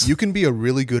shows. You can be a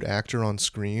really good actor on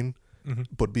screen,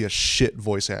 but be a shit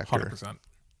voice actor. 100%.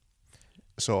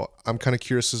 So I'm kind of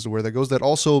curious as to where that goes. That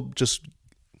also just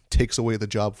takes away the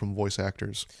job from voice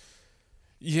actors.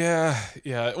 Yeah.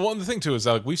 Well, and the thing too is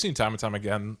that like, we've seen time and time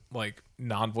again, like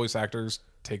non-voice actors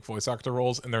take voice actor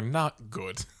roles, and they're not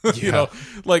good. You know,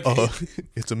 like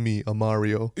It's a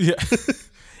Mario. yeah.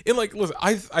 And like, listen,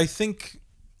 I think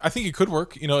it could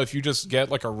work. You know, if you just get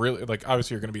like a really like,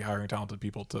 obviously you're going to be hiring talented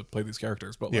people to play these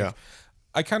characters, but like, Yeah.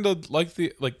 I kind of like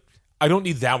I don't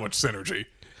need that much synergy.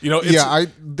 You know,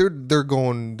 it's,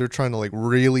 They're trying to like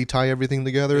really tie everything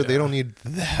together. They don't need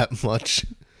that much.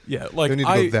 yeah, like They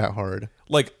don't need to go that hard.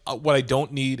 Like what I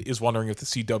don't need is wondering if the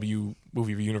CW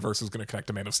movie universe is going to connect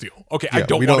to Man of Steel. Okay, I Yeah,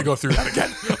 don't we want to don't- go through that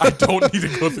again. I don't need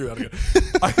to go through that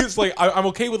again. I'm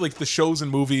okay with like the shows and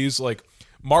movies. Like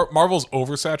Marvel's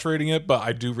oversaturating it, but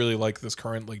I do really like this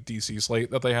current like DC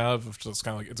slate that they have. Which is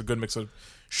kind of like it's a good mix of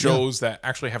shows that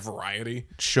actually have variety.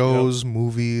 Shows,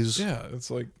 movies. Yeah,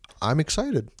 it's like I'm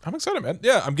excited. I'm excited, man.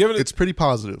 Yeah, I'm giving it. It's pretty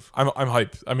positive. I'm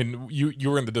hyped. I mean, you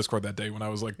were in the Discord that day when I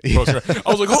was like posting. I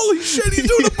was like, holy shit, he's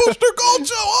doing a Booster Gold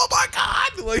show! Oh my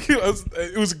god! Like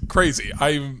it was crazy.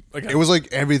 It was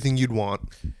like everything you'd want.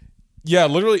 Yeah,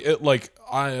 literally.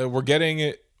 We're getting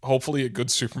it. Hopefully, a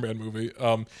good Superman movie.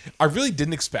 I really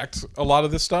didn't expect a lot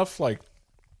of this stuff. Like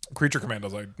Creature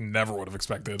Commandos, I never would have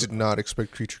expected. Did not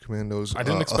expect Creature Commandos. I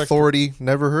didn't expect Authority.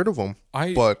 Never heard of them.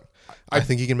 But I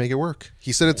think he can make it work.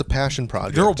 He said it's a passion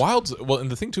project. They're a wild. Well,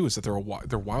 and the thing too is that they're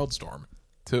Wildstorm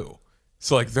too.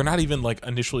 So like they're not even like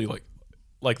initially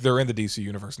like they're in the DC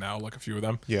universe now. Like a few of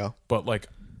them. Yeah. But like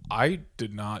I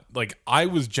did not like. I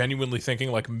was genuinely thinking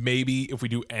like maybe if we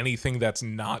do anything that's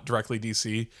not directly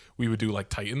DC, we would do like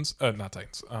Titans. Not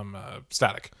Titans.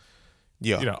 Static.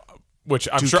 Yeah. You know, which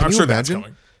I'm Dude, sure. can I'm you sure that's imagine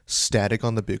coming. Static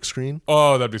on the big screen.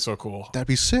 Oh, that'd be so cool. That'd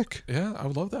be sick. Yeah, I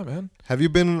would love that, man. Have you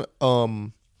been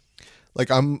like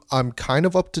I'm kind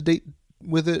of up to date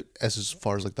with it as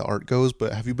far as like the art goes,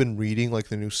 but have you been reading like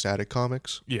the new Static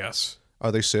comics? Yes.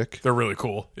 Are they sick? They're really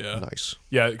cool. Yeah. Nice.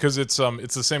 Yeah, because it's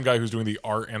the same guy who's doing the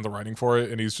art and the writing for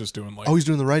it, and he's just doing like He's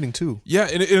doing the writing too. yeah,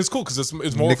 and it's cool because it's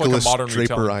more Nicholas of like a modern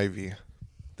Draper retelling. Ivy.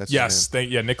 That's his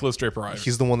name. Nicholas Draper Ivy.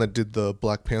 He's the one that did the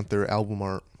Black Panther album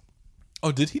art.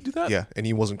 Oh, did he do that? Yeah, and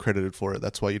he wasn't credited for it.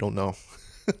 That's why you don't know.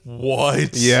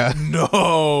 What? Yeah.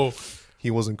 No.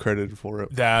 He wasn't credited for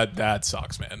it. That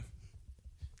sucks, man.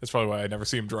 That's probably why I never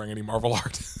see him drawing any Marvel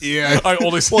art. Yeah. I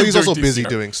only see Well, him he's doing also DC busy art.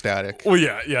 doing Static. Well,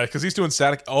 yeah, because he's doing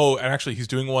Static. Oh, and actually, he's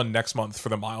doing one next month for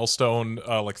the milestone,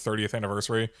 like 30th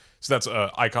anniversary. So that's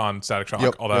Icon, Static Shock,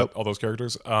 Yep, all those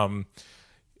characters.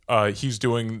 He's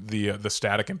doing the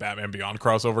Static and Batman Beyond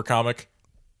crossover comic.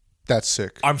 That's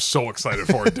sick. I'm so excited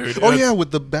for it, dude. Yeah, with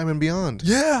the Batman Beyond.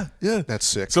 yeah. That's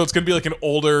sick. So it's gonna be like an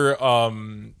older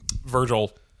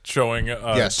Virgil showing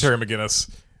Yes. Terry McGinnis.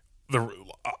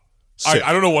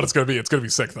 I don't know what it's gonna be. It's gonna be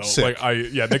sick though. Sick.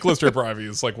 Nicholas Draper Ivy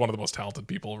is like one of the most talented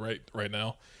people right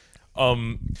now. All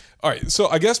right, so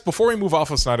I guess before we move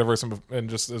off of Snyderverse and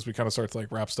just as we kind of start to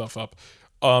like wrap stuff up,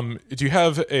 do you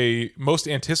have a most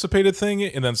anticipated thing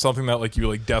and then something that like you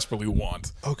like desperately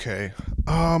want? Okay.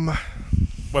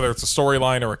 Whether it's a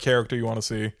storyline or a character you want to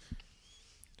see.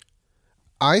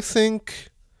 I think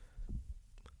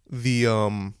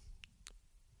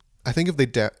I think if they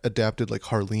adapted like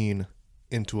Harleen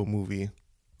into a movie,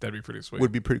 That'd be pretty sweet.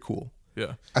 would be pretty cool.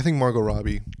 Yeah. I think Margot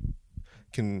Robbie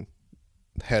can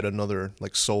head another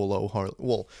like solo Harley.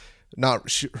 Well,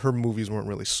 her movies weren't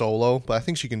really solo, but I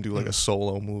think she can do like a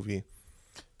solo movie.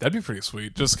 That'd be pretty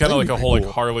sweet. Just kind of That'd like be a whole pretty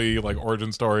like cool. Harley like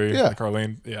origin story. Yeah. Like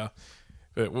Harleen. Yeah.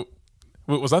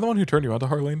 Was I the one who turned you on to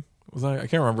Harleen? Was I? I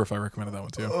can't remember if I recommended that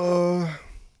one too.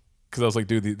 Because I was like,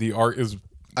 dude, the art is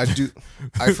I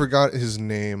forgot his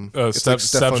name.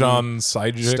 Stepjon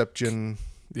Sajic. Stepjon.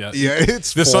 Yeah. Yeah,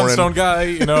 it's the foreign. Sunstone guy.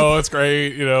 You know, it's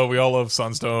great. You know, we all love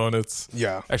Sunstone. It's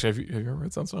Yeah. actually have you ever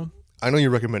read Sunstone? I know you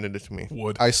recommended it to me.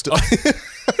 Would. I still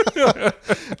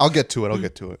I'll get to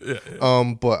it.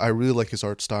 Yeah. But I really like his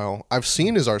art style. I've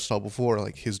seen his art style before,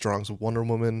 like his drawings of Wonder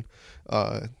Woman.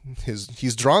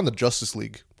 He's drawn the Justice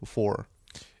League before.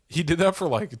 He did that for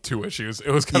like 2 issues.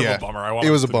 It was kind of a bummer.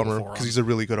 It was a bummer because he's a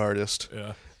really good artist.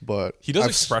 Yeah. But He does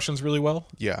expressions really well.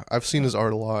 Yeah, I've seen his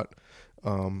art a lot.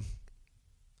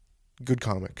 Good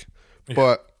comic. Yeah.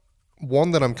 But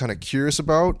one that I'm kind of curious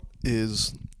about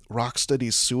is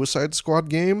Rocksteady's Suicide Squad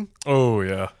game. Oh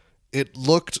yeah. It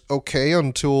looked okay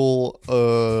until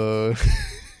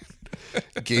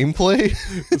gameplay.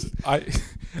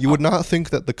 You would not think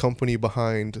that the company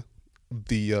behind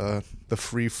the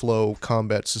free flow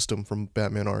combat system from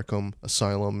Batman Arkham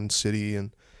Asylum and City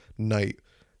and Night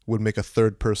would make a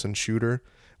third person shooter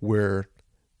where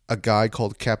a guy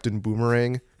called Captain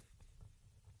Boomerang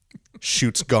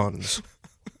shoots guns.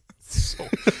 So,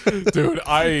 dude,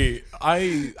 I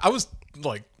was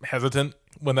like hesitant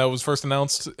when that was first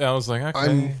announced. I was like,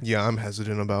 okay. I'm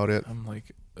hesitant about it. I'm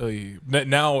like,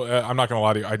 now I'm not gonna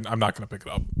lie to you. I'm not gonna pick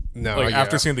it up. No, like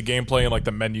after seeing the gameplay and like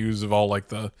the menus of all like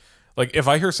the like, if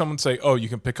I hear someone say, "Oh, you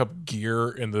can pick up gear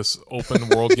in this open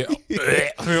world,"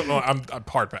 I'm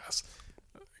hard pass.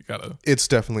 You gotta. It's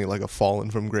definitely like a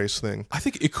fallen from grace thing. I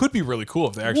think it could be really cool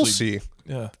if they actually. We'll see.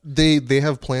 Yeah, they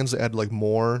have plans to add like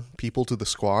more people to the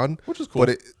squad, which is cool.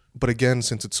 But again,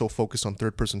 since it's so focused on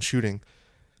third person shooting,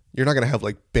 you're not gonna have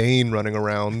like Bane running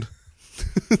around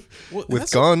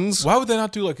with guns. Why would they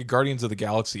not do like a Guardians of the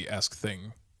Galaxy-esque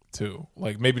thing too?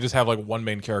 Like maybe just have like one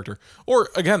main character, or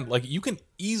again, like you can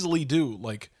easily do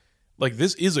like like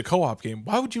this is a co-op game.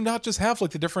 Why would you not just have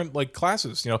like the different like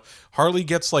classes? You know, Harley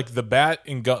gets like the bat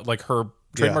and gun, like her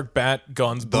trademark bat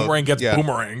guns. Boomerang gets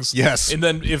boomerangs. Yes. And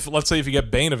then let's say if you get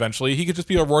Bane eventually, he could just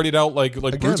be a roided out like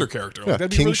Bruiser character. Like, that'd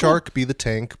be King really Shark cool. be the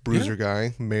tank, Bruiser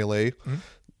guy, melee.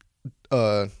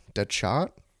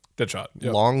 Deadshot, Yep.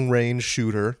 long range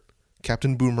shooter.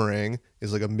 Captain Boomerang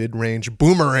is like a mid range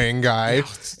boomerang guy,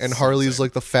 and Harley's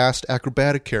like the fast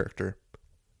acrobatic character.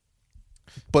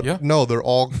 But no, they're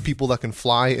all people that can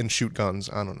fly and shoot guns.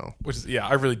 I don't know. Which is,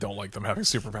 I really don't like them having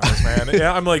superpowers, man.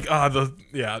 Yeah, I'm like,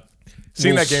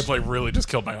 seeing that gameplay really just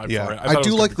killed my hype for it. I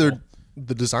do like the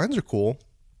designs are cool.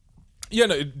 Yeah,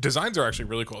 no, designs are actually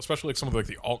really cool, especially like some of like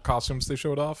the alt costumes they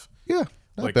showed off. Yeah,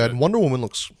 not like bad. Wonder Woman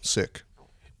looks sick.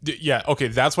 Yeah, okay,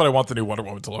 that's what I want the new Wonder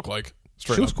Woman to look like.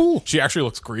 She looks cool. She actually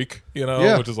looks Greek,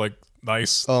 which is like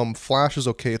nice. Flash is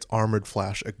okay. It's Armored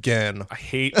Flash again. I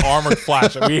hate Armored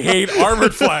Flash. We hate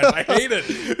Armored Flash. I hate it.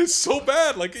 It's so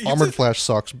bad. Like Armored Flash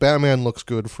sucks. Batman looks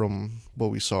good from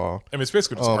what we saw. I mean, it's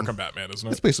basically just Arkham Batman, isn't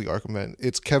it? It's basically Arkham Batman.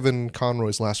 It's Kevin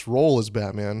Conroy's last role as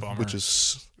Batman, Bummer. which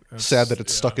is sad that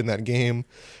it's stuck in that game.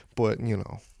 But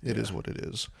it is what it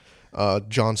is.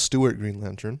 Jon Stewart, Green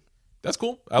Lantern. That's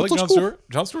cool. I like Jon Stewart.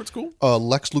 Jon Stewart's cool.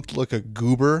 Lex looked like a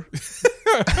goober.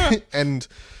 And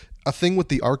a thing with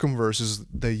the Arkhamverse is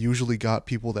they usually got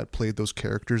people that played those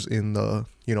characters in the,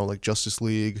 like Justice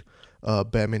League,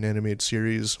 Batman animated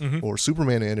series, or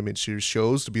Superman animated series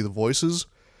shows to be the voices.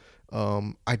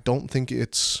 I don't think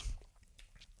it's...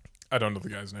 I don't know the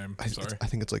guy's name. I'm sorry. I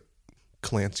think it's like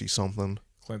Clancy something.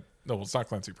 No, well, it's not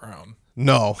Clancy Brown.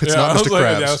 No, it's not Mr.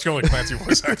 Krabs. Yeah, that's the only Clancy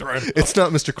voice actor I know. It's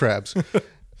not Mr. Krabs.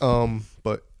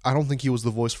 But I don't think he was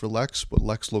the voice for Lex, but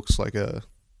Lex looks like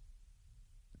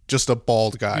just a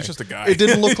bald guy. He's just a guy. It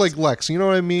didn't look like Lex, you know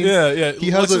what I mean? Yeah. He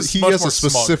has a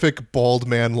specific bald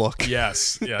man look.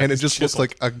 Yes, yeah. And it just looks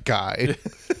like a guy.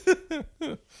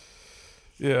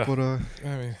 Yeah. But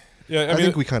I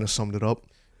think we kind of summed it up.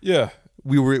 Yeah.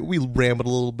 We rambled a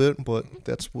little bit, but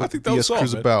that's what BS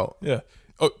Crew's about. Yeah.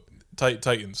 Oh,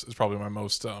 Titans is probably my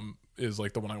most is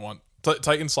like the one I want.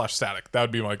 Titans/Static. That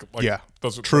would be like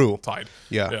those are true tied.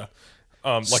 Yeah.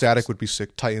 Static would be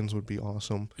sick. Titans would be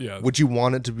awesome. Yeah. Would you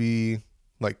want it to be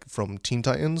like from Teen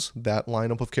Titans, that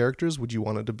lineup of characters? Would you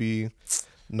want it to be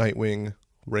Nightwing,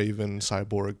 Raven,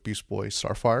 Cyborg, Beast Boy,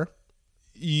 Starfire?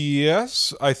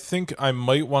 Yes, I think I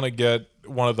might want to get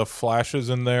one of the Flashes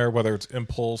in there, whether it's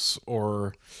Impulse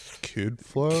or Kid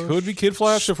Flash. Could be Kid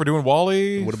Flash if we're doing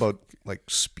Wally. What about like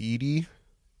Speedy?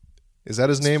 Is that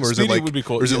his name, or is Speedy it like? Would be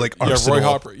cool. Or is it like Arsenal? Roy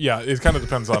Hopper? Yeah, it kind of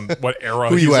depends on what era.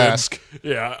 Who he's you in. ask?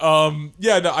 Yeah.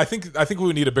 No, I think we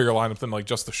would need a bigger lineup than like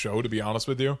just the show. To be honest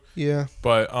with you. Yeah.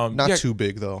 But not too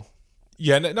big though.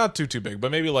 Yeah, not too big, but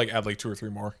maybe like add like 2 or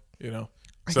 3 more. I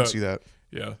can see that.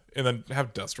 Yeah, and then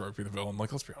have Deathstroke be the villain.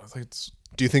 Like, let's be honest. Like,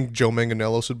 do you think Joe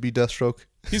Manganiello would be Deathstroke?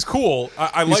 He's cool.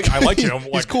 I like him. Like,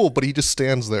 he's cool, but he just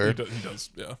stands there. He does.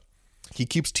 Yeah. He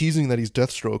keeps teasing that he's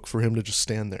Deathstroke for him to just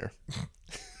stand there.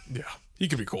 Yeah, he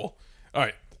could be cool. All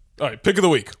right. Pick of the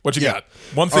week. What you got?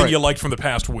 One thing you liked from the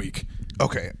past week.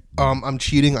 Okay. I'm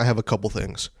cheating. I have a couple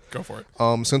things. Go for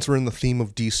it. Since we're in the theme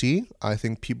of DC, I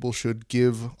think people should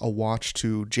give a watch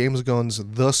to James Gunn's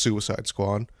The Suicide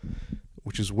Squad,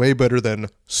 which is way better than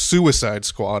Suicide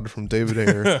Squad from David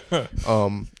Ayer.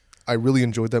 I really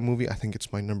enjoyed that movie. I think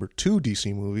it's my number 2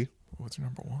 DC movie. What's your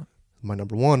number 1? My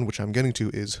number 1, which I'm getting to,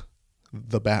 is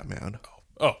The Batman.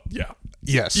 Oh yeah.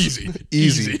 Yes.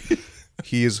 Easy.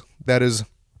 That is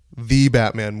the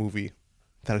Batman movie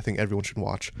that I think everyone should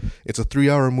watch. It's a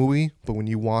 3-hour movie, but when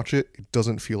you watch it, it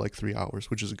doesn't feel like 3 hours,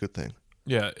 which is a good thing.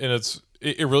 Yeah, and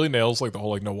it really nails like the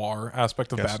whole like noir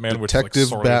aspect of Batman, Detective which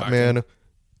is like Batman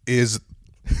is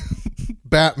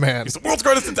Batman. He's the world's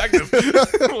greatest detective.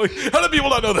 Like, how do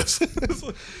people not know this?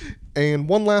 And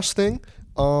one last thing,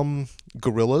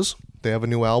 Gorillaz, they have a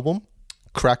new album,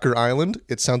 Cracker Island.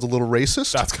 It sounds a little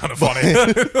racist. That's kind of funny.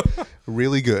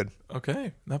 Really good.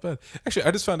 Okay, not bad. Actually,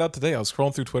 I just found out today. I was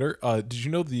scrolling through Twitter. Did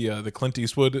you know the Clint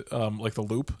Eastwood like the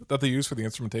loop that they use for the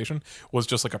instrumentation was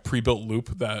just like a pre-built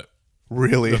loop that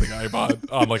really the guy bought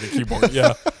on like a keyboard?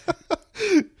 Yeah.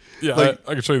 Yeah, like,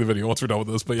 I can show you the video once we're done with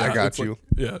this. But yeah, I got you. Like,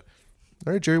 yeah.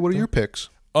 All right, Jerry. What are your picks?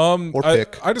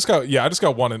 I just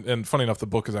got one, and funny enough, the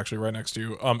book is actually right next to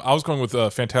you. I was going with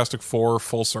Fantastic Four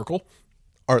Full Circle.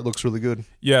 Art looks really good.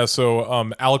 Yeah,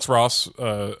 so Alex Ross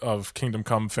of Kingdom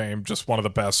Come fame, just one of the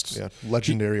best. Yeah,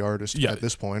 legendary artist at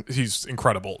this point. He's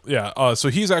incredible. Yeah, so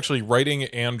he's actually writing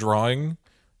and drawing.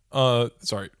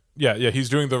 Yeah, he's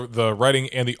doing the writing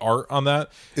and the art on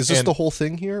that. Is this the whole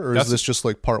thing here, or is this just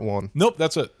like part 1? Nope,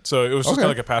 that's it. So it was just Okay.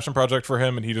 kind of like a passion project for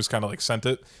him, and he just kind of like sent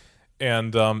it.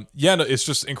 And yeah, no, it's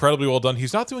just incredibly well done.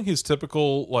 He's not doing his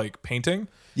typical like painting.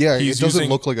 Yeah, He's it doesn't using-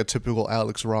 look like a typical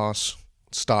Alex Ross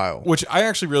style. which I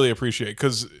actually really appreciate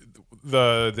because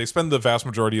they spend the vast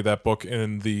majority of that book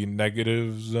in the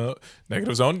negative zone. Yep.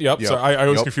 Yep. So I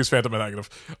always Yep. confuse Phantom and negative.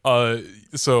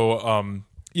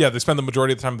 Yeah, they spend the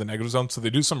majority of the time in the negative zone, so they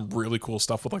do some really cool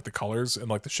stuff with like the colors and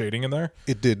like the shading in there.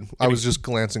 It did. I was just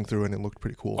glancing through and it looked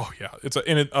pretty cool. Oh yeah,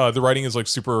 the writing is like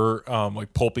super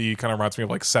like pulpy, kind of reminds me of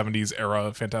like 70s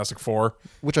era Fantastic Four.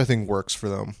 Which I think works for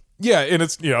them. Yeah, and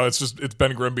it's it's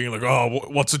Ben Grimm being like, oh,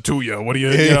 what's it to you? What do you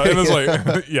know? And it's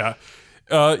like yeah.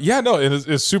 No,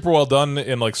 it's super well done,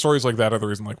 and like stories like that are the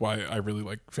reason like why I really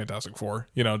like Fantastic Four.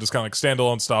 Just kind of like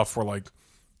standalone stuff where like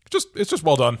it's just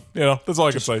well done. That's all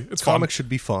I can say. It's fun. Comics should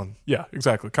be fun. Yeah,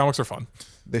 exactly. Comics are fun.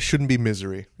 They shouldn't be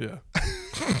misery. Yeah.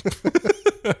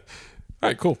 All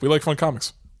right, cool. We like fun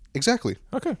comics. Exactly.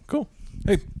 Okay, cool.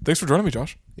 Hey, thanks for joining me,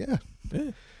 Josh. Yeah.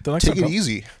 Yeah. Till next Take time, it pal.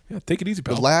 easy. Yeah, take it easy,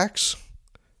 pal. Relax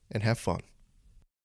and have fun.